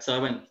 But yeah,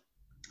 so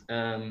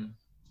um,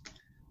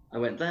 I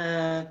went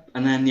there,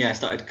 and then yeah, I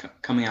started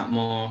coming out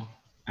more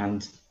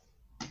and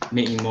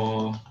meeting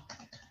more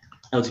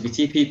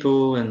LGBT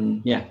people,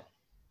 and yeah.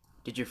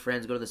 Did your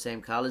friends go to the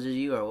same college as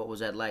you, or what was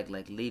that like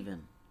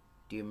leaving?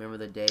 Do you remember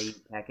the day you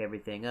pack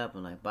everything up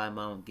and like, bye,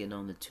 mom, I'm getting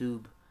on the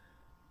tube?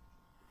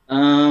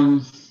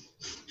 Um,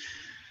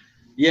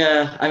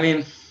 yeah, I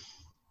mean,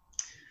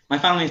 my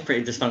family is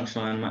pretty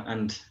dysfunctional,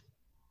 and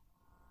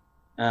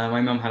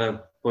my mum had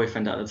a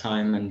boyfriend at the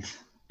time, and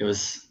it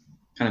was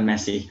kind of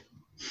messy.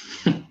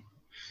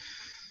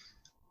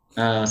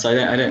 So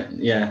I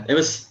don't, yeah, it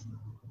was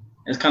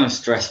kind of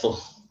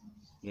stressful.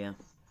 Yeah.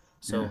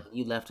 So Yeah. when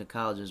you left to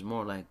college, it was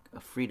more like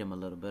a freedom, a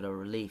little bit of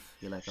relief.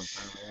 You're like, I'm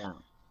finally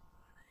out.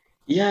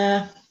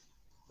 Yeah,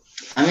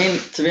 I mean,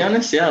 to be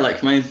honest, yeah,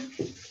 like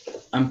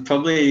I'm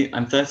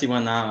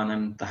 31 now, and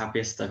I'm the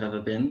happiest I've ever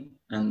been,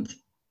 and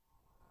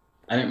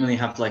I don't really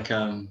have like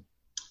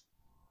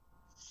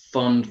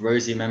fond,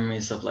 rosy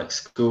memories of like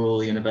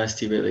school,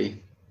 university,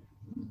 really.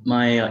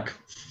 My like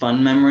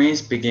fun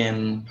memories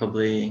begin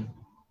probably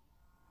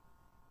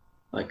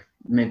like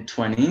mid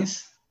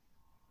 20s.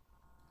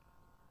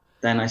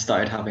 Then I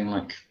started having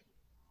like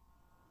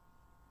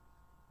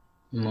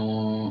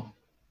more,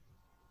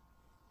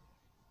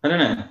 I don't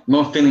know,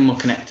 more feeling more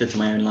connected to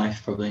my own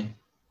life, probably.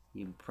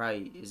 You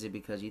probably is it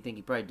because you think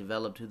you probably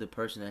developed to the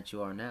person that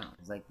you are now?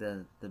 It's like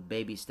the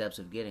baby steps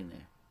of getting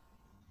there.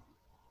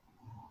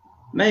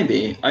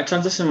 Maybe I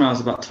transitioned when I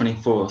was about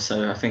 24,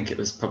 so I think it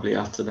was probably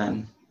after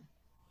then.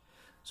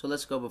 So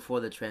let's go before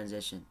the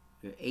transition.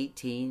 You're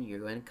 18.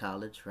 You're in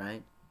college,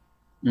 right?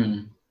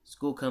 Mm.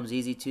 School comes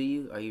easy to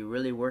you. Are you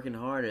really working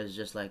hard, or is it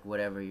just like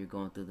whatever you're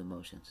going through the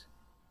motions?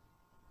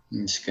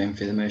 I'm just going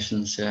through the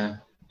motions. Yeah,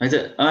 I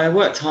did. I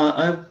worked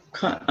hard.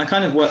 I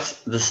kind of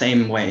worked the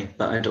same way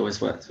that I'd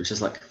always worked, which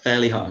is like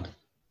fairly hard.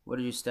 What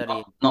did you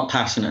study? Not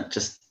passionate,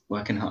 just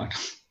working hard.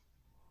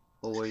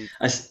 What were you?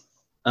 I,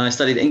 I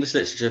studied English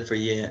literature for a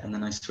year, and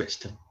then I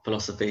switched to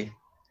philosophy.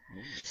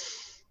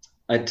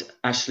 I'd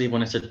actually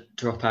wanted to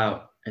drop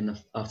out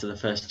after the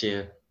first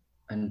year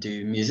and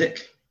do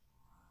music.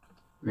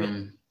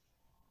 Really?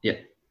 Yeah,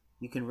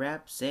 You can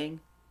rap, sing?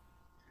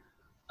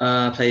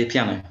 play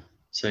piano.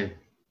 So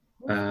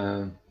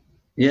uh,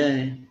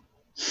 yeah.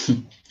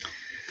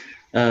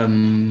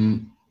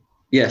 um,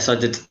 yes, I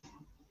did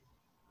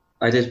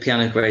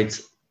piano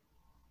grades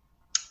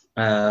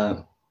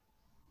uh,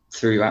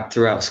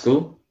 throughout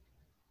school,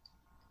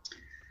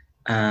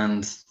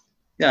 and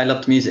yeah, I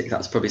loved music.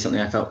 That's probably something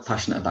I felt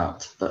passionate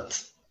about,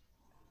 but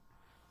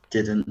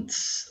didn't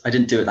I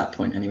didn't do it at that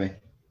point anyway.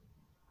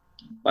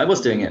 But I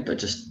was doing it, but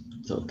just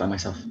sort of by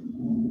myself.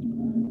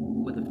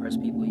 Who were the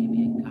first people you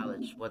meet in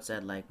college? What's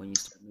that like when you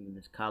start meeting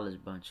this college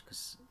bunch?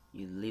 Because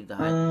you leave the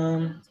high school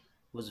Um, friends.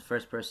 Who was the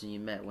first person you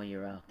met when you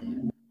were out there?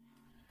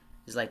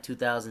 It's like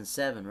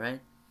 2007, right?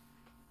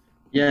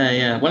 yeah,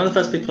 yeah. One of the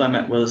first people I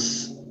met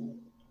was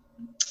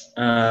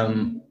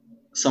um,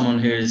 someone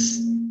who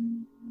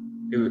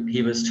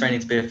he was training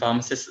to be a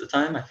pharmacist at the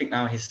time. I think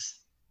now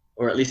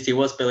or at least he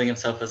was billing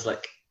himself as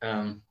like,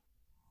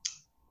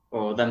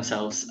 or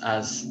themselves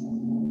as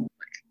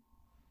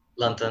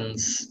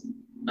London's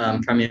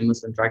premier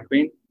Muslim drag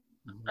queen.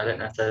 I don't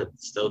know if they're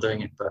still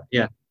doing it, but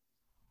yeah.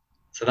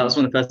 So that was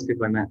one of the first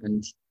people I met,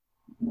 and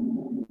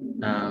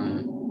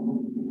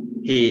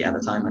he at the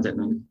time, I don't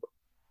know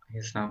he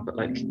is now, but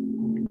like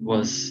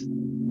was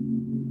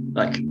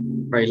like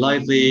very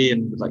lively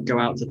and would like go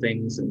out to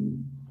things,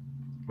 and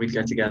we'd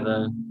go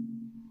together.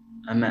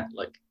 I met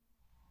like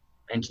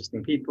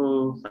interesting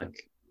people,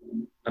 like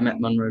I met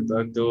Monroe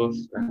Bergdorf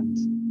and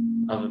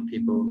other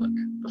people like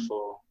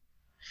before,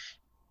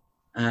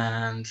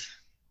 and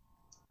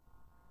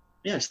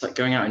yeah, just like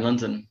going out in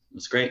London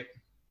was great.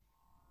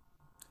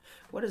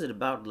 What is it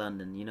about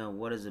London?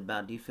 What is it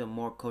about? Do you feel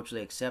more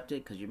culturally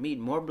accepted? Because you're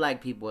meeting more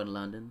black people in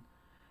London,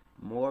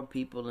 more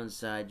people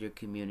inside your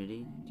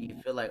community. Do you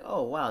feel like,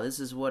 oh wow, this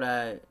is what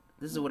I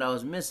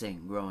was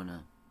missing growing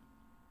up?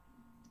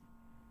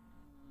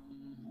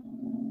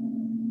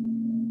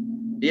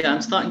 Yeah,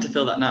 I'm starting to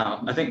feel that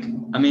now.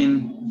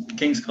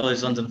 King's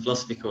College London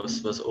philosophy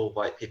course was all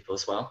white people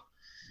as well.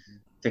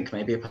 I think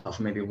maybe apart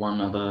from maybe one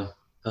other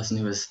person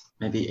who was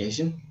maybe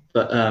Asian.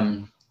 But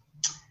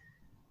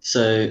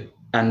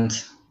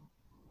and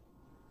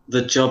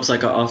the jobs I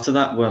got after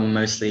that were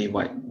mostly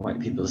white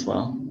people as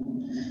well.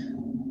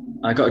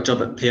 I got a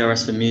job at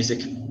PRS for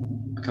Music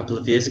a couple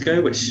of years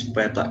ago,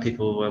 where black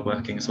people were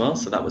working as well.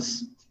 So that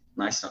was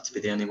nice not to be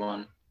the only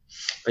one.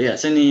 But yeah,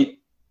 it's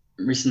only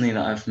recently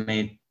that I've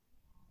made,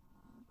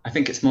 I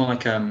think it's more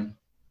like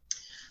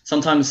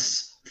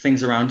sometimes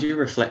things around you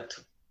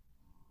reflect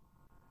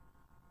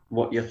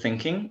what you're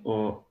thinking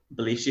or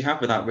beliefs you have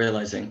without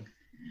realizing.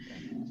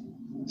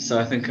 So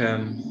I think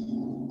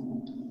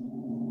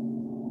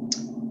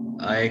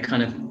I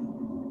kind of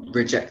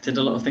rejected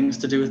a lot of things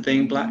to do with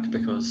being black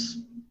because...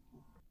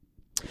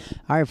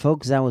 All right,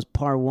 folks, that was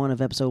part 1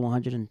 of episode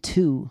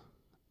 102,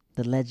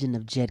 The Legend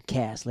of Jed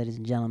Cass. Ladies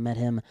and gentlemen, met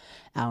him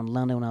out in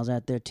London when I was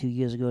out there 2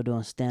 years ago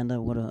doing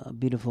stand-up. What a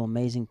beautiful,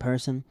 amazing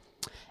person.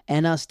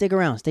 And stick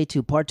around. Stay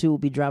tuned. Part 2 will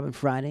be dropping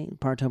Friday.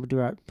 Part 2 will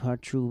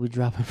be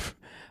dropping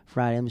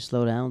Friday. Let me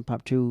slow down.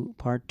 Part 2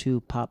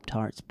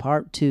 Pop-Tarts.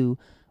 Part 2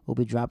 will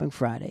be dropping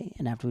Friday.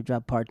 And after we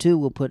drop part 2,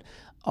 we'll put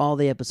all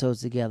the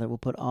episodes together. We'll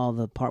put all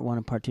the part 1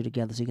 and part 2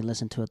 together so you can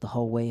listen to it the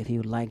whole way if you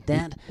would like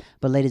that.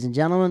 But ladies and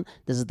gentlemen,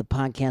 this is the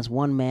podcast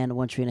One Man,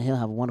 One Tree in a Hill.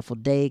 Have a wonderful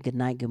day, good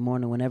night, good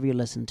morning, whenever you're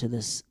listening to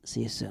this.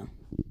 See you soon.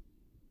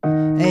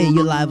 Hey,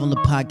 you're live on the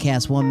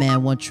podcast One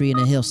Man, One Tree in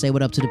a Hill. Say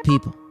what up to the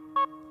people.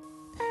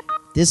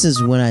 This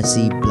is when I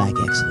see black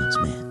excellence,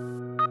 man.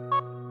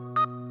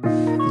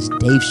 It's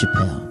Dave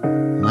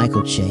Chappelle,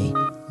 Michael Che,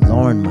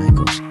 Lorne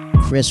Michaels,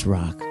 Chris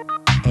Rock,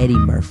 Eddie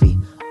Murphy,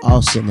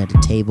 all sitting at the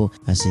table.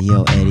 I said,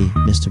 yo, Eddie,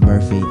 Mr.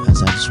 Murphy, I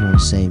just want to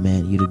say,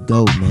 man, you the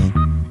GOAT, man.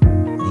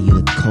 And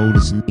you the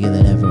coldest nigga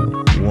that ever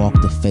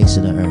walked the face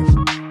of the earth.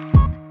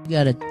 You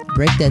gotta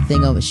break that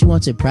thing over. She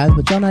wants it private,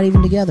 but y'all not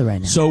even together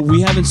right now. So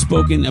we haven't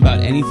spoken about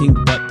anything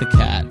but the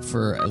cat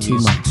for at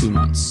least 2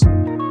 months.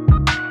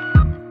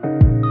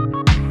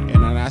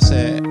 And I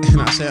said,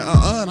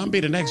 and I'm be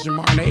the next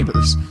Jamar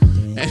Neighbors.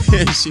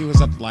 And she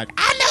was up like,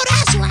 I know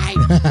that's right.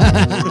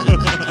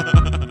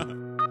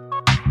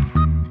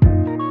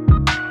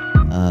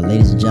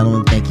 Ladies and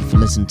gentlemen, thank you for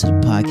listening to the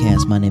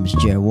podcast. My name is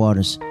Jared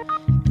Waters,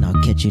 and I'll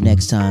catch you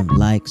next time.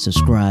 Like,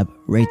 subscribe,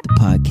 rate the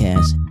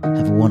podcast.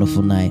 Have a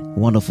wonderful night,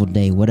 wonderful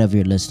day, whatever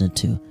you're listening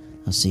to.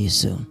 I'll see you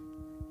soon.